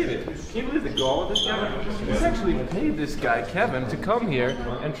 David, can you believe the gall of this guy? He's actually paid this guy, Kevin, to come here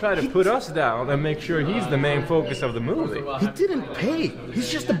and try to put us down and make sure he's the main focus of the movie. He didn't pay. He's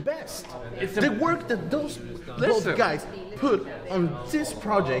just the best. The work that those both guys put on this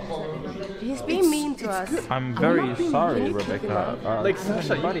project. He's being mean to us. I'm very sorry, Rebecca. Like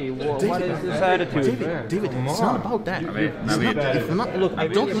Sasha, buddy, what is this attitude? David, it's not about that. Look, I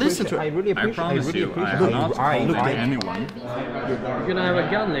don't listen to it. I really appreciate it. You're gonna have a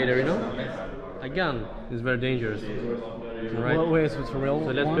gun later, you know? A gun is very dangerous. Alright? What way is it for real?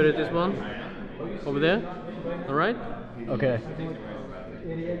 So let's put it this one. Over there. Alright? Okay.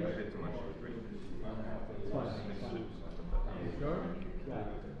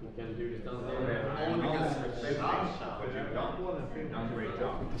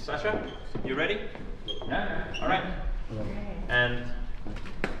 Sasha, you ready? Yeah. All right. And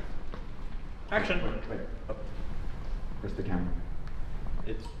action. Where's the camera?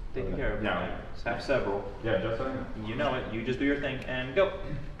 It's taken care of now. Have several. Yeah, just so you know it. You just do your thing and go.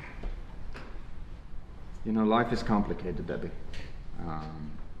 You know, life is complicated, Debbie.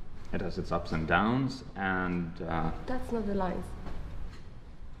 It has its ups and downs, and That's not the lines.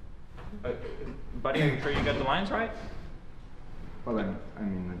 Buddy, are you sure you got the lines right? well, then, I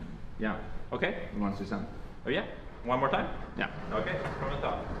mean, yeah. Okay. The ones you sent. Oh yeah. One more time. Yeah. Okay. From the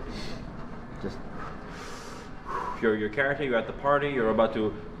top. Just. You're your character. You're at the party. You're about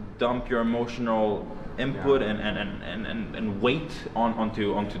to dump your emotional input and weight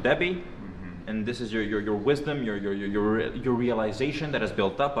onto Debbie. And this is your wisdom, your realization that has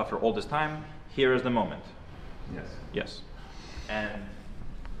built up after all this time. Here is the moment. Yes. Yes. And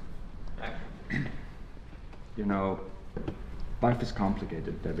you know, life is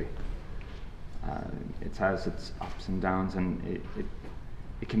complicated, Debbie. It has its ups and downs, and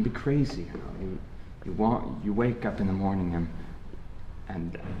it can be crazy. You know, you wake up in the morning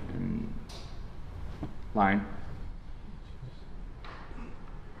and line.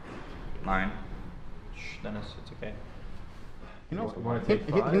 Shh, Dennis, it's okay. He knows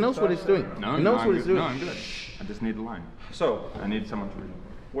what he's doing. No, he knows what he's doing. No, I'm good. I just need a line. So I need someone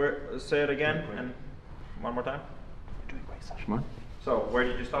to read. Say it again and one more time. You're doing great, Sasha. Come on. So where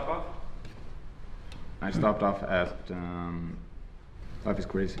did you stop off? I stopped off at life is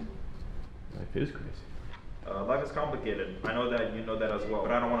crazy. Life is crazy. Life is complicated. I know that you know that as well,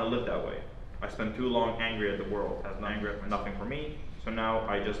 but I don't want to live that way. I spent too long angry at the world. Has nothing for me. So now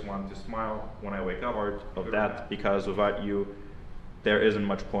I just want to smile when I wake up. Part of that, because without you, there isn't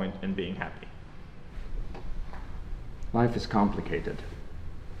much point in being happy. Life is complicated.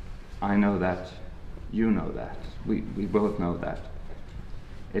 I know that. You know that. We both know that.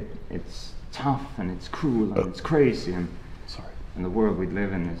 It's tough and it's cruel and it's crazy and the world we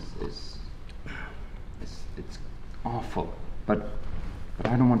live in is it's awful. But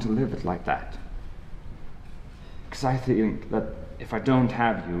I don't want to live it like that. Because I think that if I don't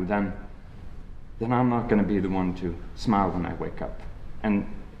have you, then I'm not going to be the one to smile when I wake up. And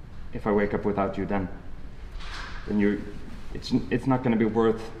if I wake up without you, then it's not going to be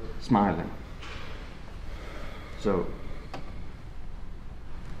worth smiling. So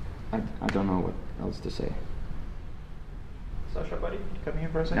I don't know what else to say. Sasha, buddy, come here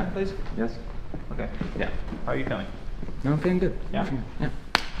for a second, please. Yes. Okay. Yeah. How are you feeling? No, I'm feeling good. Yeah. Yeah.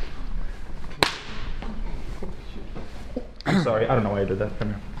 I'm sorry, I don't know why I did that.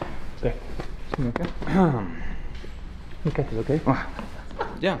 Come here. Okay. Okay. Okay, it's okay.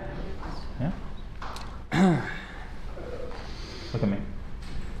 Yeah. Yeah? Look at me.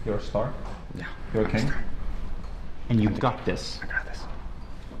 You're a star. Yeah. You're a king. And you got this. I got this.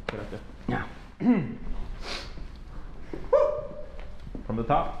 Get up there. Yeah. From the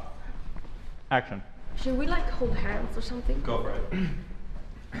top. Action. Should we like hold hands or something? Go for it.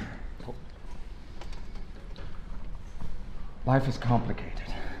 Life is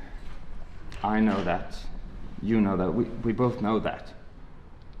complicated. I know that. You know that. We both know that.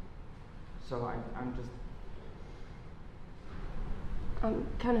 So I'm just... I'm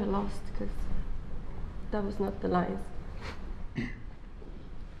kind of lost because that was not the lines. You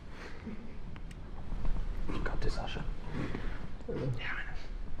got this, Sasha. Yeah,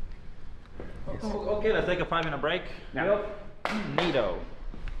 I know. Okay, let's take a 5-minute break. Yeah. Neato.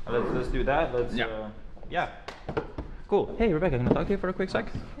 Let's do that. Let's. Yeah. Cool. Hey, Rebecca, can I talk to you for a quick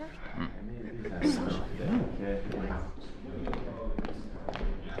sec? Yeah.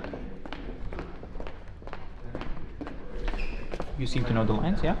 You seem to know the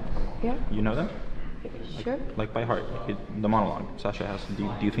lines, yeah? Yeah. You know them? Sure. Like by heart. The monologue Sasha has. Do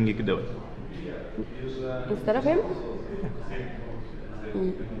you think you could do it? Instead of him?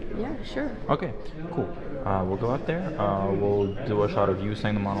 Yeah, sure. Okay, cool. We'll go out there. We'll do a shot of you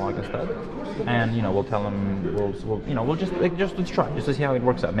saying the monologue instead, and we'll tell him. We'll just let's try just to see how it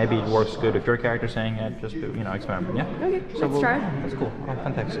works out. Maybe it works good if your character's saying it. Just to experiment. Yeah. Okay. So let's try. That's cool. Oh,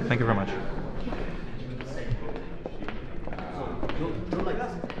 fantastic. Thank you very much.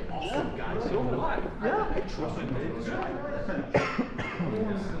 Yeah, I trust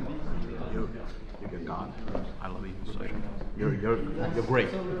you. You're God. I love you. So you're great.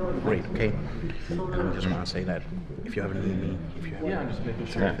 Great, okay? I'm just gonna say that if you ever need me, if you ever I'm just making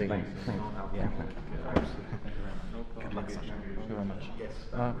sure. anything. Thanks. Yeah. Good luck. Thank you very much.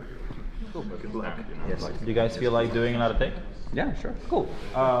 Cool. Good luck. Yes. Do you guys feel like doing another take? Yeah, sure. Cool.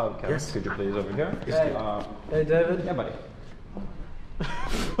 Kevin, Yes. could you please over here? Hey. Hey, David. Yeah, buddy.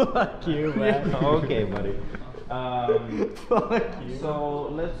 Fuck you, man. Yeah, okay, buddy. Fuck you. So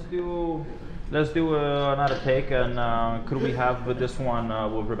let's do another take, and could we have with this one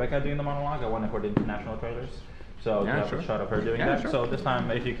with Rebecca doing the monologue? I want to for the international trailers. So Yeah, we have sure. a shot of her doing Yeah, that. sure. So this time,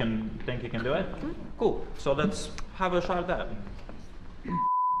 if you think you can do it, cool. So let's have a shot of that.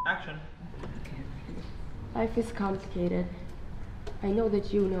 Action. Life is complicated. I know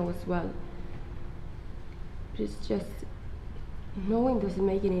that you know as well. But it's just knowing doesn't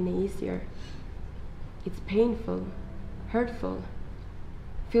make it any easier. It's painful, hurtful,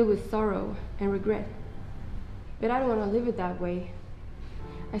 filled with sorrow and regret. But I don't want to live it that way.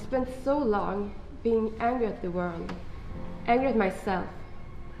 I spent so long being angry at the world, angry at myself,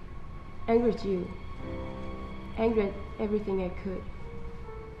 angry at you, angry at everything I could.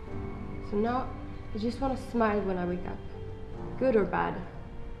 So now I just want to smile when I wake up, good or bad,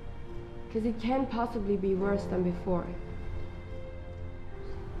 because it can't possibly be worse than before.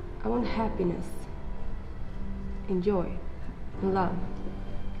 I want happiness, and joy, and love.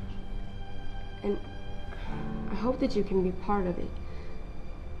 And I hope that you can be part of it.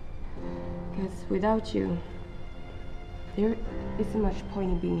 Because without you, there isn't much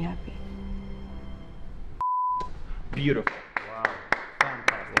point in being happy. Beautiful. Wow.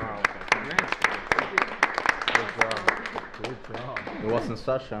 Fantastic. Wow. Good job. It wasn't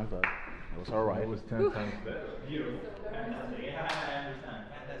Sasha, but it was all right. It was 10 times better. Beautiful. Fantastic. Yeah, I understand.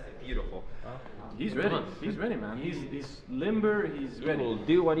 Fantastic. Beautiful. He's ready. He's ready, man. He's limber. He's He ready. will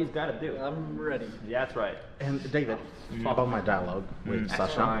do what he's got to do. I'm ready. That's right. And David, talk about my dialogue with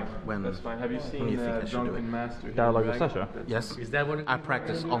Sasha. Fine. When That's fine. Have you when seen you think I should do Drunken it? Master? Dialogue with Drag? Sasha? Yes. Is that what it I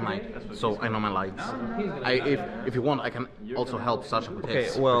practice all night, so I know my lines. If you want, I can also help Sasha with Okay,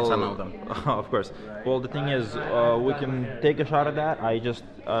 his, well, because I know them. of course. Well, the thing is, we can take a shot at that. I just,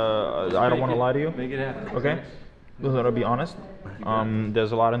 I don't want to lie to you. Make it happen. Okay? Because to be honest,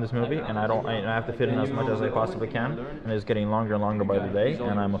 there's a lot in this movie, and I have to fit in as much as I possibly can, and it's getting longer and longer by the day,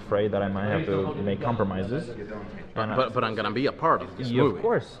 and I'm afraid that I might have to make compromises. But I'm gonna be a part of this Yeah, movie. of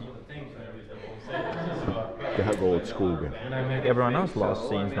course. Det här går åt skogen. Everyone else lost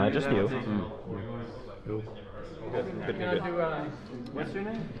scenes, not just you. Good. What's your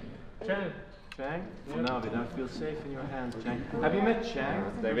name? Chang. Chang? Navid, I feel safe in your hands, Chang. Have you met Chang,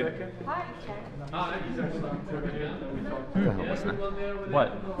 David? Hi, Chang. What?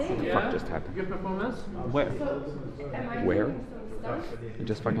 What the fuck just happened? Good performance? Where? Where? You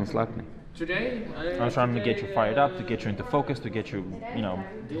just fucking slapped me. Today? I was trying to get you fired up, to get you into focus, to get you, you know.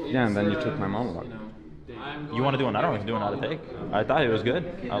 Yeah, and then you took my monologue. You want to do another one? We can do another take. I thought it was good.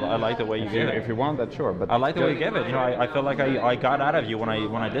 I like the way you gave it. If you want that, sure. But I like the way you gave it. You know, I felt like I got out of you when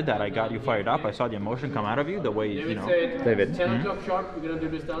I did that. I got you fired up. I saw the emotion come out of you. The way you know. David, 10 o'clock sharp, we're gonna do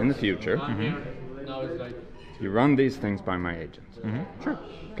this dance. in the future, Now it's like... you run these things by my agent. Sure.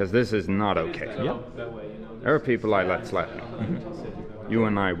 Because this is not okay. Yeah. There are people I let slap me. You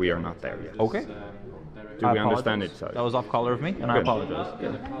and I, we are not there yet. Okay. Do I we understand apologize. each other? That was off color of me, and I Good. apologize.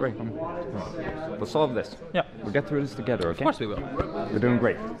 Great. We'll solve this. Yeah. We'll get through this together, okay? Of course we will. We're doing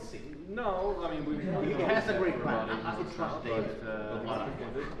great. No, I mean, He has a great plan. I trust David.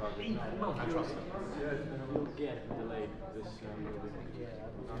 I trust him. We'll get delayed this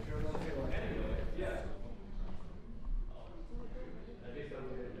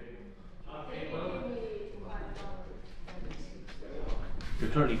You're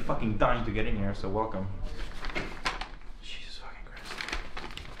totally fucking dying to get in here, so welcome. Jesus fucking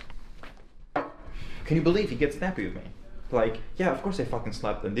Christ. Can you believe he gets snappy with me? Like, yeah, of course I fucking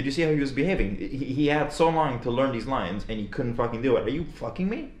slapped him. Did you see how he was behaving? He had so long to learn these lines, and he couldn't fucking do it. Are you fucking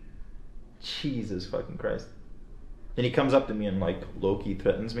me? Jesus fucking Christ. Then he comes up to me and, like, low-key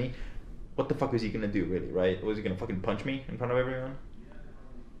threatens me. What the fuck was he gonna do, really, right? Was he gonna fucking punch me in front of everyone?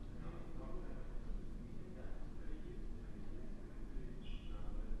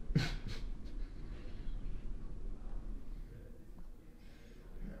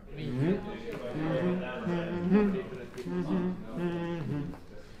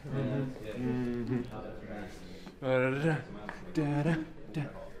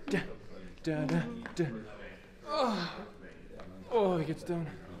 vilket stund.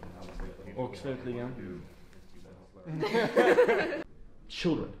 Och slutligen.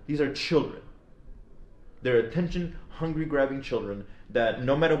 Children. These are children. They're attention-hungry, grabbing children that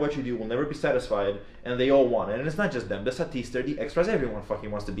no matter what you do will never be satisfied, and they all want it. And it's not just them. The Satis, the extras, everyone fucking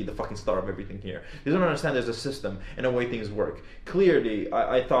wants to be the fucking star of everything here. They don't understand there's a system and a way things work. Clearly,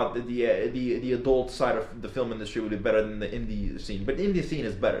 I thought that the adult side of the film industry would be better than the indie scene. But the indie scene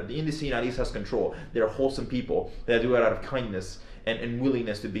is better. The indie scene at least has control. They're wholesome people that do it out of kindness and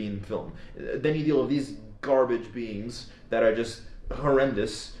willingness to be in film. Then you deal with these garbage beings that are just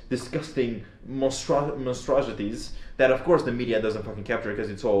horrendous, disgusting monstrosities that of course the media doesn't fucking capture because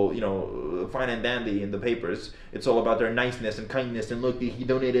it's all, fine and dandy in the papers. It's all about their niceness and kindness and look, he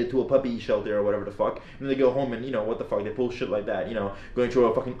donated to a puppy shelter or whatever the fuck. And then they go home and, what the fuck, they pull shit like that, going through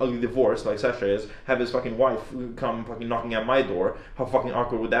a fucking ugly divorce like Sasha is, have his fucking wife come fucking knocking at my door. How fucking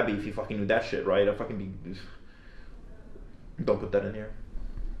awkward would that be if he fucking knew that shit, right? I'd fucking be... Don't put that in here.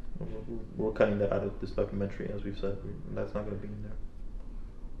 We're cutting that out of this documentary, as we've said. That's not going to be in there.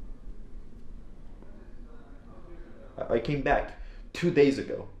 I came back 2 days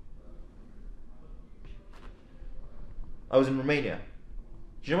ago. I was in Romania.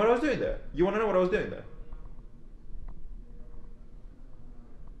 Do you know what I was doing there? You want to know what I was doing there?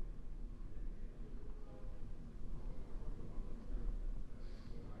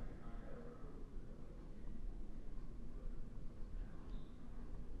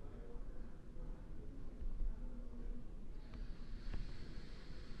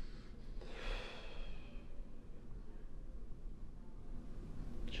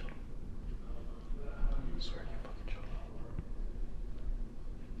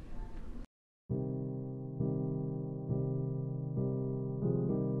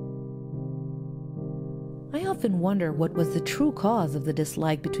 I often wonder what was the true cause of the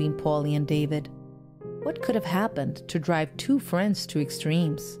dislike between Pauli and David. What could have happened to drive two friends to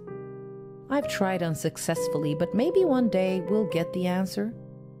extremes? I've tried unsuccessfully, but maybe one day we'll get the answer.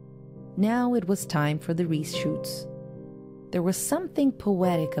 Now it was time for the reshoots. There was something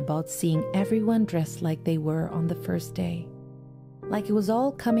poetic about seeing everyone dressed like they were on the first day. Like it was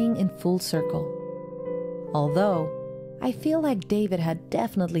all coming in full circle. Although, I feel like David had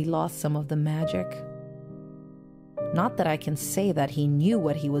definitely lost some of the magic. Not that I can say that he knew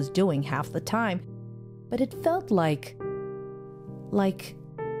what he was doing half the time, but it felt like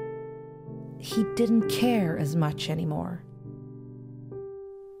he didn't care as much anymore.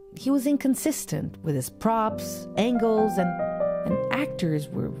 He was inconsistent with his props, angles, and actors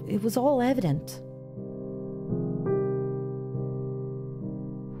it was all evident.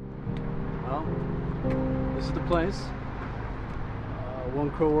 Well, this is the place.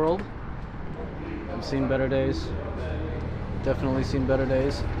 One Crow World. I've seen better days. Definitely seen better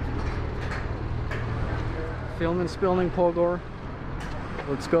days. Filmen spelning pågår.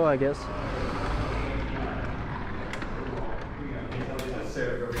 Let's go, I guess.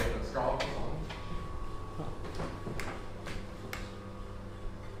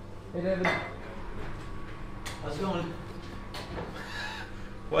 Hey David. How's it going?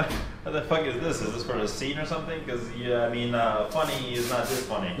 What the fuck is this? Is this for a scene or something? Because, funny is not this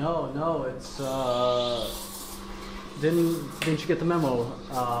funny. No, it's, Didn't you get the memo?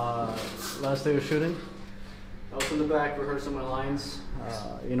 Last day of shooting? I was in the back rehearsing my lines,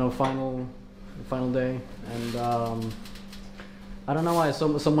 final day, and I don't know why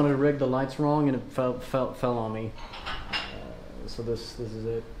someone had rigged the lights wrong and it fell on me. So this is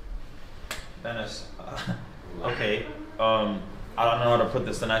it. Dennis, okay, I don't know how to put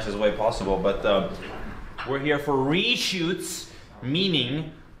this the nicest way possible, but we're here for reshoots,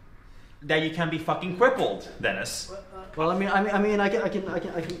 meaning that you can be fucking crippled, Dennis. Well, I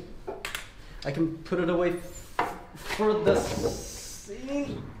can put it away for the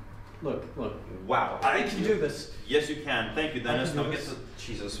scene. Look. Wow. I can do this. Yes, you can. Thank you, Dennis. Now get to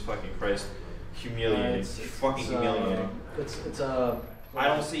Jesus fucking Christ. Humiliating. Humiliating. I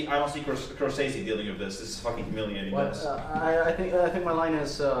don't see Scorsese dealing with this. This is fucking humiliating. What? Dennis. I think my line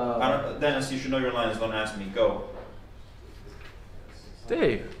is. Dennis, you should know your lines. Don't ask me. Go.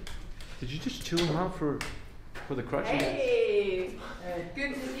 Dave, did you just chill him out for the crutches? Hey,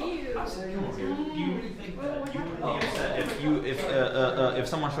 good to see you. Do you really think that you would be upset if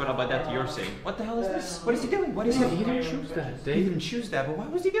someone showed up like that to your scene? What the hell is this? What is he doing? What is he? He didn't choose that, Dave. He didn't choose that, but what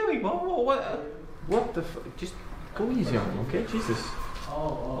was he doing? What the fuck? Just go easy on him, okay? Jesus.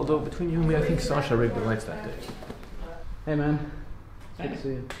 Although between you and me, I think Sasha rigged the lights that day. Hey man, it's good to see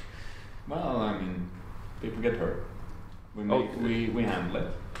you. Well, people get hurt. We handle it.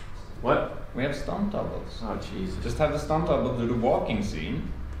 What? We have stunt doubles. Oh, jeez. Just have the stunt double do the walking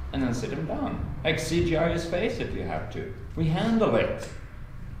scene and then sit him down. CGI his face if you have to. We handle it.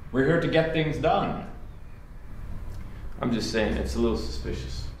 We're here to get things done. I'm just saying, it's a little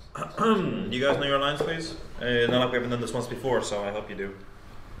suspicious. You guys know your lines, please? Not like we haven't done this once before, so I hope you do.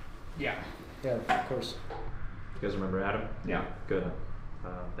 Yeah. Yeah, of course. You guys remember Adam? Yeah. Good.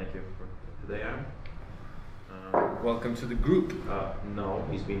 Thank you for today, Adam. Welcome to the group. No,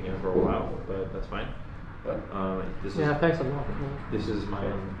 he's been here for a while, but that's fine. This is, Thanks a lot. This is my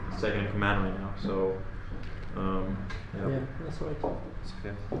second in command right now, so Yeah, that's right. It's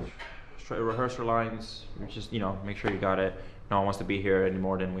okay. Just try to rehearse your lines. Just make sure you got it. No one wants to be here any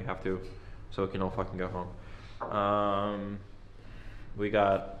more than we have to, so we can all fucking go home. We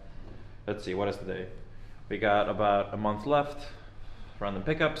got. Let's see, what is today? We got about a month left. Random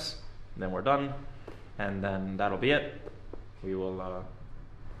pickups, then we're done, and then that'll be it. We will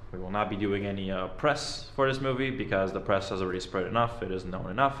not be doing any press for this movie because the press has already spread enough. It is known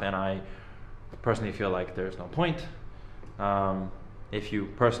enough, and I personally feel like there's no point. We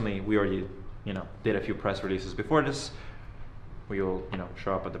already did a few press releases before this. We will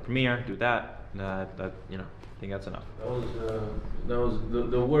show up at the premiere, do that. I think that's enough. That was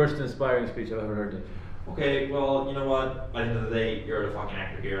the worst inspiring speech I've ever heard. Okay, well, you know what? At the end of the day, you're the fucking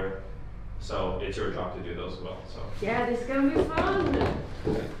actor here, so it's your job to do those as well. So. Yeah, this is gonna be fun.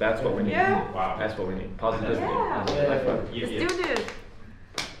 Okay, that's what we need. Yeah. Wow, that's what we need. Positivity. Yeah. Let's do this.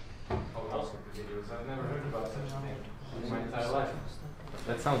 I've never heard about such a thing in my entire life.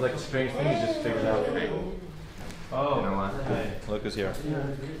 That sounds like a strange thing you just figured out. Oh, you know what? Hey, Luke is here. Just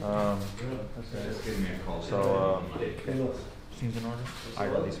give me a call. So, seems in order.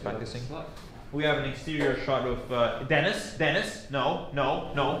 He's practicing. We have an exterior shot of Dennis. No.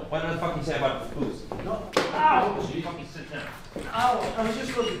 What the fuck you say about booze? No. Ow! You fucking sit down. Ow! I was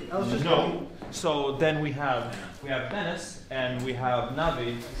just looking. No. So then we have Dennis and we have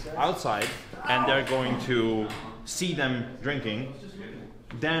Navid outside, and they're going to see them drinking.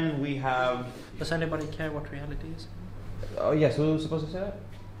 Then we have. Does anybody care what reality is? Oh yes, who was supposed to say that?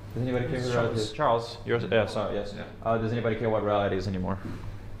 Does anybody care what reality is? Charles. Sorry. Yes. Yeah. Does anybody care what reality is anymore?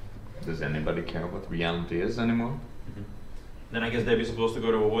 Does anybody care what reality is anymore? Mm-hmm. Then I guess they'd be supposed to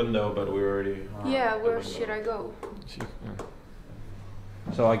go to a window, but we already. Yeah, where should I go?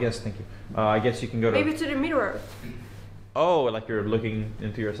 So I guess, thank you. I guess you can go to. Maybe to the mirror. Oh, like you're looking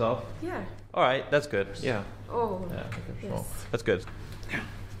into yourself? Yeah. All right, that's good. Yeah. Oh. Yeah. Okay, yes. well, that's good.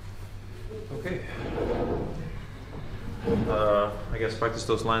 Okay. I guess practice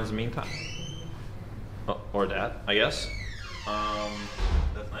those lines in the meantime. Oh, or that, I guess.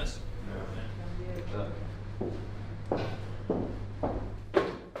 That's nice.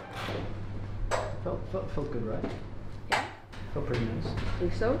 Felt good, right? Yeah. Felt pretty nice.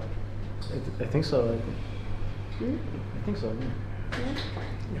 Think so? I think so. Hmm? I think so. Yeah.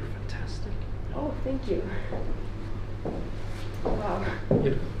 You're fantastic. Oh, thank you. Wow.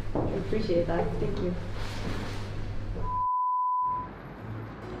 Yeah. I appreciate that. Thank you.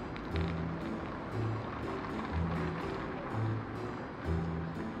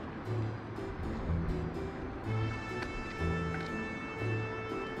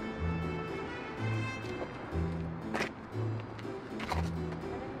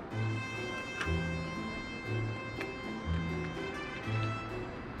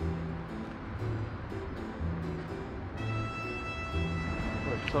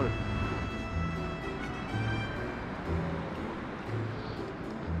 Sorry.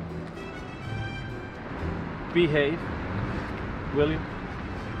 Behave, will you?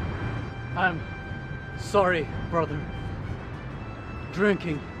 I'm sorry, brother.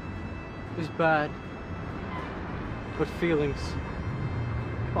 Drinking is bad, but feelings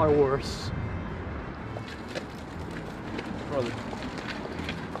are worse. Brother.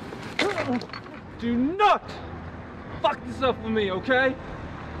 Do not fuck this up with me, okay?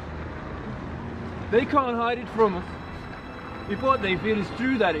 They can't hide it from us. If what they feel is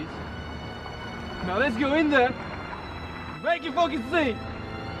true, that is. Now let's go in there. Make it fucking see. Let's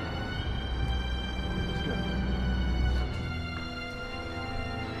go.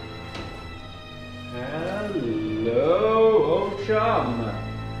 Hello, old chum.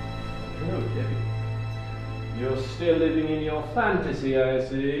 Hello, Debbie. You're still living in your fantasy, I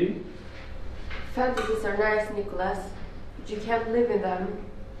see. Fantasies are nice, Nicholas, but you can't live in them.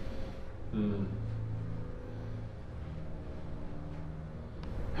 Hmm.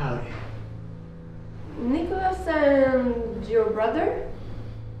 Howdy. Nicholas and your brother?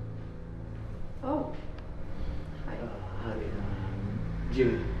 Oh. Hi. Howdy.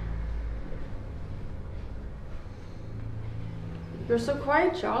 Jimmy. You're so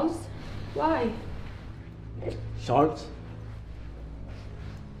quiet, Charles. Why? Charles?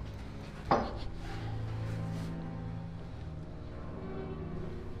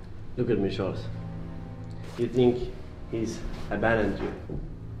 Look at me, Charles. You think he's abandoned you?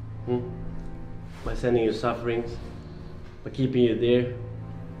 By sending you sufferings, by keeping you there.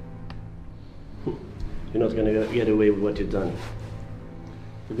 You're not gonna get away with what you've done.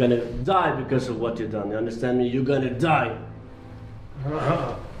 You're gonna die because of what you've done. You understand me? You're gonna die.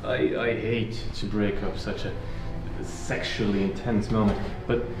 I hate to break up such a sexually intense moment,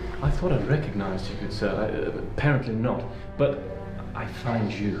 but I thought I recognized you, good sir. Apparently not. But I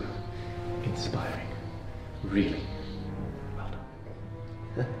find you inspiring. Really. Well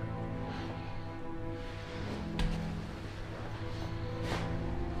done.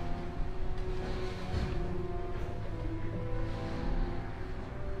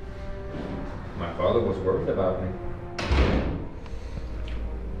 My father was worried about me.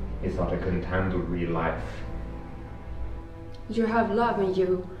 He thought I couldn't handle real life. You have love in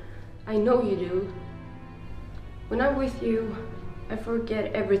you. I know you do. When I'm with you, I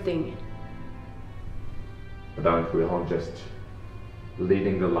forget everything. But aren't we all just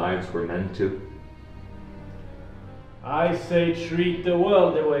leading the lives we're meant to? I say treat the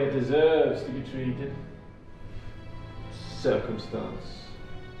world the way it deserves to be treated. Circumstance.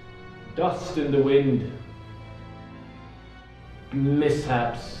 Dust in the wind.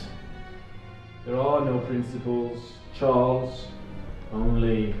 Mishaps. There are no principles, Charles.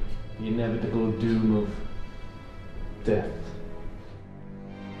 Only the inevitable doom of death.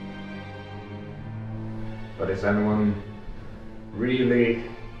 But is anyone really,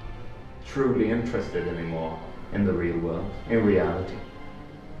 truly interested anymore in the real world, in reality?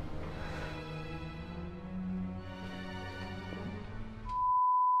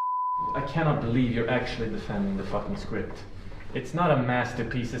 I cannot believe you're actually defending the fucking script. It's not a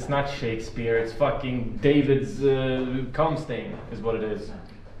masterpiece, it's not Shakespeare, it's fucking David's Comstain is what it is.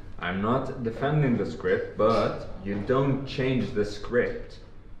 I'm not defending the script, but you don't change the script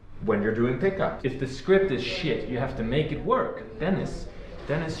when you're doing pickups. If the script is shit, you have to make it work. Dennis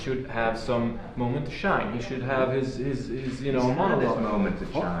should have some moment to shine. He should have his monologue. This moment to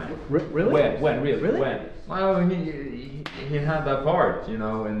shine. Really? When? Really? When? Well, he had that part,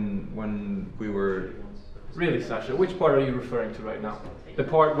 when we were... Really, Sasha? Which part are you referring to right now? The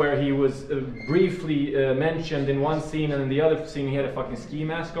part where he was briefly mentioned in one scene, and in the other scene he had a fucking ski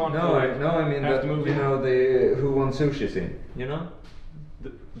mask on? No, I mean the Who Wants Sushi scene,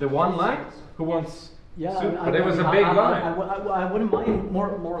 The one line? Who wants... Yeah, but it was a big line. I wouldn't mind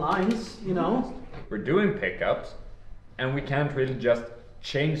more lines, We're doing pickups, and we can't really just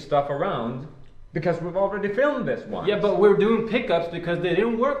change stuff around because we've already filmed this one. Yeah, but we're doing pickups because they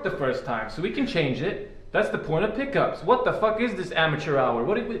didn't work the first time, so we can change it. That's the point of pickups. What the fuck is this amateur hour?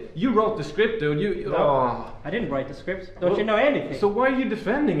 You wrote the script, dude. I didn't write the script. Don't you know anything? So why are you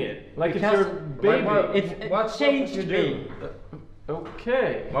defending it? Like Because it's your baby. It changed me.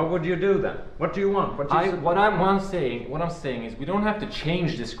 Okay. What would you do then? What do you want? What I'm saying is we don't have to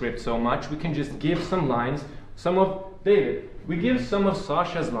change the script so much. We can just give some lines. We give some of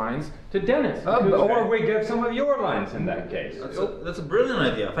Sasha's lines to Dennis. Or we give some of your lines in that case. That's a brilliant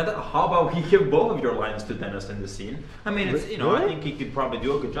idea. How about we give both of your lines to Dennis in the scene? I mean, it's Really? I think he could probably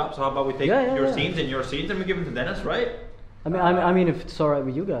do a good job. So how about we take your scenes and your scenes and we give them to Dennis, right? I mean, if it's all right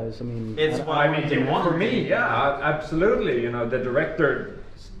with you guys, I mean. For me, yeah, absolutely. The director.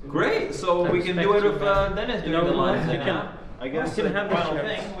 Great. So we can do it with Dennis doing the lines. I guess we can have final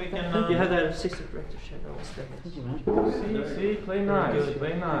this thing. We can. You have the assistant director See, play nice,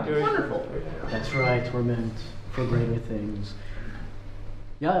 play nice. Wonderful. That's right. We're meant for greater things.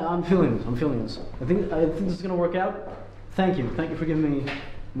 Yeah, I'm feeling this. I think this is gonna work out. Thank you for giving me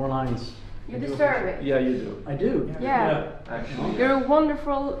more lines. You deserve it. Yeah, you do. I do. Yeah. Actually. You're a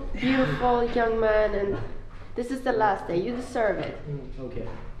wonderful, beautiful young man, and this is the last day. You deserve it. Okay.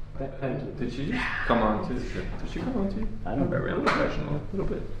 Thank you. Did she come on to? Did she come on to you? I don't know. Very unprofessional. A little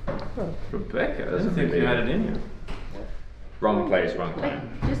bit. Rebecca, I doesn't think you had it in you. Wrong place, wrong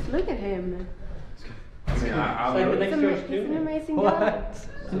time. Just look at him. I mean, He's an amazing guy.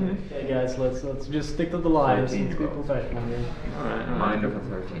 Okay, guys, let's just stick to the lines. Let's be professional here. All right. Mind of a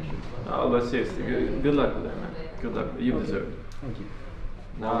 13. Oh, let's see. Good luck with that, man. Good luck. You deserve it. Thank you.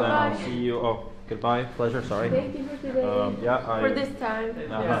 Well, then I'll see you. Oh, goodbye. Pleasure. Sorry. Thank you for today. For this time.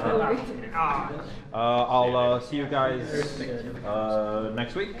 I'll see you guys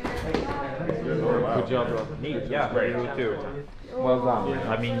next week. Good job, bro. Neat. Yeah, you too. Well done.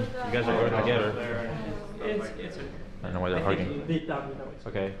 I mean, you guys are going together. I don't know why they're arguing.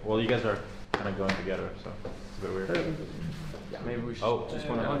 Okay, well, you guys are kind of going together, so it's a bit weird. Maybe we should just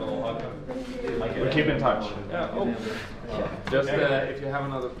want to hug. We keep in touch. Yeah. Just if you have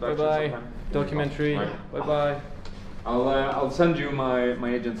another production Bye-bye. sometime. Documentary. Bye-bye. I'll send you my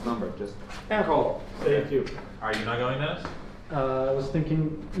agent's number. Just call. Thank you. Are you not going, Dennis? I was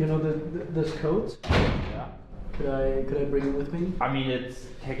thinking, you know, this coat. Yeah. Could I bring it with me? I mean, it's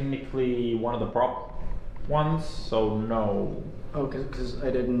technically one of the prop ones, so no. Oh, because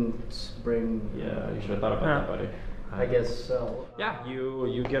I didn't bring. Yeah, you should have thought about that, buddy. I guess so. Yeah,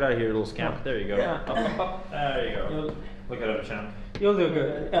 you get out of here, little scamp. There you go. Yeah. Up. There you go. Look at it, champ. You'll do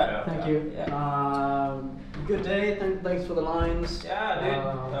good. Yeah, thank you. Good day. Thanks for the lines. Yeah,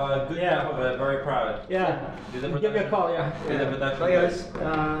 dude. Good job. Very proud. Yeah. Give me a call. Yeah. Bye, guys.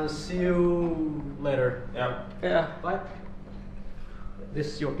 See you later. Yeah. Yeah. Bye. This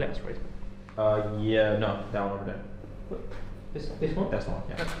is your class, right? Yeah. No, that one over there. This one? That's the one.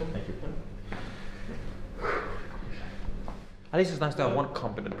 Yeah. Thank you. At least it's nice to have one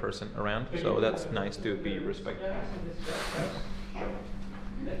competent person around, so that's nice to be respected.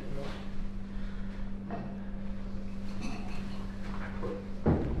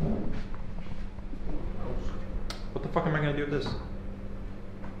 What the fuck am I gonna do with this?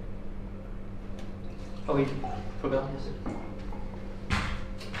 Oh, we forgot this.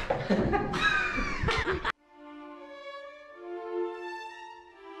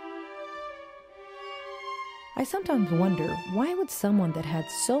 I sometimes wonder, why would someone that had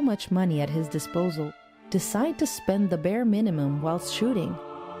so much money at his disposal decide to spend the bare minimum whilst shooting?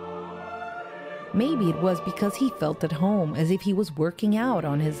 Maybe it was because he felt at home, as if he was working out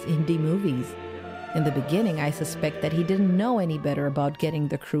on his indie movies. In the beginning, I suspect that he didn't know any better about getting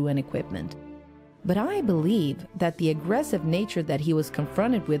the crew and equipment. But I believe that the aggressive nature that he was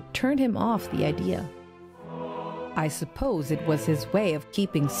confronted with turned him off the idea. I suppose it was his way of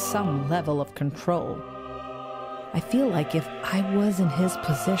keeping some level of control. I feel like if I was in his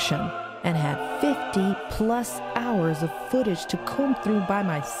position and had 50+ hours of footage to comb through by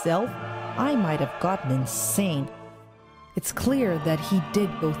myself, I might have gotten insane. It's clear that he did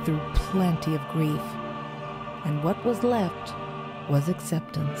go through plenty of grief, and what was left was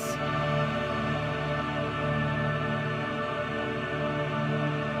acceptance.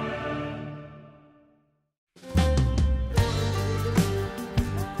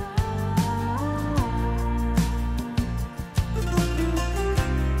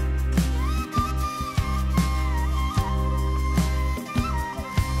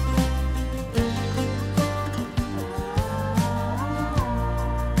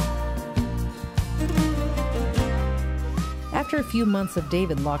 After a few months of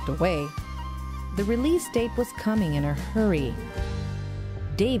David locked away, the release date was coming in a hurry.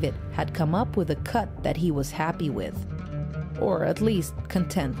 David had come up with a cut that he was happy with, or at least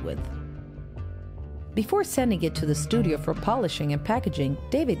content with. Before sending it to the studio for polishing and packaging,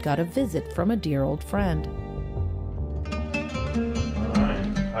 David got a visit from a dear old friend.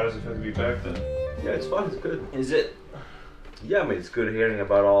 Alright, how does it feel to be back then? Yeah, it's fun, it's good. Is it? Yeah, I mean, it's good hearing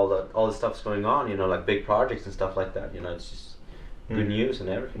about all the stuff's going on, you know, like big projects and stuff like that, you know, it's just good news and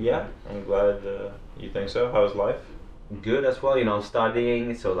everything. Yeah, I'm glad you think so. How's life? Good as well, you know, I'm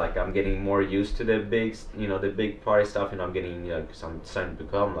studying, so like I'm getting more used to the big, you know, the big party stuff, you know, I'm getting, you know, because I'm starting to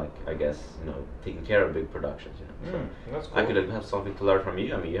become, like, I guess, you know, taking care of big productions, you know. So that's cool. I could have something to learn from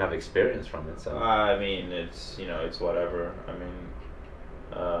you. I mean, you have experience from it, so. I mean, it's, you know, it's whatever. I mean,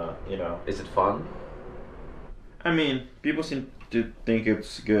 you know. Is it fun? I mean, people seem to think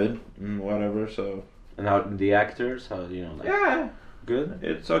it's good and whatever, so. And how the actors, how, you know, like. Yeah. Good?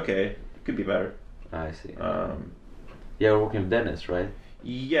 It's okay. It could be better. I see. Yeah, we're working with Dennis, right?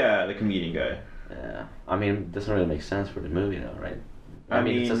 Yeah, the comedian guy. Yeah. I mean, it doesn't really make sense for the movie, though, right? I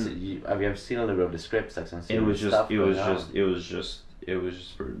mean, it's just, I've seen a little bit of the scripts, like some it was just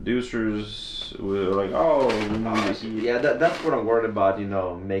producers were like, yeah, that's what I'm worried about, you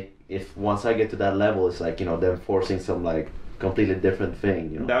know, if once I get to that level, it's like, you know, them forcing some, like, completely different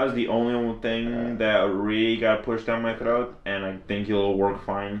thing, you know. That was the only thing that really got pushed down my throat, and I think it'll work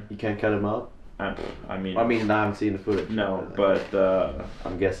fine. You can't cut him out? I mean, I haven't seen the footage. No, but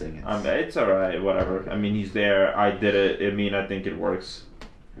I'm guessing it's alright, whatever. I mean, he's there. I did it. I mean, I think it works.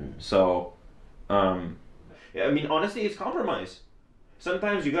 So, yeah, I mean, honestly, it's compromise.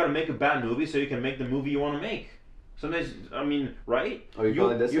 Sometimes you gotta make a bad movie so you can make the movie you want to make. Sometimes, I mean, right? Are you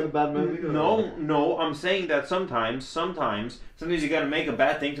calling this a bad movie? No, I'm saying that sometimes you gotta make a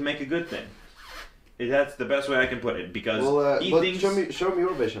bad thing to make a good thing. That's the best way I can put it, because show me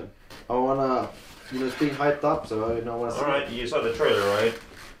your vision. I wanna, you know, it's being hyped up, so I wanna see. Alright, you saw the trailer, right?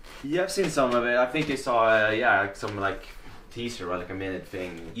 Yeah, I've seen some of it. I think I saw, some, like, teaser, right? Like a minute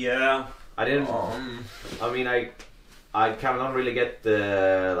thing. Yeah. I didn't, I mean, I kind of don't really get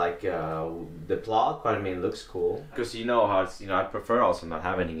the plot, but I mean, it looks cool. Because you know how it's, you know, I prefer also not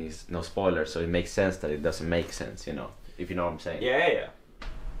having no spoilers, so it makes sense that it doesn't make sense, you know, if you know what I'm saying. Yeah.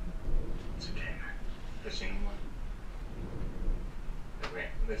 It's okay, man. This ain't one.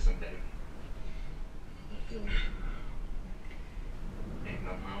 Listen, baby. Ain't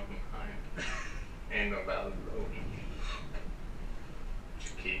no mountain high. Ain't no valley low.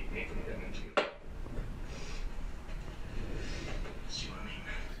 Just keep me from getting to you. See what I mean?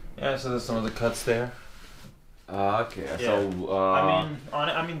 Yeah, so there's some of the cuts there. Okay, Yeah. so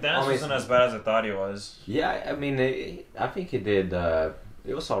I mean, Dennis wasn't as bad as I thought he was. Yeah, I mean, I think he did.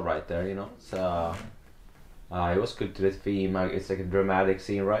 It was all right there, you know. So it was good to the theme. It's like a dramatic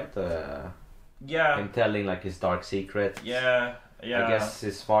scene, right? Yeah. Him telling like his dark secret. Yeah. I guess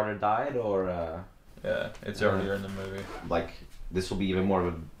his father died, or. Yeah, it's earlier in the movie. Like this will be even more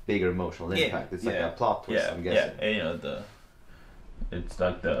of a bigger emotional impact. It's like a plot twist, I'm guessing. Yeah, you know it's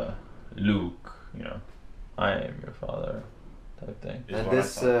like the Luke, you know, I am your father type thing. And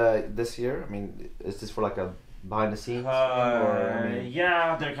this year, I mean, is this for like a behind the scenes thing, or I mean,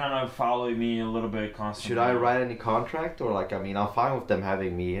 yeah, they're kind of following me a little bit constantly. should I write any contract, or like, I mean, I'm fine with them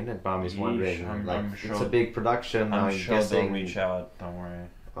having me in it, but I'm just wondering, I'm sure, it's a big production. I'm sure guessing, they'll reach out. Don't worry,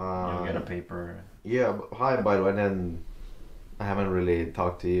 you'll get a paper. Yeah, but hi, by the way. And then I haven't really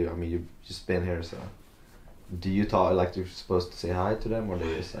talked to you. I mean, you've just been here, so do you talk like you're supposed to say hi to them, or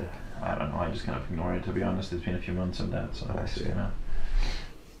they just like? I don't know. I just kind of ignore it, to be honest. It's been a few months of that, so I see. You know.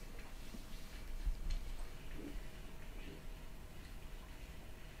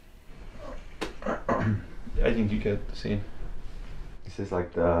 I think you get the scene. Is this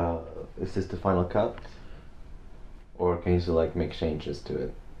like is this the final cut, or can you still like make changes to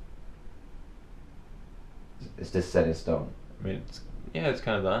it? Is this set in stone? I mean, it's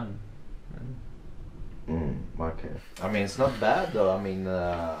kind of done. Okay. I mean, it's not bad though. I mean,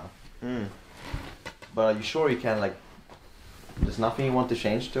 but are you sure you can like? There's nothing you want to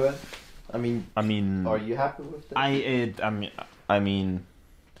change to it? I mean, are you happy with it? I mean,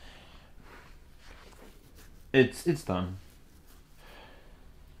 it's done.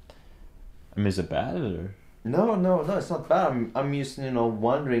 I mean, is it bad or? No, it's not bad. I'm just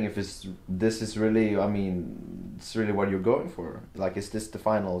wondering if this is really. I mean, it's really what you're going for. Like, is this the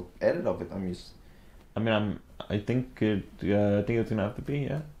final edit of it? I think it's gonna have to be,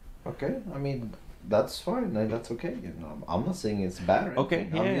 yeah. Okay, I mean, that's fine. That's okay. I'm not saying it's bad or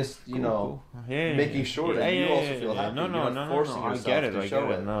anything. I'm just cool. making sure that you also feel happy. No, You're not forcing I yourself get it. to I show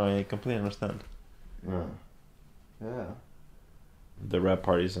get it. No, I completely understand. Yeah. The rap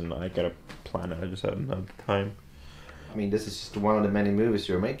parties, and I gotta plan it. I just haven't had the time. I mean, this is just one of the many movies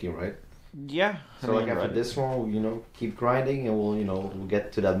you're making, right? Yeah. So after this one, keep grinding, and we'll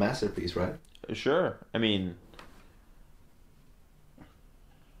get to that masterpiece, right? Sure. I mean,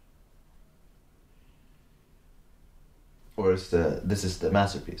 or this is the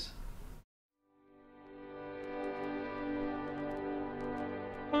masterpiece.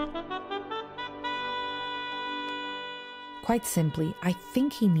 Quite simply, I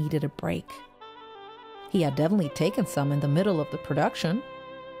think he needed a break. He had definitely taken some in the middle of the production.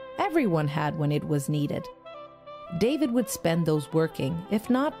 Everyone had when it was needed. David would spend those working, if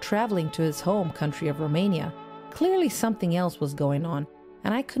not traveling to his home country of Romania. Clearly something else was going on,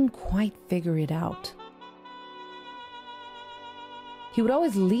 and I couldn't quite figure it out. He would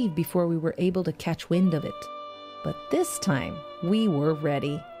always leave before we were able to catch wind of it. But this time, we were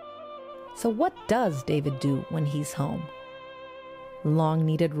ready. So what does David do when he's home?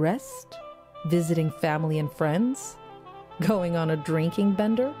 Long-needed rest? Visiting family and friends? Going on a drinking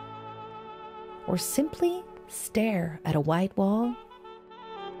bender? Or simply stare at a white wall?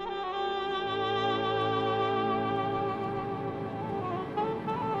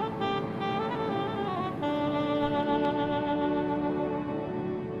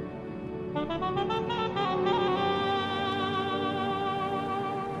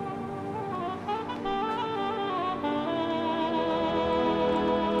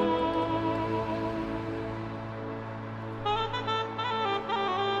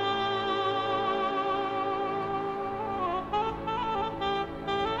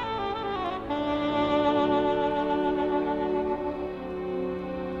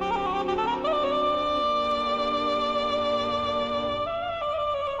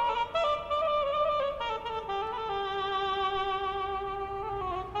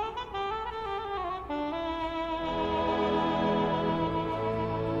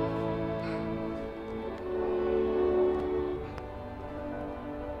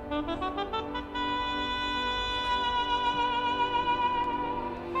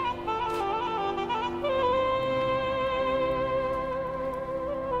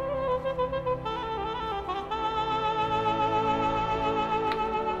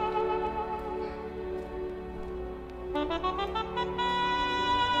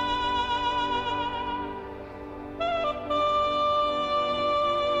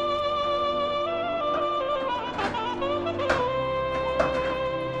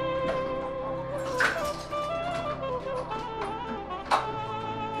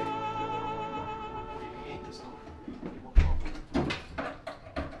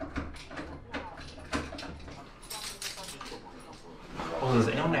 does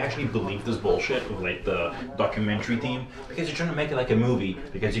anyone actually believe this bullshit with like the documentary theme? Because you're trying to make it like a movie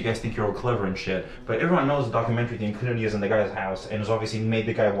because you guys think you're all clever and shit. But everyone knows the documentary theme clearly is in the guy's house and has obviously made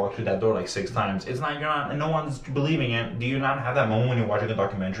the guy walk through that door like 6 times. It's not, you're not, and no one's believing it. Do you not have that moment when you're watching a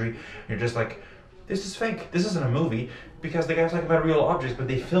documentary? You're just like, this is fake. This isn't a movie. Because the guy's talking about real objects, but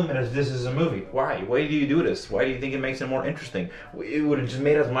they film it as this is a movie. Why? Why do you do this? Why do you think it makes it more interesting? It would have just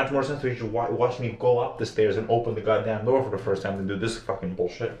made us much more sense if you watch me go up the stairs and open the goddamn door for the first time than do this fucking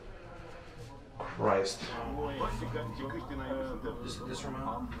bullshit. Christ. This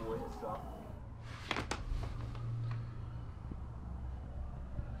remote?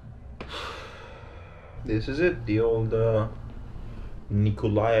 This is it, the old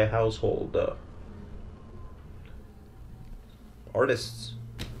Nikolai household. Artists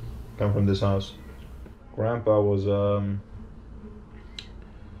come from this house. Grandpa was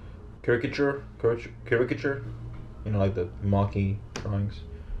caricature, you know, like the mocky drawings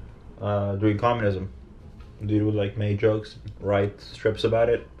during communism. Dude would like make jokes, write strips about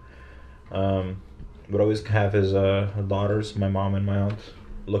it. Would always have his daughters, my mom and my aunt,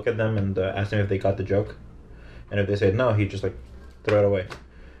 look at them and ask them if they got the joke, and if they said no, he'd just like throw it away.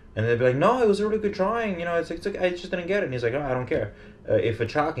 And they'd be like, no, it was a really good drawing. You know, it's like I just didn't get it. And he's like, oh, I don't care. If a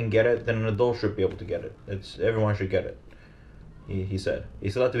child can get it, then an adult should be able to get it. Everyone should get it. He said.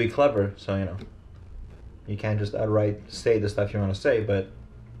 He's allowed to be clever, so, you know. You can't just outright say the stuff you want to say, but,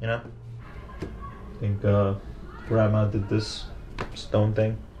 you know. I think Grandma did this stone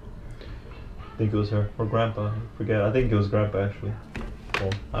thing. I think it was her. Or Grandpa. I forget. I think it was Grandpa, actually.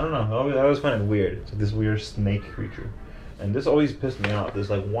 Well, I don't know. I always find it weird. It's like this weird snake creature. And this always pissed me off. There's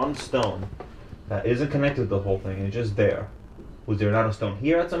like one stone that isn't connected to the whole thing. It's just there. Was there not a stone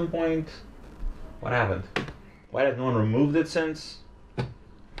here at some point? What happened? Why has no one removed it since?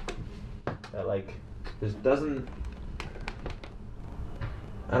 That like, this doesn't...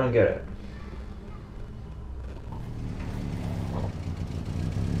 I don't get it.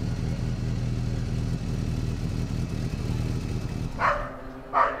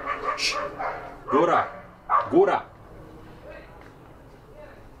 Shh. Gura! Gura!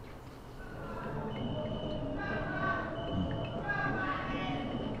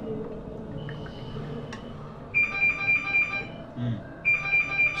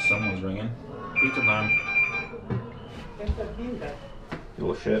 Someone's ringing. Pizza time. You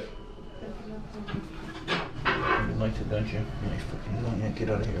little shit. You liked it, don't you? Nice fucking don't you? Get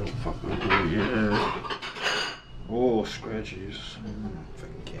out of here. Fuck. Oh, yeah. Oh, scratchies.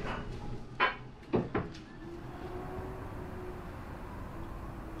 Fucking cat.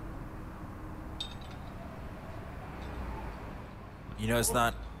 You know, it's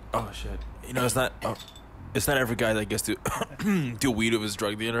not. Oh, shit. You know, it's not. Oh. It's not every guy that gets to do weed with his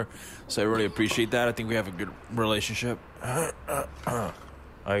drug dealer, so I really appreciate that. I think we have a good relationship. Are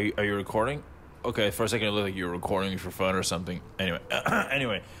you recording? Okay, for a second it looked like you were recording me for fun or something.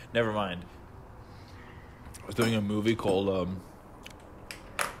 Anyway, never mind. I was doing a movie called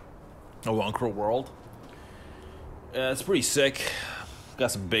A One Crow World. It's pretty sick.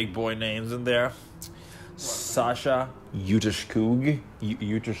 Got some big boy names in there. Sasha, Ytterskog,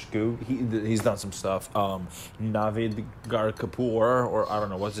 he's done some stuff. Navid Ghaffarpour, or I don't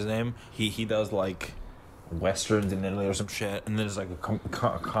know what's his name. He does like westerns in Italy or some shit. And then there's like a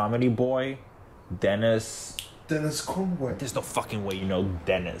comedy boy, Dennis Konway. There's no fucking way you know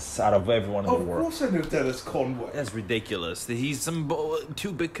Dennis out of everyone in the world. Of course I know Dennis Konway. That's ridiculous. He's some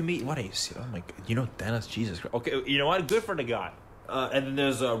too big comedian. What are you? Oh my god, you know Dennis? Jesus Christ. Okay, you know what? Good for the guy. And then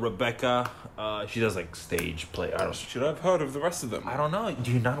there's Rebecka. She does like stage play. I don't. Should I have heard of the rest of them? I don't know.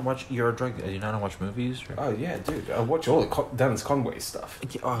 Do you not watch? You're a drug. Do you not watch movies? Or? Oh yeah, dude. I watch all the Dennis Conway stuff.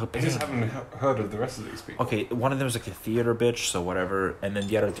 I just haven't heard of the rest of these people. Okay, one of them is like a theater bitch, so whatever. And then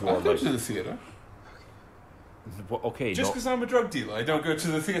the other two I are go like. to the theater. Well, okay. Just because I'm a drug dealer, I don't go to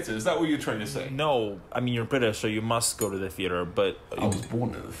the theater. Is that what you're trying to say? No, I mean you're British, so you must go to the theater. But I was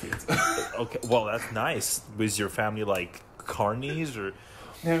born in the theater. Okay, well that's nice. Was your family like carnies or?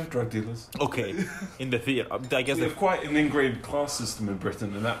 Yeah, drug dealers. Okay, in the theater. I guess we have quite an ingrained class system in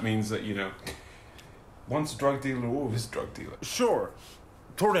Britain, and that means that, you know, once a drug dealer, always a drug dealer. Sure,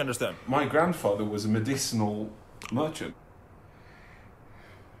 totally understand. My grandfather was a medicinal merchant.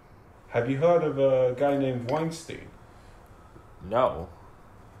 Have you heard of a guy named Weinstein? No.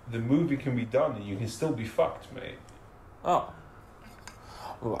 The movie can be done, and you can still be fucked, mate. Oh.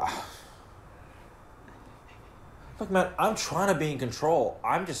 Look, man, I'm trying to be in control.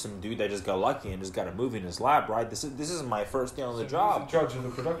 I'm just some dude that just got lucky and just got a movie in his lap, right? This isn't my first day on the job. Who's the judge of the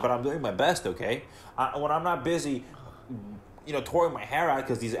production? But I'm doing my best, okay? When I'm not busy, you know, touring my hair out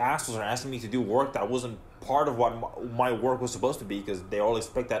because these assholes are asking me to do work that I wasn't part of what my work was supposed to be, because they all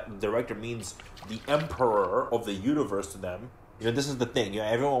expect that the director means the emperor of the universe to them. You know, this is the thing. You know,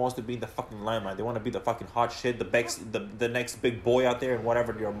 everyone wants to be in the fucking limelight. They want to be the fucking hot shit, the next big boy out there, and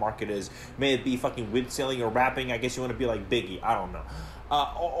whatever your market is. May it be fucking wind sailing or rapping. I guess you want to be like Biggie. I don't know.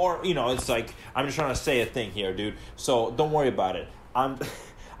 Or you know, it's like, I'm just trying to say a thing here, dude. So don't worry about it. I'm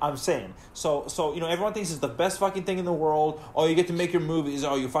saying. So you know, everyone thinks it's the best fucking thing in the world. Oh, you get to make your movies.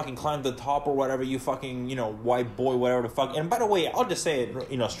 Oh, you fucking climb the top or whatever. You fucking, you know, white boy, whatever the fuck. And by the way, I'll just say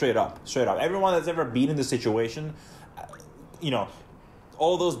it, you know, straight up. Everyone that's ever been in this situation, you know,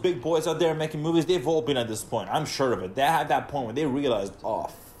 all those big boys out there making movies, they've all been at this point. I'm sure of it. They had that point when they realized, oh,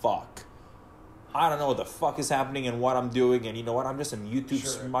 fuck. I don't know what the fuck is happening and what I'm doing. And you know what? I'm just some YouTube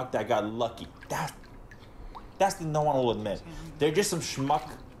schmuck that got lucky. That's the thing no one will admit. They're just some schmuck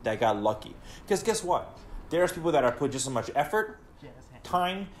that got lucky. Because guess what? There's people that have put just so much effort,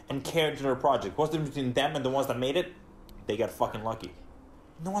 time, and care into their project. What's the difference between them and the ones that made it? They got fucking lucky.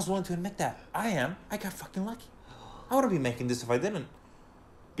 No one's willing to admit that. I am. I got fucking lucky. I wouldn't be making this if I didn't.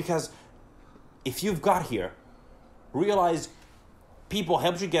 Because if you've got here, realize people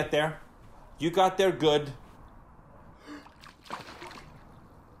helped you get there. You got there good.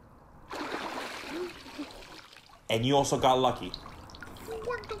 And you also got lucky.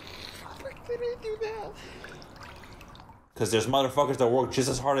 What the fuck did I do that? Because there's motherfuckers that work just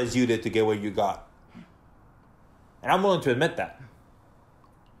as hard as you did to get what you got. And I'm willing to admit that.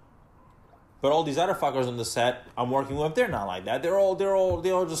 But all these other fuckers on the set I'm working with, they're not like that. They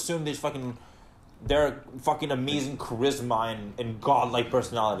all just assume their fucking amazing charisma and godlike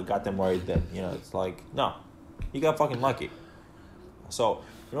personality got them where it did. You know, it's like, no. You got fucking lucky. So,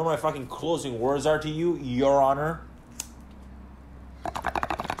 you know what my fucking closing words are to you, Your Honor?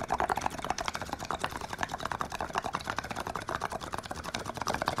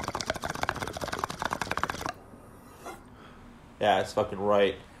 Yeah, it's fucking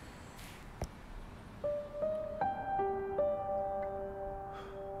right.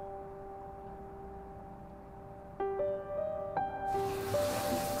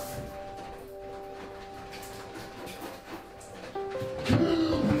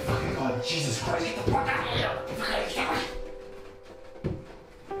 Jesus Christ, get the fuck out of here!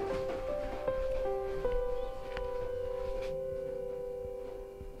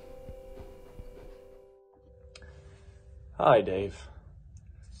 Hi, Dave.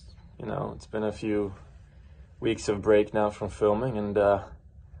 You know, it's been a few weeks of break now from filming, and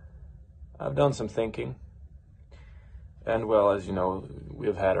I've done some thinking. And well, as you know,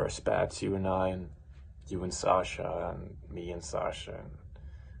 we've had our spats, you and I, and you and Sasha, and me and Sasha, and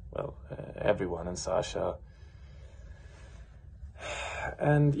well, everyone and Sasha.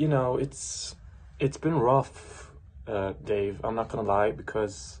 And, you know, it's been rough, Dave, I'm not gonna lie,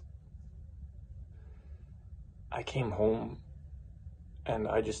 because I came home and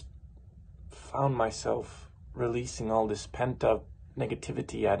I just found myself releasing all this pent-up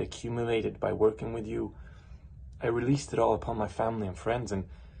negativity I'd accumulated by working with you. I released it all upon my family and friends, and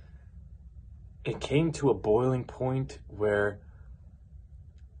it came to a boiling point where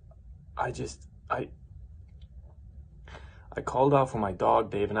I called out for my dog,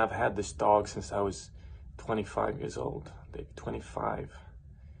 Dave, and I've had this dog since I was 25 years old. Dave, 25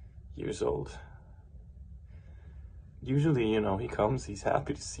 years old. Usually, you know, he comes, he's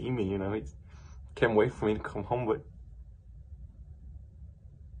happy to see me, you know, he can't wait for me to come home, but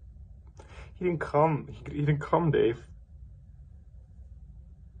he didn't come. He didn't come, Dave.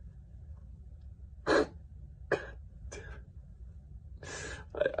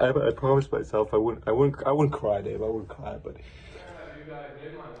 I promised myself I wouldn't cry, Dave. I wouldn't cry, but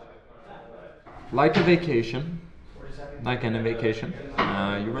Like a vacation, like any vacation,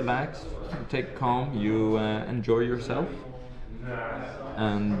 you relax, you take calm, you enjoy yourself,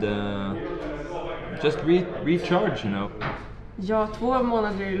 and just recharge, you know. Ja, 2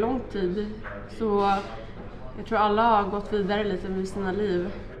 månader är lång tid, så jag tror alla har gått vidare lite med sina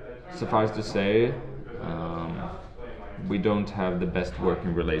liv. Suffice to say, we don't have the best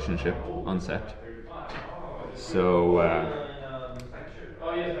working relationship on set. So,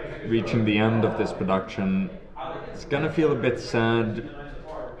 reaching the end of this production, it's gonna feel a bit sad,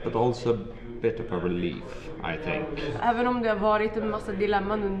 but also a bit of a relief, I think. Även om det har varit en massa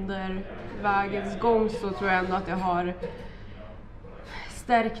dilemman under vägens gång, så tror jag ändå att jag har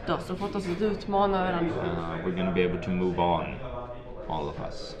stärkt oss och fått oss att utmana varandra. We're gonna be able to move on, all of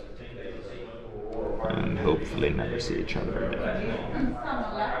us. And hopefully never see each other again.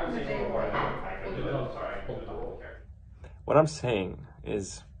 what I'm saying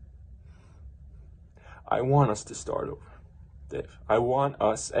is I want us to start over, Dave. I want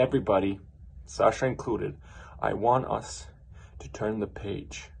us, everybody, Sasha included, I want us to turn the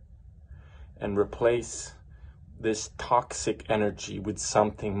page and replace this toxic energy with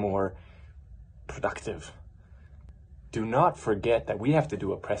something more productive. Do not forget that we have to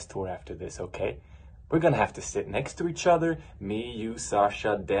do a press tour after this, okay? We're gonna have to sit next to each other, me, you,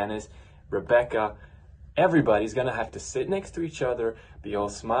 Sasha, Dennis, Rebecca. Everybody's gonna have to sit next to each other, be all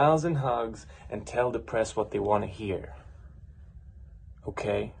smiles and hugs, and tell the press what they want to hear.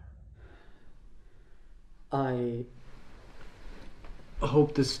 Okay? I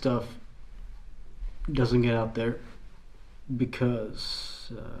hope this stuff doesn't get out there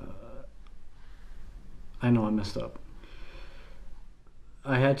because I know I messed up.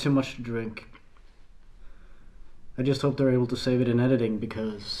 I had too much to drink. I just hope they're able to save it in editing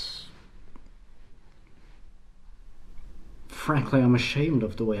because frankly I'm ashamed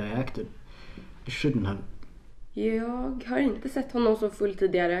of the way I acted. I shouldn't have. Jag har inte sett honom så full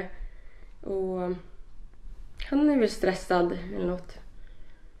tidigare och han är väl stressad eller något.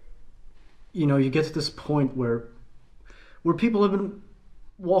 You know, you get to this point where people have been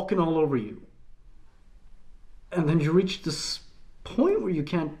walking all over you. And then you reach this point where you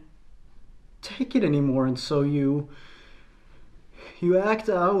can't take it anymore, and so you act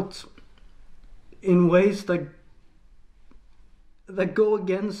out in ways that go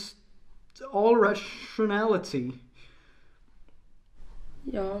against all rationality.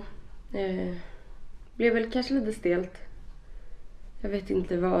 Ja, blev väl kanske lite stelt. Jag vet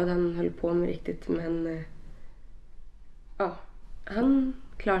inte vad han höll på med riktigt, men ja, han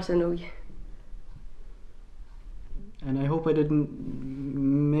klarar sig nog. And I hope I didn't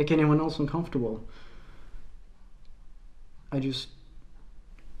make anyone else uncomfortable. I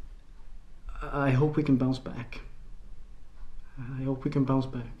hope we can bounce back. I hope we can bounce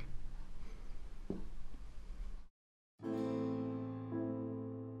back.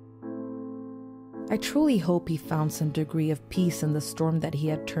 I truly hope he found some degree of peace in the storm that he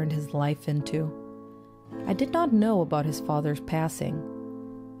had turned his life into. I did not know about his father's passing.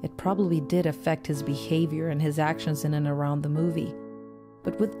 It probably did affect his behavior and his actions in and around the movie.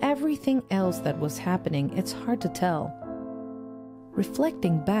 But with everything else that was happening, it's hard to tell.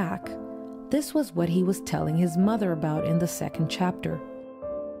 Reflecting back, this was what he was telling his mother about in the second chapter.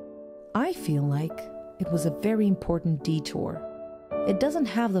 I feel like it was a very important detour. It doesn't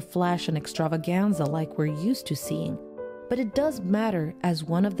have the flash and extravaganza like we're used to seeing, but it does matter as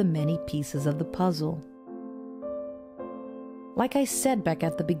one of the many pieces of the puzzle. Like I said back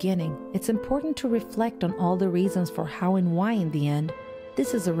at the beginning, it's important to reflect on all the reasons for how and why in the end,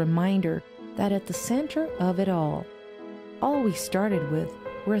 this is a reminder that at the center of it all we started with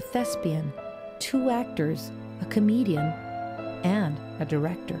were a thespian, 2 actors, a comedian, and a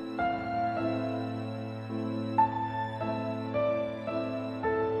director.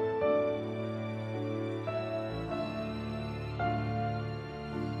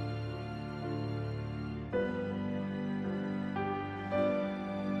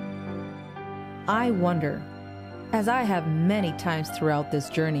 I wonder, as I have many times throughout this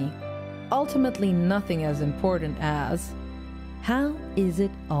journey, ultimately nothing as important as, how is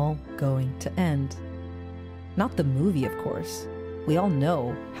it all going to end? Not the movie, of course. We all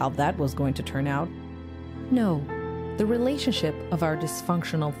know how that was going to turn out. No, the relationship of our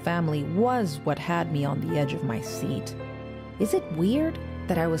dysfunctional family was what had me on the edge of my seat. Is it weird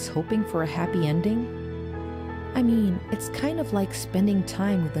that I was hoping for a happy ending? I mean, it's kind of like spending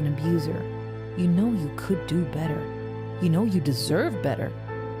time with an abuser. You know you could do better. You know you deserve better.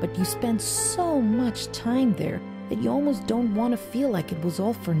 But you spend so much time there that you almost don't want to feel like it was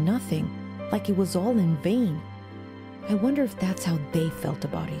all for nothing, like it was all in vain. I wonder if that's how they felt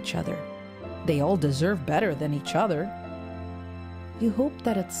about each other. They all deserve better than each other. You hope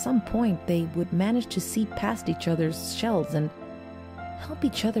that at some point they would manage to see past each other's shells and help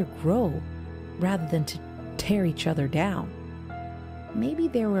each other grow, rather than to tear each other down. Maybe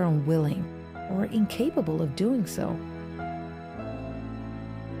they were unwilling or incapable of doing so.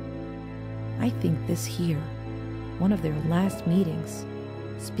 I think this here, one of their last meetings,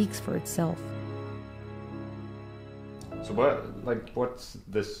 speaks for itself. So what's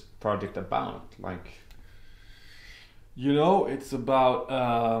this project about? You know, it's about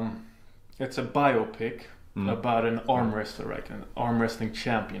it's a biopic about an arm wrestler, right? An arm wrestling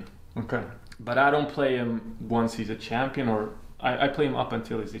champion. Okay. But I don't play him once he's a champion, or I play him up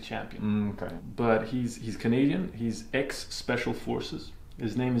until he's a champion. Okay. But he's Canadian. He's ex-Special Forces.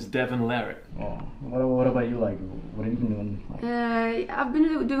 His name is Devin Larrett. Oh. What about you? Like, what have you been doing? I've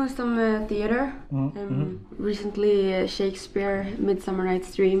been doing some theater. Recently, Shakespeare, Midsummer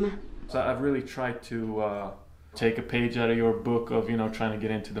Night's Dream. So I've really tried to take a page out of your book of, you know, trying to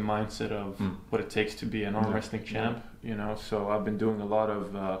get into the mindset of what it takes to be an arm wrestling champ, you know. So I've been doing a lot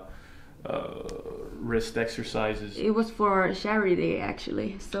of wrist exercises. It was for charity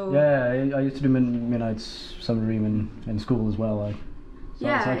actually. So yeah, I used to do midnights summer dream in school as well. So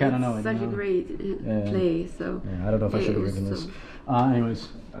I kind of know it. Such a great play. So yeah, I don't know if I should have written this. Anyways,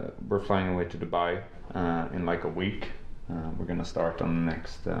 we're flying away to Dubai in like a week. We're gonna start on the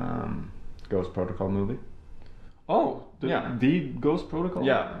next Ghost Protocol movie. Oh, the Ghost Protocol.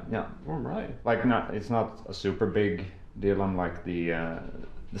 Yeah. All right. Like, it's not a super big deal. I'm like the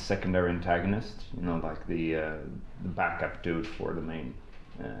secondary antagonist. You know, like the backup dude for the main.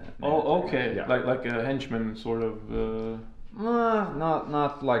 Oh, okay. Yeah. Like a henchman, sort of.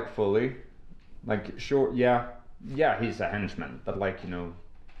 Not like fully. Like, sure, yeah, he's a henchman, but like, you know,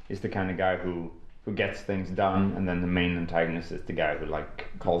 he's the kind of guy who gets things done, and then the main antagonist is the guy who like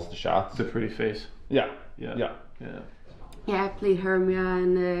calls the shots. The pretty face. Yeah. Yeah, I played Hermia,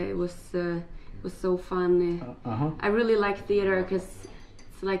 and it was so fun. I really like theater because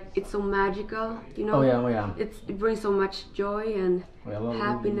it's so magical, you know. Oh yeah. It brings so much joy and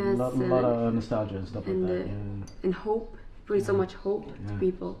happiness, a lot of nostalgia and stuff like that. And hope. Brings so much hope to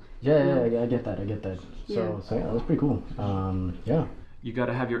people. Yeah, I get that. So yeah, that's pretty cool. Yeah. You got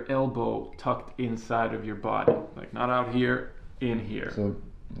to have your elbow tucked inside of your body, like not out here, in here. So,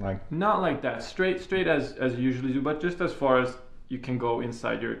 like not like that, straight as you usually do, but just as far as you can go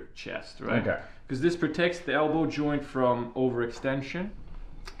inside your chest, right? Okay. Because this protects the elbow joint from overextension.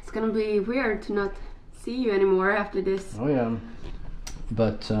 It's gonna be weird to not see you anymore after this. Oh yeah,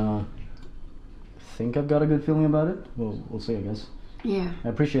 but I think I've got a good feeling about it. We'll see, I guess. Yeah. I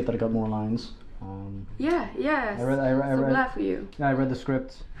appreciate that I got more lines. Yeah. I read, glad for you. Yeah, I read the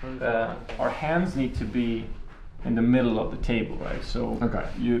script. Our hands need to be in the middle of the table, right? So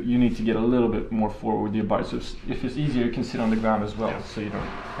you need to get a little bit more forward with your body. So if it's easier, you can sit on the ground as well, so you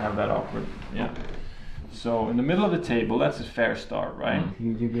don't have that awkward. Yeah. So in the middle of the table, that's a fair start, right?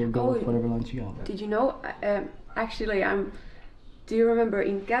 You go with whatever lines you got. Did you know? Actually, do you remember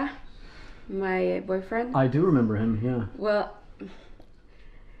Inca, my boyfriend? I do remember him. Yeah. Well,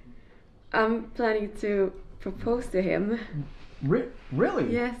 I'm planning to propose to him.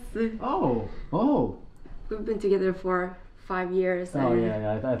 Really? Yes. Oh. We've been together for 5 years. Oh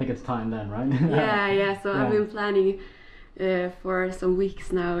yeah. I think it's time then, right? Yeah. So I've been planning for some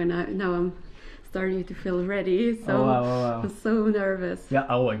weeks now, and now I'm starting to feel ready. So wow. I'm so nervous. Yeah.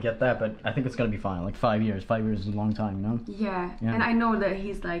 Oh, I get that, but I think it's gonna be fine. Like 5 years. 5 years is a long time, you know? Yeah. And I know that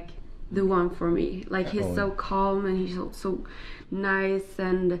he's like the one for me. Like he's so calm, and he's so nice,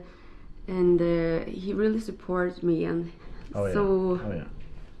 and he really supports me, and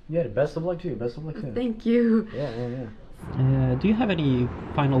yeah, best of luck to you. Best of luck to you. Thank you. Yeah. Do you have any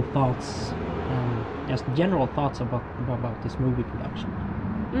final thoughts, just general thoughts about this movie production?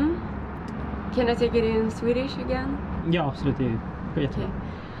 Can I take it in Swedish again? Ja, absolut. Det är jättebra.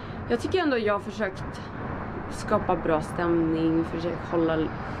 Jag tycker ändå jag har försökt skapa bra stämning, försökt hålla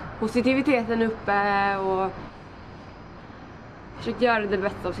positiviteten uppe och försökt göra det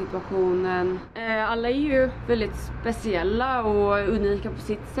bästa av situationen. Alla är ju väldigt speciella och unika på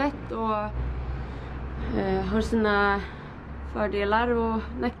sitt sätt och har sina fördelar och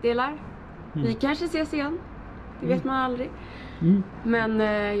nackdelar. Vi kanske ses igen, det vet man aldrig. Men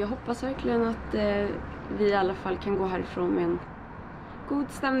jag hoppas verkligen att vi i alla fall kan gå härifrån med en god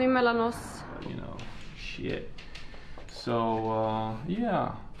stämning mellan oss. You know, shit. So, yeah.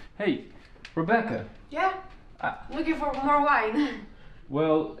 Hey, Rebecca. Yeah? Looking for more wine.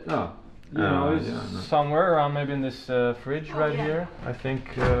 Well, it's somewhere around maybe in this fridge here. I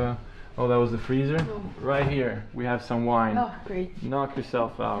think, that was the freezer. Right here, we have some wine. Oh, great. Knock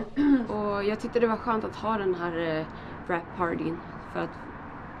yourself out. Och jag tyckte det var skönt att ha den här rap-partyn för att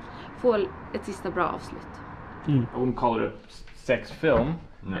få ett sista bra avslut. I wouldn't call it a sex film.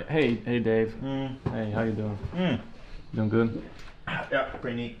 No. Hey Dave. Hey, how you doing? Doing good? Yeah,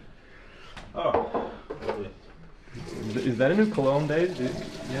 pretty neat. Oh. Is that a new cologne, Dave? Do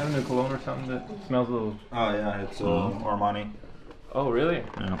you have a new cologne or something that smells a little... Oh yeah, it's Armani. Oh really?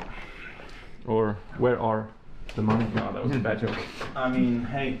 Yeah. Or where are the money? No, that was a bad joke. I mean,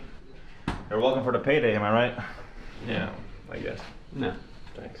 hey, you're welcome for the payday, am I right? Yeah, I guess. No.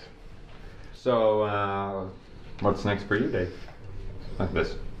 Thanks. So, what's next for you, Dave? Like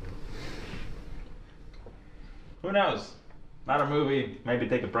this? Who knows? Not a movie. Maybe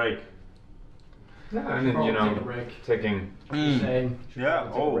take a break. Yeah, I mean, you know, take a break. Taking. Yeah.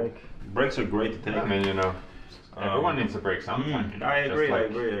 Breaks are great to take. I mean, you know, everyone needs a break sometime. You know, I agree.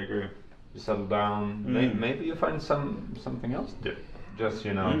 like, I agree. You settle down. Maybe you find something else to do. Just,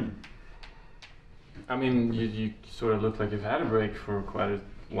 you know, I mean, you sort of look like you've had a break for quite a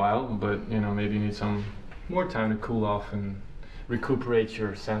while, but you know, maybe you need some more time to cool off and recuperate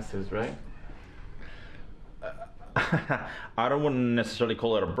your senses, right? I don't want to necessarily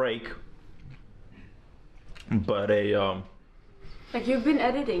call it a break, but Like you've been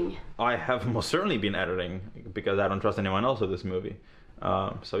editing. I have most certainly been editing because I don't trust anyone else with this movie.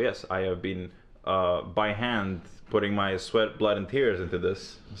 So yes, I have been by hand putting my sweat, blood, and tears into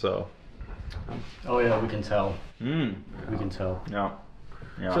this. So. Oh yeah, we can tell. We can tell. Yeah.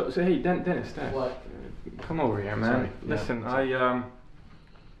 Yeah. So hey, Dennis. What? Come over here, man. Sorry. Listen, Yeah.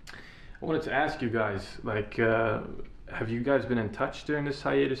 I wanted to ask you guys, like, have you guys been in touch during this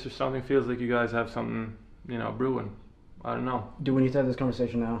hiatus or something? Feels like you guys have something, you know, brewing. I don't know. Do we need to have this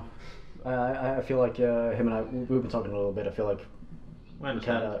conversation now? I feel like him and I, we've been talking a little bit. I feel like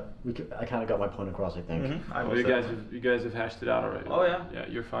I kind of got my point across, I think. Mm-hmm. You guys have hashed it out already. Oh yeah. Yeah,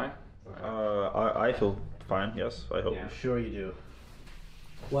 you're fine. I feel fine. Yes, I hope. Yeah. Sure you do.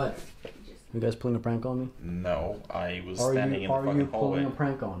 What? You guys pulling a prank on me? No, I was Are standing you, in the are fucking you hallway. pulling a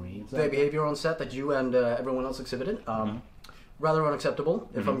prank on me? The behavior on set that you and everyone else exhibited, rather unacceptable,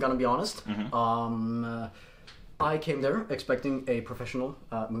 if I'm gonna be honest. I came there expecting a professional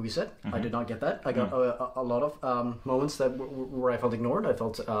movie set. I did not get that. I got a lot of moments where I felt ignored. I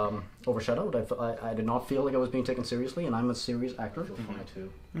felt overshadowed. I did not feel like I was being taken seriously, and I'm a serious actor. I feel fine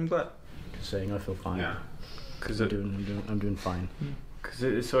too. I'm glad. Just saying, I feel fine. Yeah. I'm doing fine. Because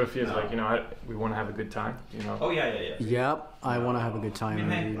it sort of feels like, you know, we want to have a good time, you know. Oh yeah. Yep, I want to have a good time.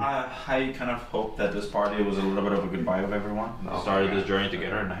 I kind of hope that this party was a little bit of a goodbye of everyone. We started this journey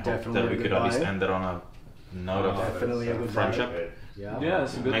together, and I hope Definitely that we could at least end it on a note of Definitely a good friendship. Yeah.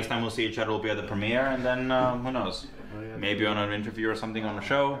 That's a good. Next time we'll see each other will be at the premiere, and then who knows? Maybe on an interview or something on a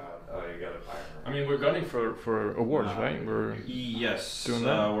show. I mean, we're gunning for awards, right? We're doing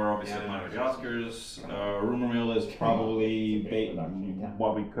that. We're obviously applying for the Oscars. Rumor mill is probably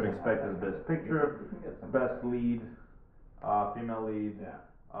what we could expect as best picture, best lead, female lead,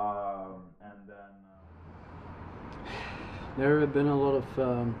 and then. There have been a lot of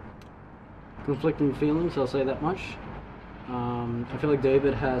conflicting feelings, I'll say that much. I feel like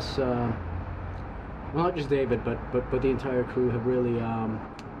David has, well, not just David, but the entire crew have really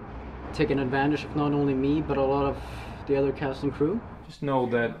taken advantage of not only me, but a lot of the other cast and crew. Just know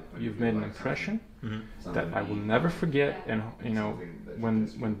that you've made an impression that I will never forget, and you know, when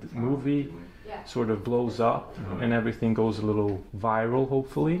the movie sort of blows up and everything goes a little viral,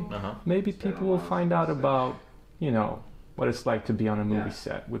 hopefully, maybe people will find out about, you know, what it's like to be on a movie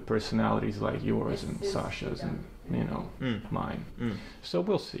set with personalities like yours and Sasha's and, you know, mine. So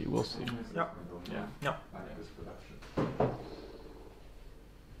we'll see. Yep. Yeah.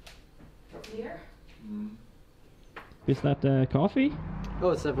 Here? Is that coffee?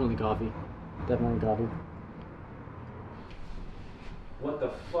 Oh, it's definitely coffee. Definitely coffee. What the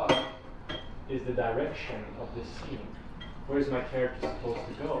fuck is the direction of this scene? Where's my character supposed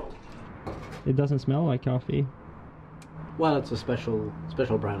to go? It doesn't smell like coffee. Well, it's a special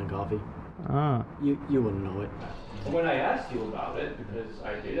brand of coffee. Ah. You wouldn't know it. When I asked you about it, because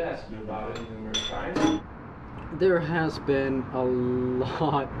I did ask you about it when we were trying. There has been a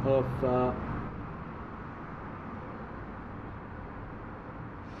lot of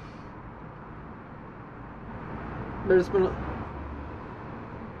there's been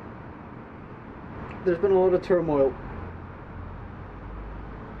a lot of turmoil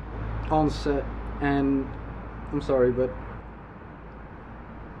on set, and I'm sorry, but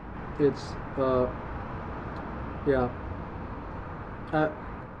it's yeah.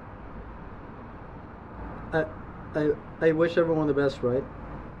 I wish everyone the best, right?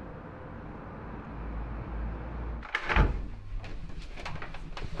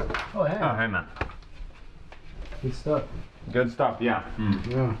 Oh, hey. Oh, hey, man. Good stuff. Good stuff, yeah.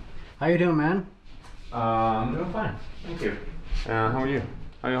 Yeah. How you doing, man? I'm doing fine. Thank you. How are you?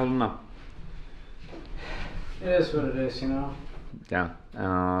 How are you holding up? It is what it is, you know. Yeah.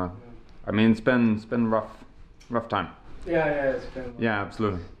 I mean, it's been rough time. Yeah, it's been. Yeah,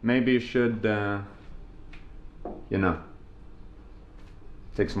 absolutely. Maybe you should, you know,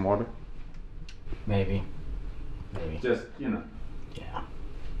 take some water. Maybe. Just, you know. Yeah.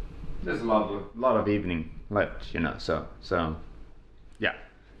 There's a lot of evening left, you know. So yeah.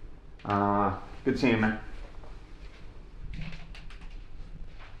 Good seeing you, man.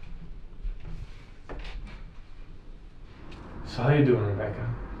 So how you doing, Rebecca?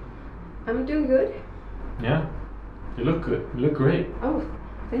 I'm doing good. Yeah? You look good. You look great. Oh,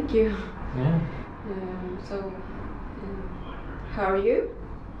 thank you. Yeah. How are you?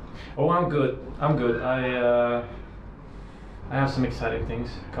 Oh, I'm good. I have some exciting things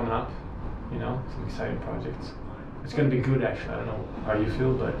coming up. You know, some exciting projects. It's going to be good, actually. I don't know how you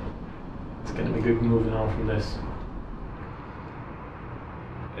feel, but it's going to be good moving on from this.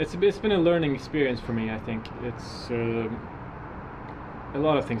 It's been a learning experience for me, I think. It's a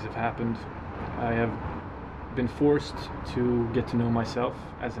lot of things have happened. I have been forced to get to know myself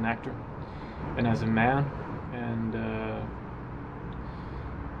as an actor and as a man, and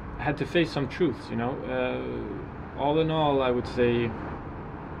I had to face some truths, you know. All in all, I would say,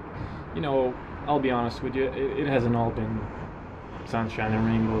 you know, I'll be honest with you, it hasn't all been sunshine and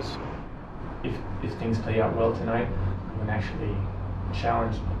rainbows. If things play out well tonight, I'm going to actually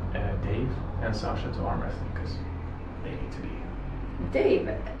challenge Dave and Sasha to arm wrestling, because they need to be. Dave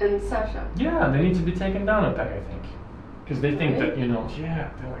and Sasha? Yeah, they need to be taken down a peg, I think. Because they think that, you know,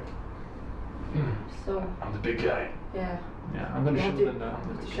 yeah, they're like, So I'm the big guy. Yeah. Yeah, I'm going to show them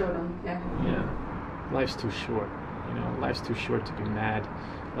down. To show them, yeah. Yeah. Life's too short, you know, life's too short to be mad.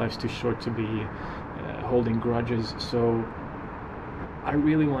 Life's too short to be holding grudges. So I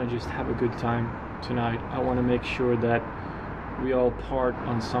really want to just have a good time tonight. I want to make sure that we all part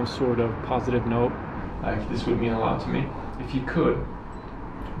on some sort of positive note. Like, this would mean a lot to me. If you could,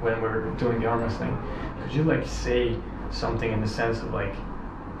 when we're doing the arm wrestling, could you like say something in the sense of like,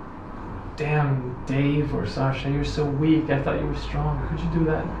 damn, Dave or Sasha, you're so weak, I thought you were strong. Could you do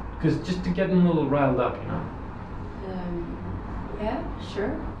that? Because just to get them a little riled up, you know. Yeah,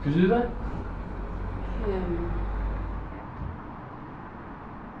 sure. Could you do that?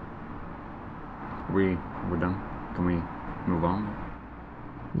 We're done. Can we move on?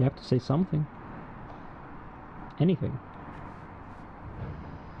 You have to say something. Anything.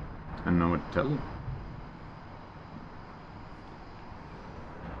 I know what to tell you.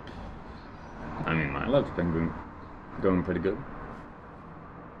 I mean, my life's been going pretty good.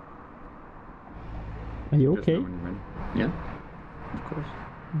 Are you Just okay? know when you're ready. Yeah, of course.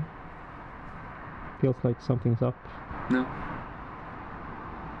 Feels like something's up. No.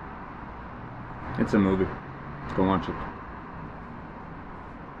 It's a movie. Go watch it.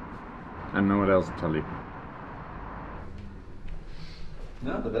 I don't know what else to tell you.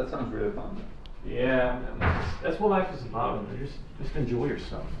 No, but that sounds really fun. Yeah, that's what life is about. Just enjoy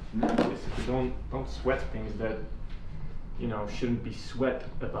yourself. Basically, don't sweat things that, you know, shouldn't be sweat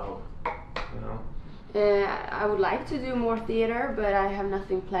about. You know. I would like to do more theater, but I have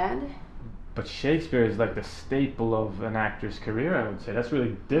nothing planned. But Shakespeare is like the staple of an actor's career, I would say. That's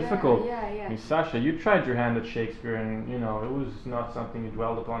really difficult. Yeah. I mean, Sasha, you tried your hand at Shakespeare, and you know it was not something you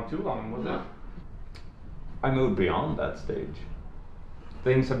dwelled upon too long, was it? I moved beyond that stage.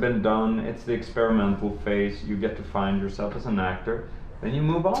 Things have been done, it's the experimental phase, you get to find yourself as an actor, then you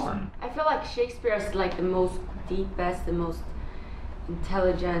move on. I feel like Shakespeare is like the most deepest, the most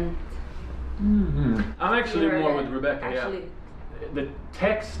intelligent. I'm actually You're more right. with Rebecca, Actually, yeah. The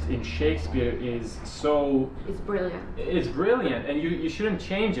text in Shakespeare is so... It's brilliant. It's brilliant, and you shouldn't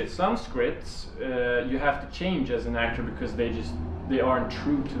change it. Some scripts you have to change as an actor because they aren't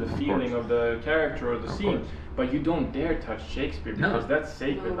true to the feeling of the character or the scene. But you don't dare touch Shakespeare because that's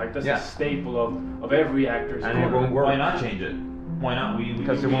sacred. Like that's a staple of every actor's And career. it won't work. Why not change it? Why not?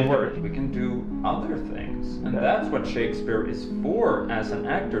 Because it won't work. We can do other things. And that's what Shakespeare is for as an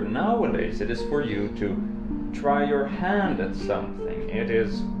actor nowadays. It is for you to try your hand at something. It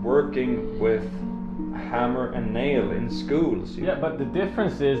is working with hammer and nail in schools. Yeah, but the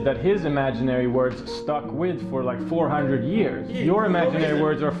difference is that his imaginary words stuck with for like 400 years. Your imaginary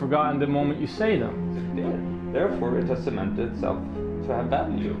words are forgotten the moment you say them. Therefore, it has cemented itself to have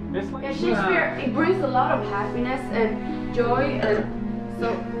value. Yeah, Shakespeare, it brings a lot of happiness and joy, and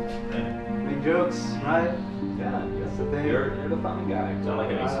so... Make jokes, right? Yeah, that's the thing. You're the funny guy. Not like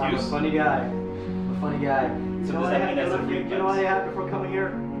an I'm excuse. a funny guy. I'm a funny guy. So does that mean that's a You know what I had before coming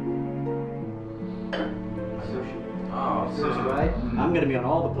here? Sushi. Oh, Sushi, right? I'm gonna be on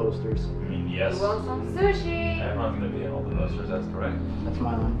all the posters. I mean, yes. You want some sushi? Everyone's gonna be in all the posters. That's correct. That's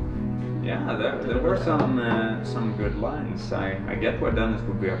my line. Yeah, there were some good lines. I get why Dennis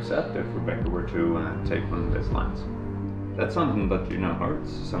would be upset if Rebecca were to take one of his lines. That's something that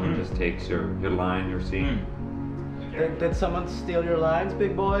hurts. Someone just takes your line, your scene. Did someone steal your lines,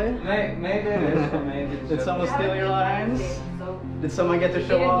 big boy? Maybe it is. Maybe it's Did someone steal your lines? Did someone get to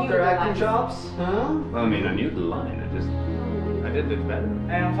show off their acting chops? Huh? Well, I mean, I knew the line. I did it better.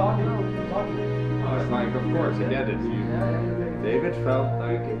 Hey, I'm talking. I'm talking. Oh, it's like, of course, I get it. David felt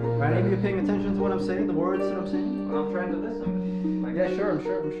like... Are any of you paying attention to what I'm saying? The words that I'm saying? Well, I'm trying to listen. Yeah, sure. I'm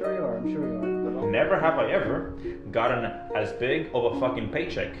sure you are. I'm sure you are. Never have I ever gotten as big of a fucking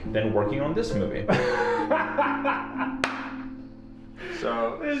paycheck than working on this movie. This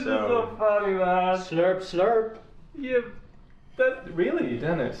is so funny, man. Slurp, slurp. Yeah. Really,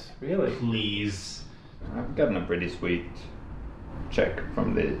 Dennis? Really? Please. I've gotten a pretty sweet check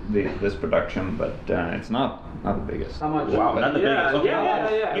from this production, but it's not the biggest. How much? Wow, not the biggest. Okay,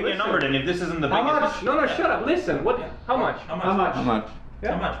 Yeah. Give me a number then. If this isn't the biggest. How much? No, shut up. Listen. What? How much? How much? How much?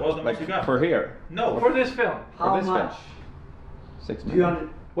 How much? What was the most you got? For here? No. For this film. For this film. 6 million.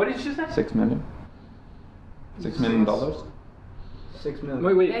 What did you say? 6 million. $6 million. $6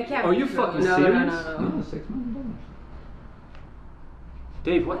 million. Wait. I can't- Are you fucking no, serious? No. No, $6 million.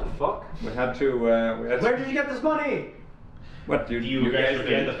 Dave, what the fuck? We had to. Where did you get this money? What Do you guys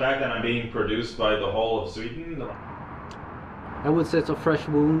forget the fact that I'm being produced by the whole of Sweden? I would say it's a fresh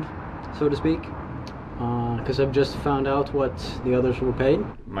wound, so to speak, because I've just found out what the others were paid.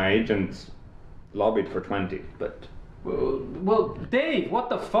 My agent lobbied for 20, but. Well, Dave, what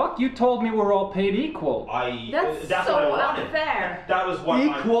the fuck? You told me we're all paid equal. That's what so I wanted. unfair. That was what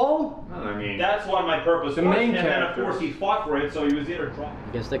Equal? I mean, that's what my purpose The was. main And then of character. course he fought for it, so he was either drunk.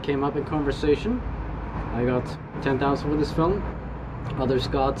 I guess that came up in conversation. I got 10,000 for this film. Others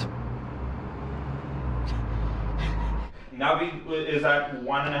got. Navid is at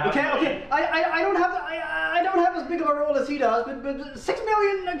 1.5 Okay. million. I don't have I don't have as big of a role as he does, but 6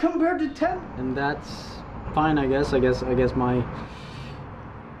 million compared to 10. And that's fine, I guess. I guess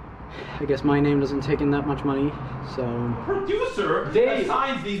my name doesn't take in that much money. So. Producer Dave.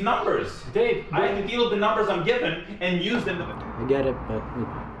 assigns these numbers. Dave, I have to deal with the numbers I'm given and use them. I get it, but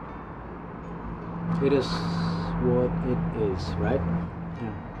it is what it is, right?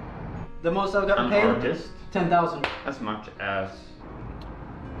 Yeah. The most I've gotten An paid? artist? 10,000. As much as.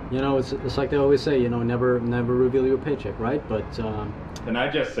 You know, it's like they always say, you know, never reveal your paycheck, right? But Can I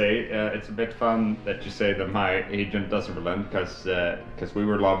just say, it's a bit fun that you say that my agent doesn't relent, because we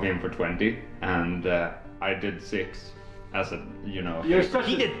were lobbying for 20, and I did 6 as a, you know. You're such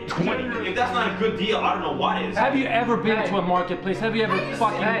He did 20. If that's not a good deal, I don't know what is. Have you ever been to a marketplace? Have you ever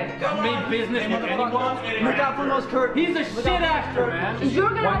fucking made business with anyone? look out for those curtains. He's a shit actor, man. You're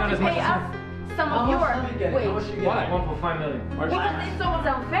gonna Why not have as to much pay as us some of your wage. Why? 1.5 million. Because it's so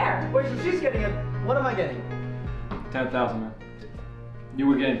unfair. Wait, so she's getting it. What am I getting? 10,000, man. You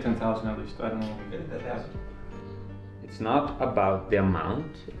were getting 10,000 at least. I don't know. It's not about the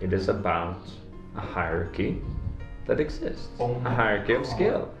amount, it is about a hierarchy that exists. A hierarchy of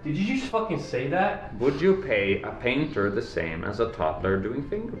skill. Did you just fucking say that? Would you pay a painter the same as a toddler doing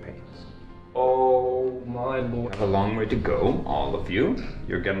finger paints? Oh my You lord. have a long way to go, all of you.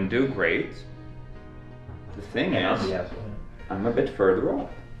 You're gonna do great. The thing is, I'm a bit further off.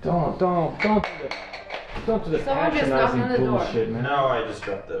 Don't do the Someone just knocked on the patronizing door. bullshit, man. No, I just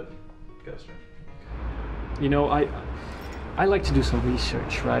dropped the coaster. You know, I like to do some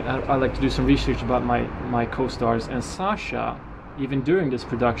research, right? I like to do some research about my co-stars, and Sasha, even during this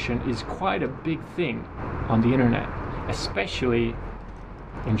production, is quite a big thing on the internet, especially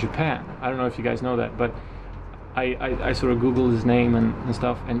in Japan. I don't know if you guys know that, but I sort of Googled his name and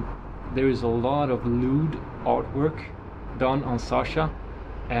stuff, and there is a lot of lewd artwork done on Sasha,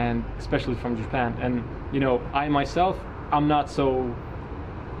 and especially from Japan. And you know, I myself, I'm not so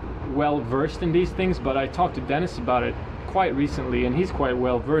well versed in these things, but I talked to Dennis about it quite recently, and he's quite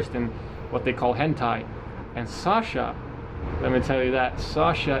well versed in what they call hentai. And Sasha, let me tell you that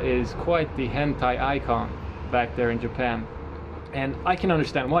Sasha is quite the hentai icon back there in Japan. And I can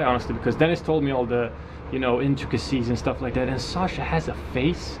understand why, honestly, because Dennis told me all the, you know, intricacies and stuff like that, and Sasha has a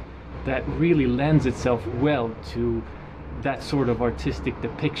face that really lends itself well to that sort of artistic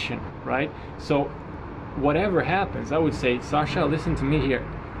depiction, right? So whatever happens, I would say, Sasha, listen to me here.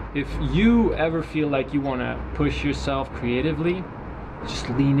 If you ever feel like you want to push yourself creatively, just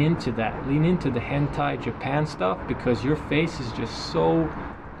lean into that. Lean into the hentai Japan stuff, because your face is just so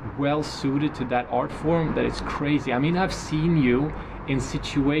well suited to that art form that it's crazy. I mean, I've seen you in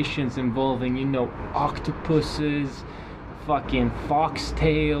situations involving, you know, octopuses, fucking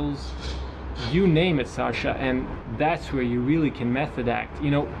foxtails, you name it, Sasha, and that's where you really can method act.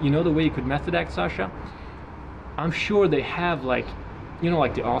 You know the way you could method act, Sasha? I'm sure they have, like, you know,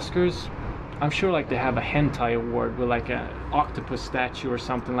 like the Oscars, I'm sure like they have a hentai award with like an octopus statue or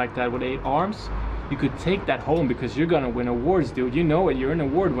something like that with 8 arms. You could take that home, because you're gonna win awards, dude. You know it, you're an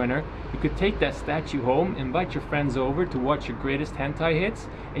award winner. You could take that statue home, invite your friends over to watch your greatest hentai hits,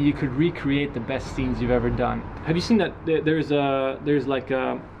 and you could recreate the best scenes you've ever done. Have you seen that there's like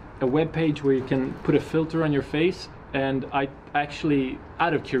a web page where you can put a filter on your face? And I actually,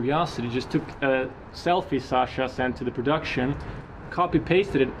 out of curiosity, just took a selfie Sasha sent to the production, copy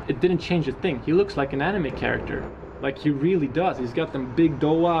pasted it. It didn't change a thing. He looks like an anime character, like he really does. He's got them big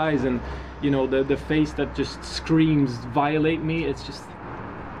doe eyes, and you know, the face that just screams violate me. It's just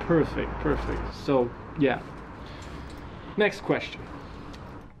perfect. So yeah. Next question.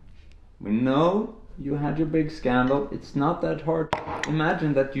 We know you had your big scandal. It's not that hard to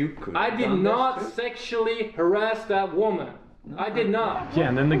imagine that you could. I did not sexually harass that woman. I did not. Yeah,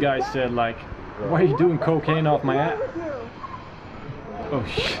 and then the guy said like, why are you doing cocaine off my ass? Oh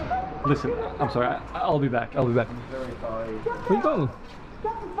shit. Listen, I'm sorry. I'll be back. I'm very sorry. Where you going?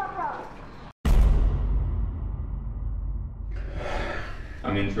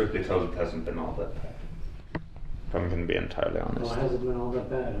 I mean, truth be told, it hasn't been all that bad. If I'm going to be entirely honest. Well, it hasn't been all that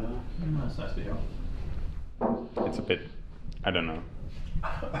bad, huh? That's nice to hear. It's a bit, I don't know.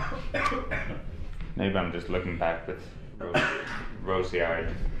 Maybe I'm just looking back with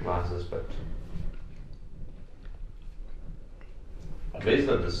rosy-eyed glasses, but at least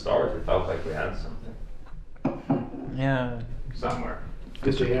at the start it felt like we had something. Yeah. Somewhere.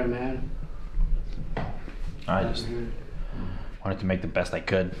 Good to hear, man. I just wanted to make the best I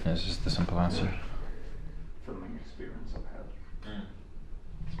could. It's just the simple answer. Filming experience I've had.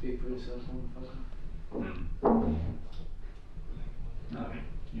 Speak for yourself, motherfucker. No, I mean,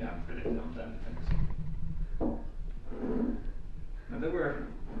 you haven't really filmed anything. No, there were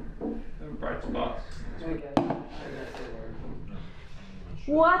bright spots.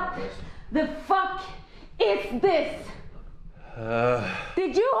 What the fuck is this?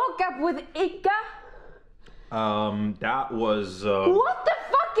 Did you hook up with Inca? That was. What the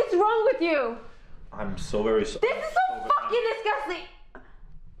fuck is wrong with you? I'm so very sorry. This is so fucking disgusting.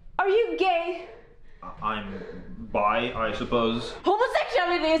 Are you gay? I'm bi, I suppose.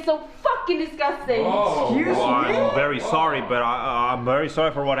 Homosexuality is so fucking disgusting. Excuse me? I'm very sorry, but I'm very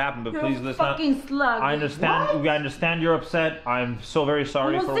sorry for what happened. But You're please a listen. fucking slug. I understand. What? I understand you're upset. I'm so very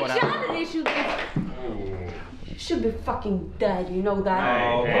sorry for what happened. Homosexuality should be fucking dead. You know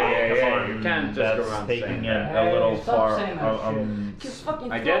that. Hey, you can't just go That's around taking saying it that. a little Stop far. saying that You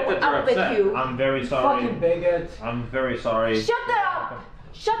fucking I get throw that you're up at upset. you. I'm very sorry. Fucking bigot. I'm very sorry. Shut that up.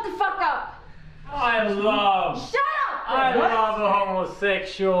 Shut the fuck up. I love. Shut up. I What? love a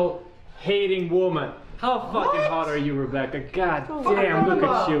homosexual hating woman. How fucking hot are you, Rebecca? God Oh, damn, look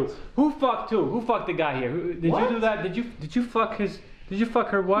fuck. at you. Who fucked who? Who fucked the guy here? Did you do that? Did you fuck his? Did you fuck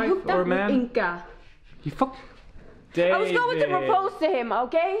her wife Hooked or up with man? Inca. You fucked. I was going to David. propose to him,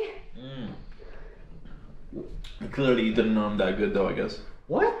 okay? Clearly, you didn't know him that good, though. I guess.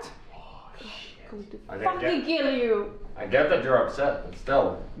 What? Fucking kill you. I get that you're upset, but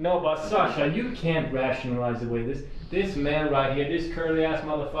still. No, but Sasha, you can't rationalize away this man right here, this curly ass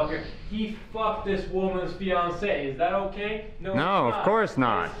motherfucker. He fucked this woman's fiance. Is that okay? No, it's of not. course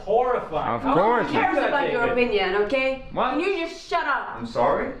not. It's horrifying. Of How course can No you one do cares that, about your David? opinion, okay? What? Can you just shut up? I'm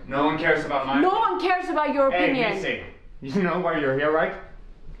sorry? No one cares about my No one cares about your opinion. Hey, Missy, you know why you're here, right?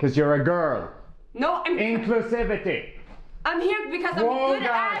 Because you're a girl. No, Inclusivity. I'm here because I'm Whoa, a good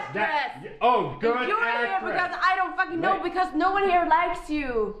guys, actress. Oh, good And you're actress. here because I don't fucking know, Wait. because no one here likes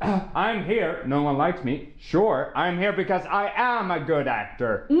you. I'm here. No one likes me. Sure, I'm here because I am a good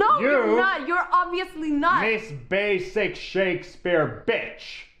actor. No, you're not. You're obviously not. Miss Basic Shakespeare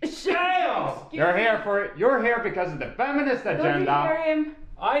bitch. Damn! You're here for it. You're here because of the feminist Don't agenda. you hear him?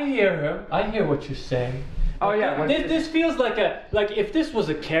 I hear him. I hear what you're saying. Oh yeah. This feels like if this was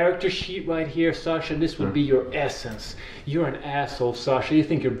a character sheet right here, Sasha, this would be your essence. You're an asshole, Sasha. You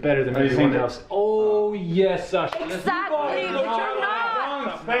think you're better than Oh, you everyone think else. Oh yes, Sasha. Exactly, but you're not.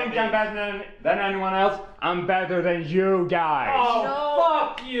 Don't think I'm better than anyone else. I'm better than you guys. Oh,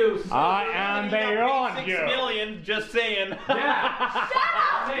 fuck you, Sasha. I am beyond you. 6 million, just saying. Yeah.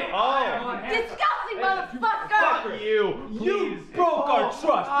 Oh. Disgusting motherfucker! Fuck you. You broke our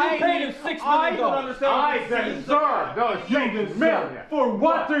trust. You paid him $6 million. I don't understand. I deserve those 6 million. For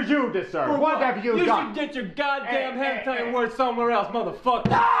What do you deserve? What have you You done? should get your goddamn hentai word somewhere else, motherfucker.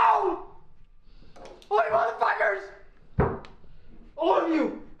 No! All you motherfuckers! All of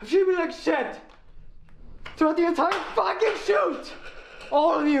you have treated me like shit throughout the entire fucking shoot!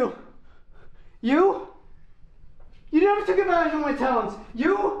 All of you! You never took advantage of my talents.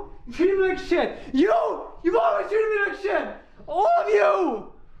 You treated me like shit. You've always treated me like shit. All of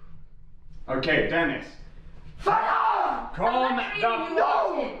you! Okay, Dennis. Fuck off!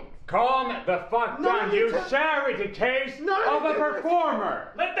 Calm the fuck No, down, you you can't- charity case of a performer.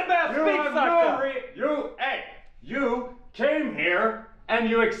 Let the man You speak, have Sasha. you came here and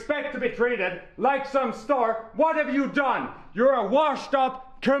you expect to be treated like some star. What have you done? You're a washed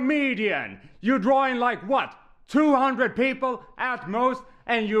up comedian. You draw in like what? 200 people at most,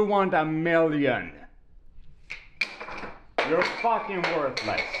 and you want 1 million. You're fucking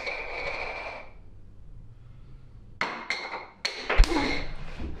worthless.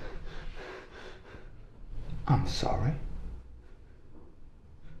 I'm sorry.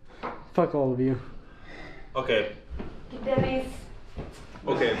 Fuck all of you. Okay. Dennis.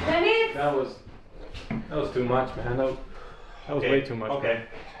 Okay. Dennis. That was too much, man. That was way too much. Okay.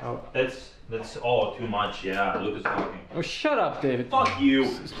 That's all too much. Yeah, Lucas talking. Oh, shut up, David. Fuck you,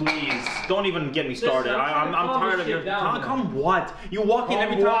 please. Don't even get me started. I'm tired of your. Come what? You walk in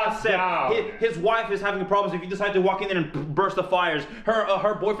every time on set. His wife is having problems. If you decide to walk in and burst the fires,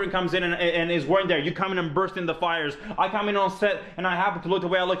 her boyfriend comes in and is wearing there. You come in and burst in the fires. I come in on set and I happen to look the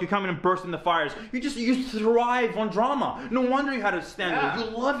way I look. You come in and burst in the fires. You thrive on drama. No wonder you had a stand.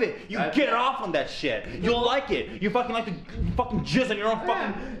 You love it. You get off on that shit. You like it. You fucking like to fucking jizz in your own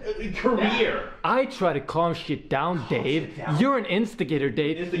fucking career. I try to calm shit down, Dave. You're an instigator,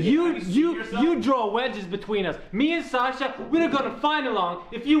 Dave. You draw wedges between us. Me and Sasha, we're gonna find along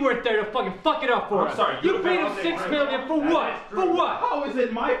if you weren't there to fucking fuck it up for us. I'm sorry. You paid him $6 million for what? For what? How is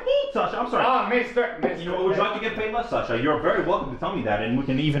it my fault, Sasha? I'm sorry. Mister. You know, would you like to get paid less, Sasha? You're very welcome to tell me that, and we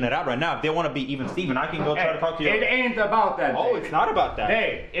can even it out right now. If they want to be even Steven, I can go try to talk to you. It ain't about that. Oh, it's not about that.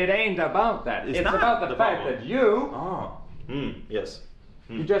 Hey, it ain't about that. It's about the fact that you. Yes.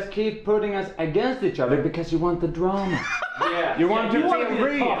 You just keep putting us against each other because you want the drama. Yeah. You want to be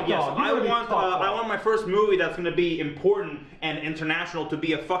real. Yes, I want my first movie that's going to be important and international to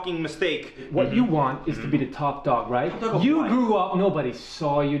be a fucking mistake. What you want is to be the top dog, right? You grew up, nobody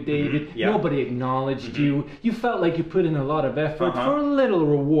saw you, David. Nobody acknowledged you. You felt like you put in a lot of effort for a little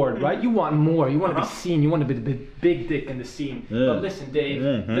reward, right? You want more. You want to be seen. You want to be the big dick in the scene. But listen,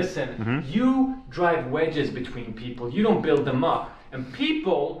 Dave, listen. You drive wedges between people. You don't build them up. And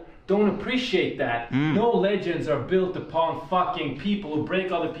people don't appreciate that. No legends are built upon fucking people who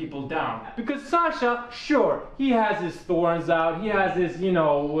break other people down. Because Sasha, sure, he has his thorns out, he has his,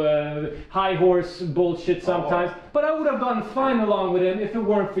 high horse bullshit sometimes, but I would have gotten fine along with him if it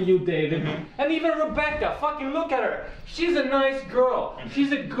weren't for you, David. And even Rebecca, fucking look at her. She's a nice girl.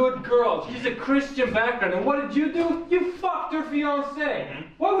 She's a good girl. She's a Christian background. And what did you do? You fucked her fiancé.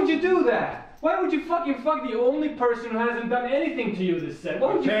 Why would you do that? Why would you fucking fuck the only person who hasn't done anything to you this set?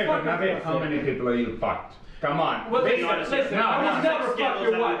 Why would you fuck her? How many people are you fucked? Come on. Well, listen, I would never fuck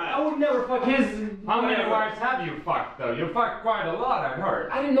your wife. I would never fuck his... How many wives have you fucked, though? You fucked quite a lot, I've heard.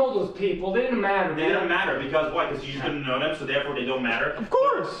 I didn't know those people. They didn't matter, man. They didn't matter because why? Because you didn't know them, so therefore they don't matter. Of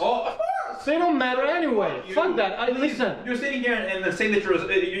course. Oh, of course. They don't matter anyway. Fuck that. Listen. You're sitting here and saying that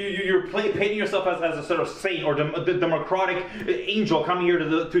you're painting yourself as a sort of saint or the democratic angel coming here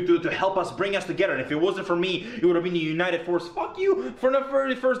to help us, bring us together. And if it wasn't for me, it would have been a united force. Fuck you. For the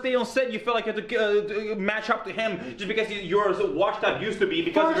very first day on set, you felt like you had to match up to him just because you're as washed up used to be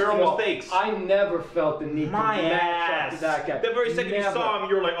because of your own mistakes. I never felt the need to match up to that guy. The very second you saw him,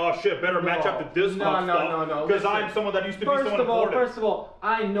 you were like, oh shit, better match up to this stuff. No. Because I'm someone that used to be someone important. First of all,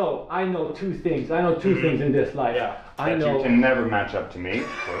 I know two things. I know two things in this life. Yeah. I know you can never match up to me.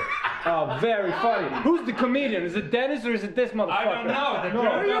 Oh, very funny. Who's the comedian? Is it Dennis or is it this motherfucker? I don't know. Why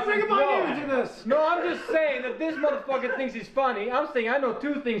are you bringing my name into this? No, I'm just saying that this motherfucker thinks he's funny. I'm saying I know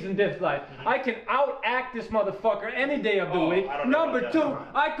two things in this life. I can outact this motherfucker any day of the week. Number two,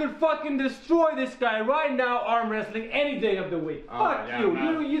 I could fucking destroy this guy right now arm wrestling any day of the week. Fuck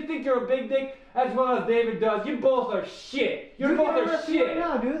you. You think you're a big dick as well as David does. You both are shit. You both are shit. Right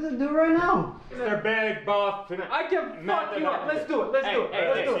now, dude. Do it right now. They're big buff. I can fuck you up. Let's do it. Let's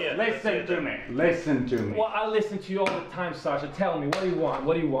do it. Listen to me. Listen to me. Well, I listen to you all the time, Sasha. Tell me, what do you want?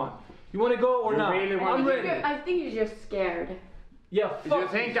 What do you want? You want to go or not? Really I'm ready. I think you're just scared. Yeah, fuck. You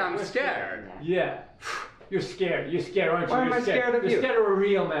think I'm scared? Yeah. You're scared. You're scared, aren't you? Why am I scared of you? You're scared of a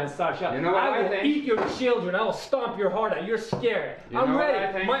real man, Sasha. You know what I will think? eat your children. I will stomp your heart out. You're scared. I'm what I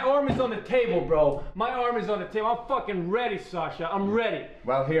ready. think? My arm is on the table, bro. My arm is on the table. I'm fucking ready, Sasha. I'm ready.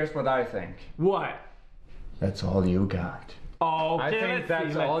 Well, here's what I think. What? That's all you got. Oh, okay, I think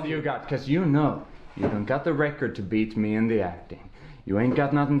that's all you got, because you know you don't got the record to beat me in the acting. You ain't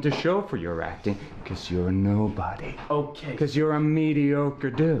got nothing to show for your acting, because you're nobody. Okay. Because you're a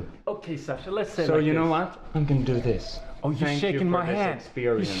mediocre dude. Okay, Sasha, let's say so like you know this. what? I'm gonna do this. Oh, you're Thank shaking you my for this hand.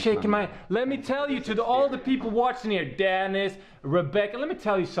 experience, You're shaking my hand. Let me tell you to all the people watching here, Dennis, Rebecca, let me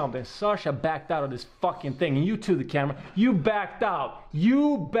tell you something. Sasha backed out of this fucking thing, and you too, the camera. You backed out.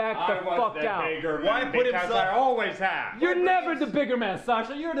 You backed the fuck out. Why put himself? I always have. You're never the bigger man,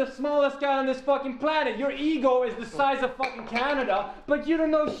 Sasha. You're the smallest guy on this fucking planet. Your ego is the size of fucking Canada, but you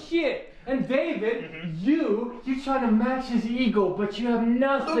don't know shit. And David, you're trying to match his ego, but you have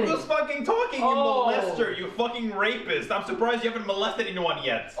nothing. Look who's fucking talking, you molester, you fucking rapist. I'm surprised you haven't molested anyone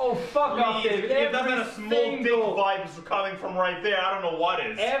yet. Oh, fuck off, David. If that's not a small dick vibes coming from right there, I don't know what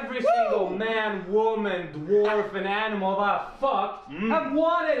is. Every single man, woman, dwarf, and animal that I've fucked have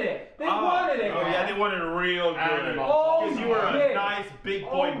wanted it. They wanted it. Oh, yeah, they wanted it real good. Oh, because you were a nice big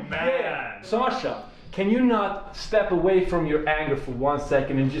boy man. Sasha, can you not step away from your anger for 1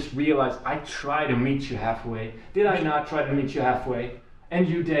 second and just realize I tried to meet you halfway? Did I not try to meet you halfway? And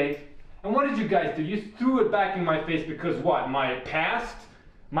you, Dave? And what did you guys do? You threw it back in my face because what? My past?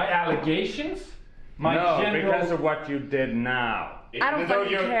 My allegations? Because of what you did now. I don't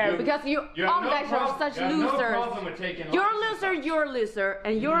fucking care because you all guys are such losers. You're a loser, you're a loser,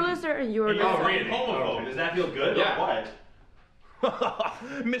 and you're a loser, and you're a loser. Oh, really? Homophobe. Does that feel good? Yeah. Or what?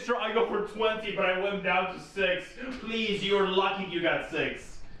 Mr. I go for 20, but I went down to 6. Please, you're lucky you got 6.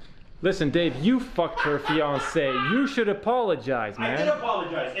 Listen, Dave, you fucked her fiance. You should apologize, man. I did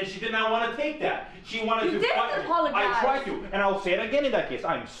apologize, and she did not want to take that. She wanted to fight me. apologize. I tried to, and I'll say it again in that case.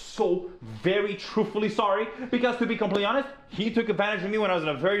 I'm so very truthfully sorry, because to be completely honest, he took advantage of me when I was in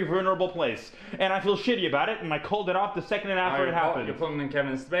a very vulnerable place. And I feel shitty about it, and I called it off the second after it happened. You're putting in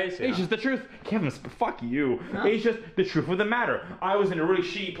Kevin's space, yeah? It's just the truth. Kevin, fuck you. No. It's just the truth of the matter. I was in a really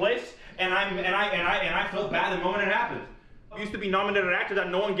shitty place, and I felt bad the moment it happened. I used to be nominated actor that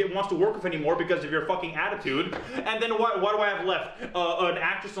no one wants to work with anymore because of your fucking attitude. And then what do I have left? An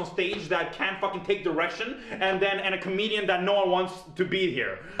actress on stage that can't fucking take direction, and a comedian that no one wants to be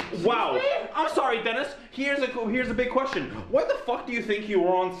here. Wow. I'm sorry, Dennis. Here's a big question. Why the fuck do you think you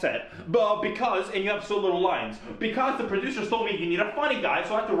were on set? Because, and you have so little lines, because the producers told me you need a funny guy,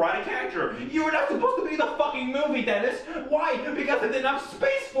 so I had to write a character. You were not supposed to be the fucking movie, Dennis. Why? Because I didn't have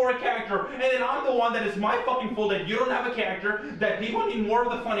space for a character. And then I'm the one that is my fucking fault that you don't have a character, that people need more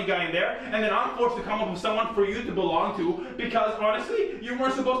of the funny guy in there, and then I'm forced to come up with someone for you to belong to, because honestly, you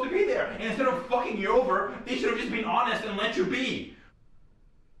weren't supposed to be there. And instead of fucking you over, they should have just been honest and let you be.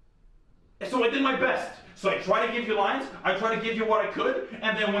 And so I did my best. So I tried to give you lines, I tried to give you what I could,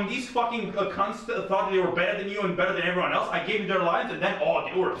 and then when these fucking cunts thought they were better than you and better than everyone else, I gave you their lines, and then,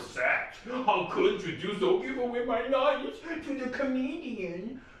 they were upset. How could you do so? Give away my lines to the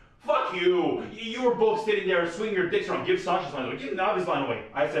comedian. Fuck you! You were both sitting there swinging your dicks around. Give Sasha's line away. Give Navid's line away.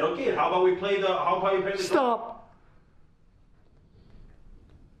 I said, okay, how about we play the... Stop!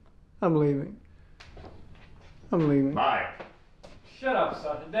 I'm leaving. Bye. Shut up,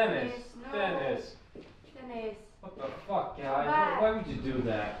 Sasha. Dennis. No. Dennis. What the fuck, guys? Why would you do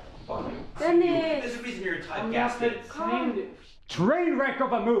that? Fucking. Dennis! There's a reason you're typecasted. Train wreck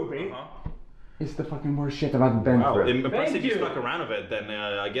of a movie. It's the fucking worst shit that I've been through. Impressive you stuck around with it, then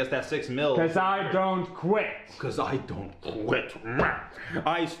I guess that's 6 mil. Because I don't quit. Because I don't quit.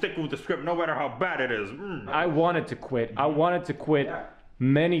 I stick with the script no matter how bad it is. I wanted to quit. I wanted to quit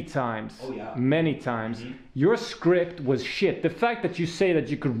many times. Oh, yeah. Many times. Your script was shit. The fact that you say that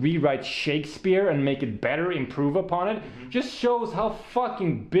you could rewrite Shakespeare and make it better, improve upon it, just shows how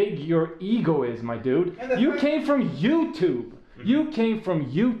fucking big your ego is, my dude. You came from YouTube. You came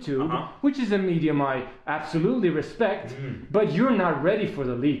from YouTube, which is a medium I absolutely respect, but you're not ready for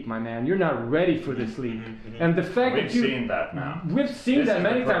the leap, my man. You're not ready for this leap. And the fact that We've seen that now. We've seen that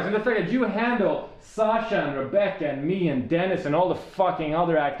many times. And the fact that you handle Sasha and Rebecca and me and Dennis and all the fucking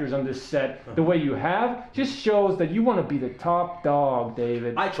other actors on this set the way you have just shows that you want to be the top dog,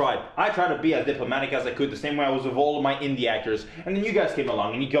 David. I tried to be as diplomatic as I could, the same way I was with all of my indie actors. And then you guys came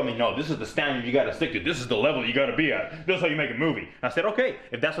along and you told me, no, this is the standard you gotta stick to. This is the level you gotta be at. This is how you make a movie. And I said, okay,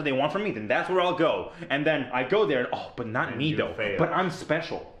 if that's what they want from me, then that's where I'll go. And then I go there and, but not me though. But I'm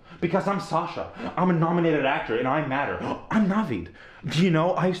special. Because I'm Sasha. I'm a nominated actor and I matter. I'm Navid. Do you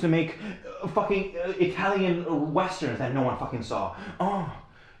know, I used to make fucking Italian westerns that no one fucking saw.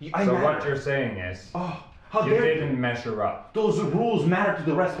 What you're saying is, how you dare didn't measure up. Those rules matter to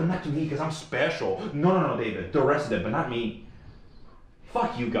the rest, but not to me because I'm special. No, David. The rest of it, but not me.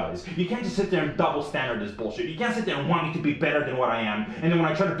 Fuck you guys. You can't just sit there and double standard this bullshit. You can't sit there and want me to be better than what I am, and then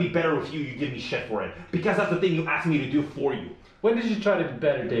when I try to be better with you, you give me shit for it. Because that's the thing you asked me to do for you. When did you try to be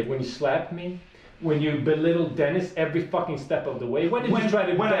better, Dave? When you slapped me? When you belittled Dennis every fucking step of the way? When did you try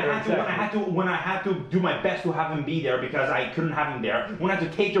to be better? When I had to do my best to have him be there because I couldn't have him there. When I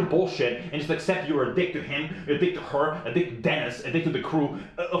had to take your bullshit and just accept you were a dick to him, a dick to her, a dick to Dennis, a dick to the crew,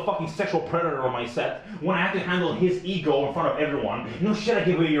 a fucking sexual predator on my set. When I had to handle his ego in front of everyone. No shit, I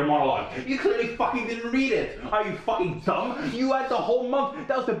gave away your monologue. You clearly fucking didn't read it. Are you fucking dumb? You had the whole month.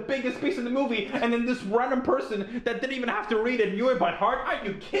 That was the biggest piece in the movie. And then this random person that didn't even have to read it knew it by heart. Are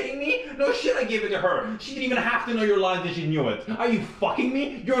you kidding me? No shit, I gave it to her. She didn't even have to know your lines and she knew it. Are you fucking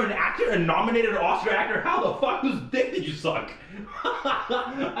me? You're an actor, a nominated Oscar actor. How the fuck whose dick did you suck?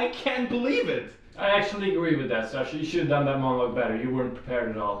 I can't believe it. I actually agree with that, Sasha. You should have done that monologue better. You weren't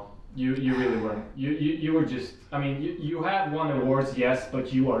prepared at all. You really weren't. You were just, I mean, you have won awards, yes,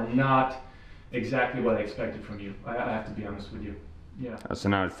 but you are not exactly what I expected from you. I have to be honest with you. Yeah. So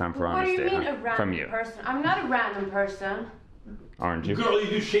now it's time for What do honesty you mean a from random you. person? I'm not a random person. Aren't you? Girl, you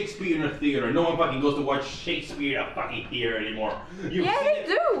do Shakespeare in a theater. No one fucking goes to watch Shakespeare in a fucking theater anymore. Yeah, they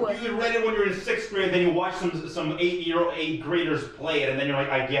do. You read it when you were in 6th grade, then you watch some 8 graders play it, and then you're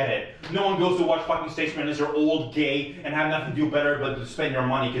like, I get it. No one goes to watch fucking Shakespeare unless you're old, gay, and have nothing to do better but to spend your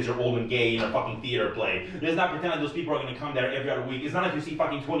money because you're old and gay in a fucking theater play. Let's not pretend like those people are gonna come there every other week. It's not like you see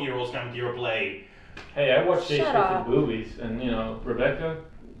fucking 20-year-olds coming to your play. Hey, I watched Shakespeare up. for boobies, and you know, Rebecca,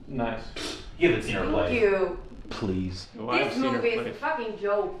 nice. You haven't seen her play. Thank you. Please. This movie is a fucking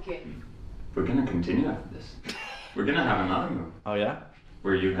joke. We're gonna continue after this. We're gonna have another movie. Oh yeah?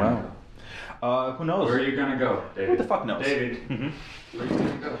 Where are you gonna go? Who knows? Where are you gonna go, David? Who the fuck knows? David. Where are you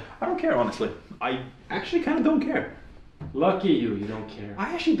gonna go? I don't care, honestly. I actually kind of don't care. Lucky you don't care.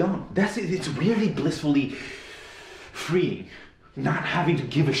 I actually don't. It's really blissfully freeing, not having to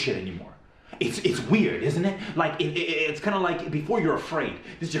give a shit anymore. It's weird, isn't it? Like it's kind of like before you're afraid.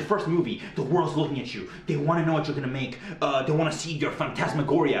 This is your first movie. The world's looking at you. They want to know what you're gonna make. They want to see your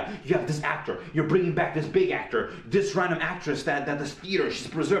phantasmagoria. You have this actor. You're bringing back this big actor. This random actress that this theater she's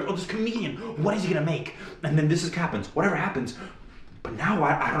preserved. Oh, this comedian. What is he gonna make? And then this happens. Whatever happens. But now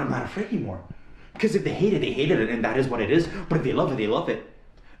I'm not afraid anymore. Because if they hate it, they hated it, and that is what it is. But if they love it, they love it.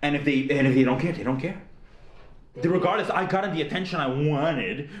 And if they don't care, they don't care. Regardless, I got the attention I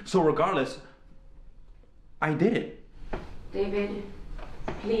wanted. So regardless, I did it. David,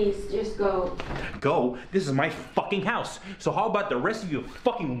 please, just go. Go? This is my fucking house. So how about the rest of you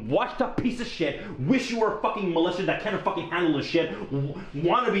fucking washed up piece of shit, wish you were a fucking militia that can't fucking handle the shit,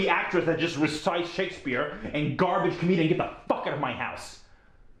 wannabe actress that just recites Shakespeare, and garbage comedian, get the fuck out of my house.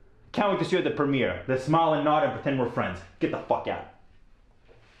 Can't wait to see you at the premiere. Let's smile and nod and pretend we're friends. Get the fuck out.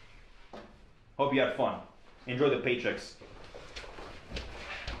 Hope you had fun. Enjoy the paychecks.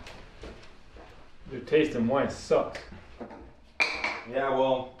 Your taste in wine sucks. Yeah,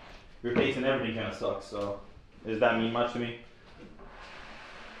 well, your taste in everything kind of sucks, so does that mean much to me?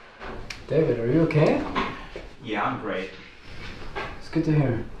 David, are you okay? Yeah, I'm great. It's good to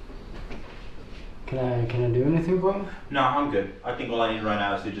hear. Can I do anything for you? No, I'm good. I think all I need right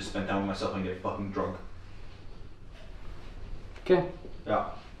now is to just spend time with myself and get fucking drunk. Okay. Yeah.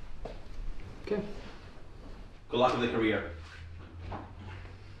 Okay. Good luck with the career.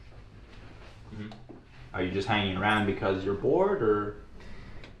 Are you just hanging around because you're bored, or?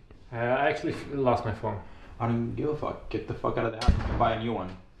 I actually lost my phone. I don't give a fuck. Get the fuck out of the house and buy a new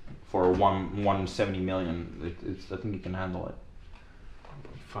one for 170 million. I think you can handle it.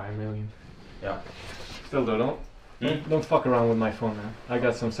 5 million. Yeah. Still though, don't fuck around with my phone, man. I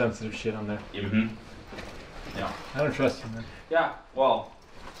got some sensitive shit on there. Yeah. I don't trust you, man. Yeah. Well,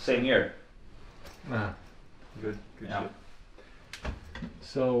 same here. Nah. Good yeah. shit.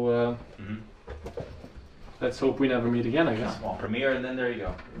 So, let's hope we never meet again, I guess. Well, premiere and then there you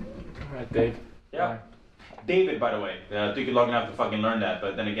go. Alright, Dave. Yeah. Bye. David, by the way. Took you long enough to fucking learn that,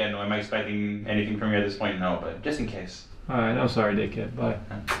 but then again, am I expecting anything from you at this point? No, but just in case. Alright, I'm sorry, dickhead. Bye.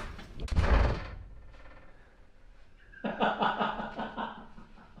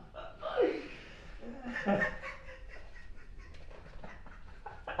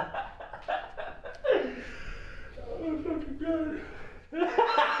 Oh, fucking God.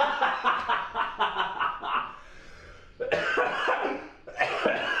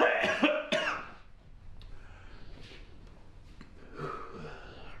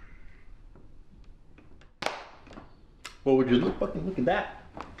 Well, would you fucking look at that?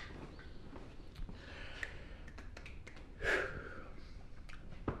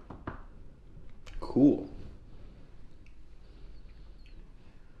 Cool.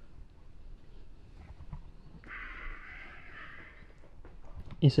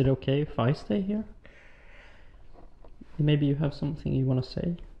 Is it okay if I stay here? Maybe you have something you want to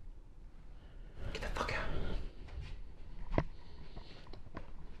say? Get the fuck out.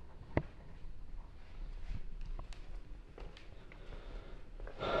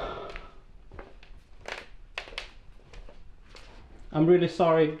 I'm really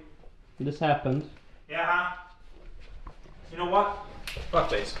sorry this happened. Yeah. You know what? Fuck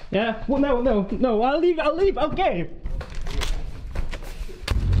this. Yeah, well, no, I'll leave, okay.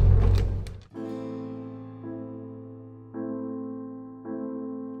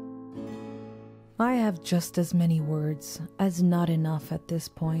 I have just as many words as not enough at this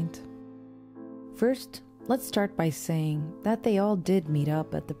point. First, let's start by saying that they all did meet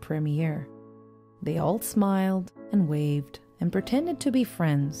up at the premiere. They all smiled and waved and pretended to be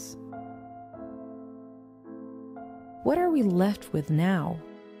friends. What are we left with now?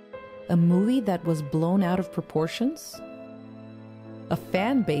 A movie that was blown out of proportions? A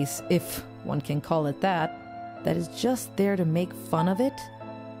fan base, if one can call it that is just there to make fun of it?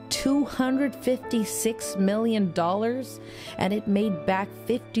 $256 million, and it made back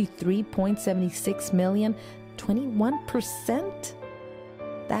 $53.76 million, 21%?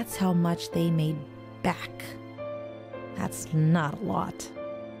 That's how much they made back. That's not a lot.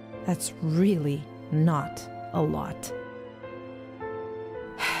 That's really not a lot.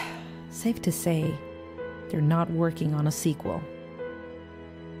 Safe to say, they're not working on a sequel.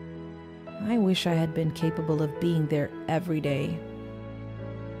 I wish I had been capable of being there every day.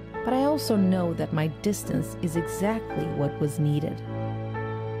 But I also know that my distance is exactly what was needed.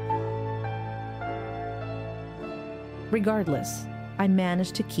 Regardless, I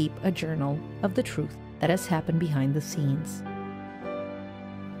managed to keep a journal of the truth that has happened behind the scenes.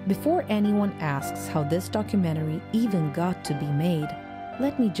 Before anyone asks how this documentary even got to be made,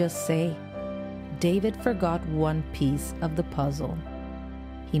 let me just say, David forgot one piece of the puzzle.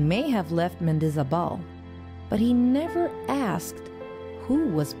 He may have left Mendizabal, but he never asked who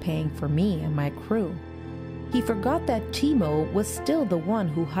was paying for me and my crew. He forgot that Timo was still the one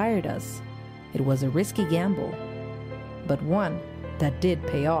who hired us. It was a risky gamble, but one that did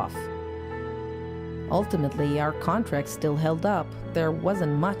pay off. Ultimately, our contract still held up. There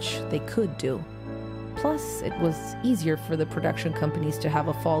wasn't much they could do. Plus, it was easier for the production companies to have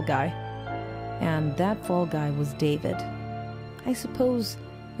a fall guy. And that fall guy was David. I suppose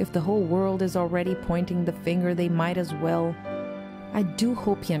if the whole world is already pointing the finger, they might as well. I do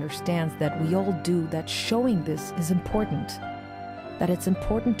hope he understands that we all do, that showing this is important. That it's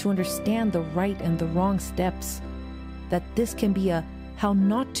important to understand the right and the wrong steps. That this can be a how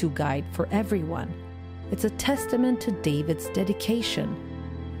not to guide for everyone. It's a testament to David's dedication.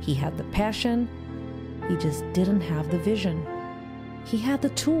 He had the passion, he just didn't have the vision. He had the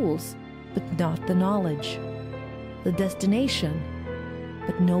tools, but not the knowledge. The destination,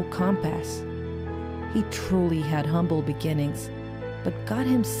 but no compass. He truly had humble beginnings, but got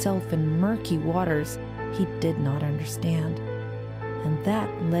himself in murky waters he did not understand. And that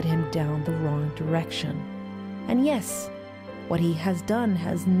led him down the wrong direction. And yes, what he has done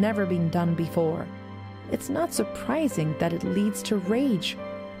has never been done before. It's not surprising that it leads to rage,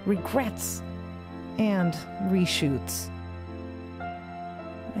 regrets, and reshoots.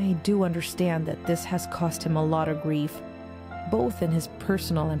 I do understand that this has cost him a lot of grief, both in his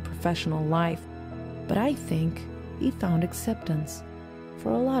personal and professional life, but I think he found acceptance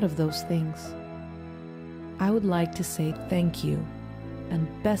for a lot of those things. I would like to say thank you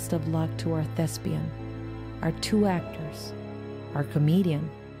and best of luck to our thespian, our two actors, our comedian,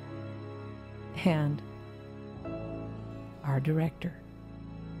 and our director.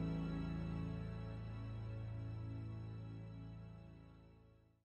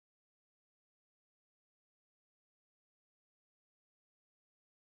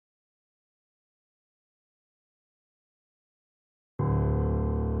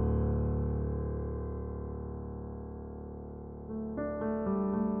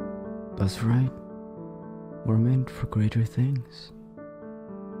 That's right. We're meant for greater things.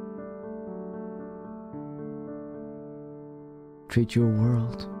 Treat your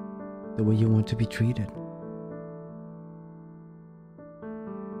world the way you want to be treated.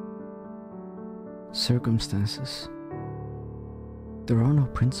 Circumstances. There are no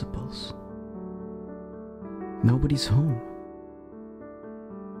principles. Nobody's home.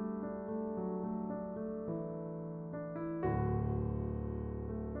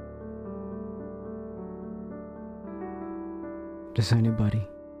 Does anybody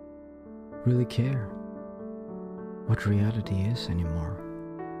really care what reality is anymore?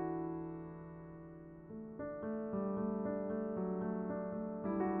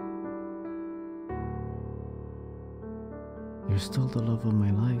 You're still the love of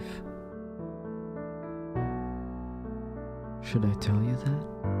my life. Should I tell you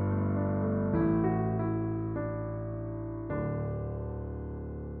that?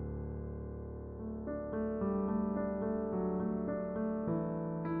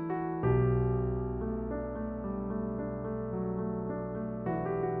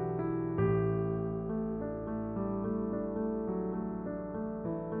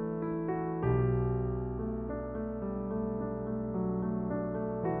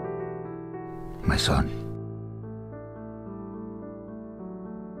 My son,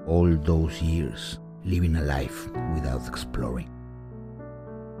 all those years living a life without exploring.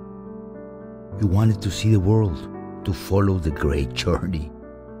 You wanted to see the world, to follow the great journey.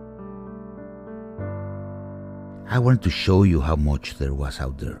 I wanted to show you how much there was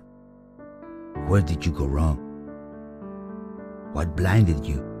out there. Where did you go wrong? What blinded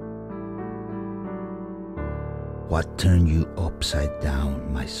you? What turned you upside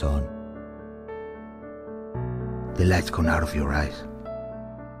down, my son? The light's gone out of your eyes.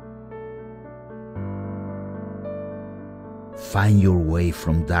 find your way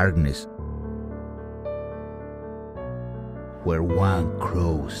from darkness where one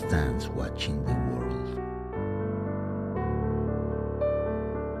crow stands watching the world.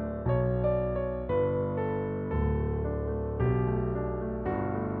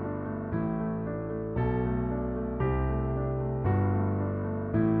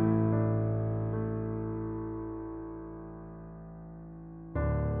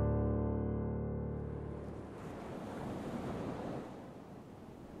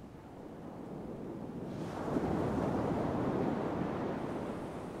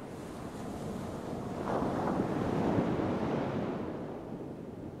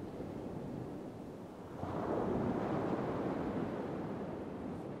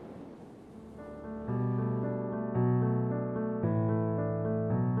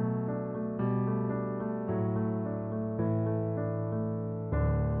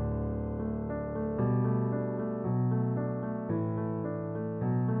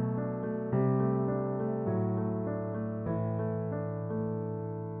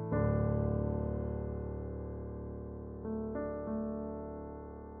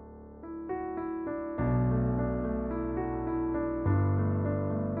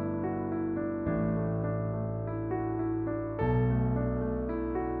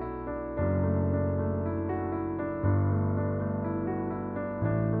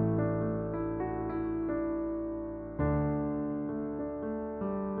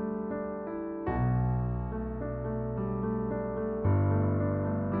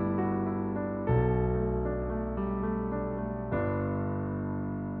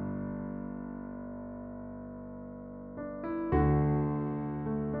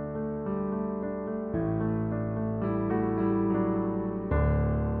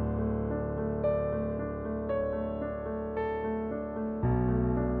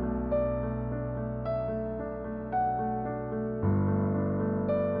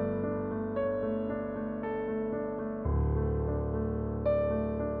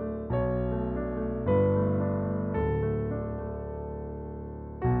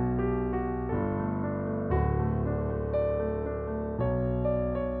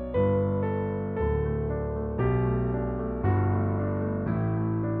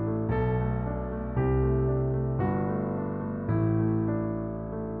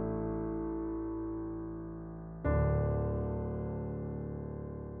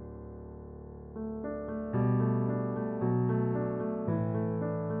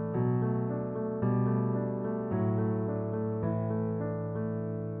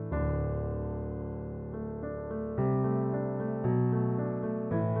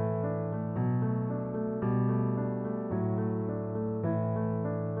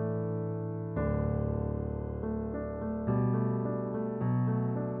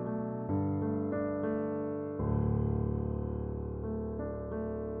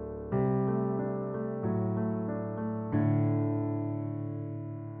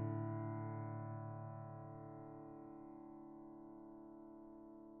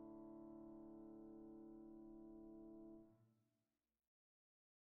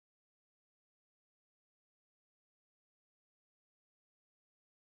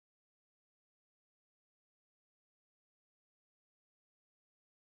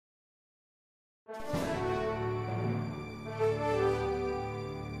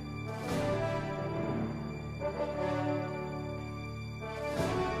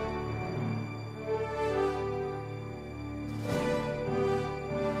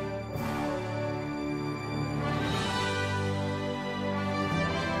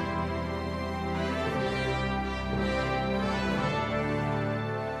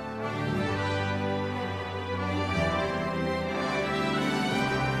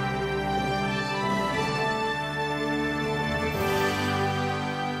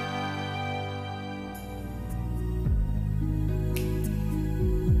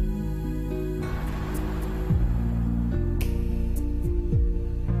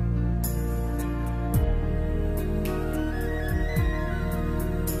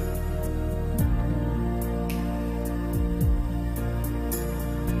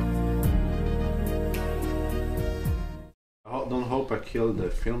 Don't hope I killed the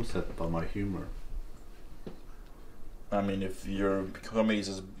film set by my humor. I mean, if your comedy is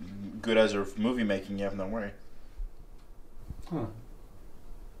as good as your movie making, you have no worry. Huh.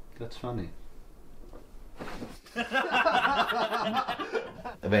 That's funny.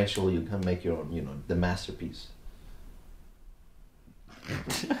 Eventually, you can make your own, the masterpiece.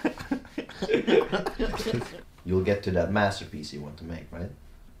 You'll get to that masterpiece you want to make, right?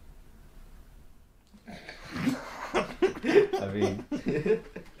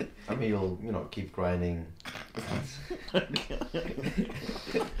 I mean, you'll keep grinding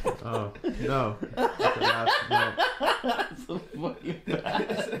Oh no! That's so fucking bad.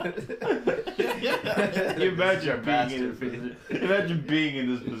 Imagine being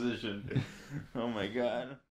in this position. Oh my god.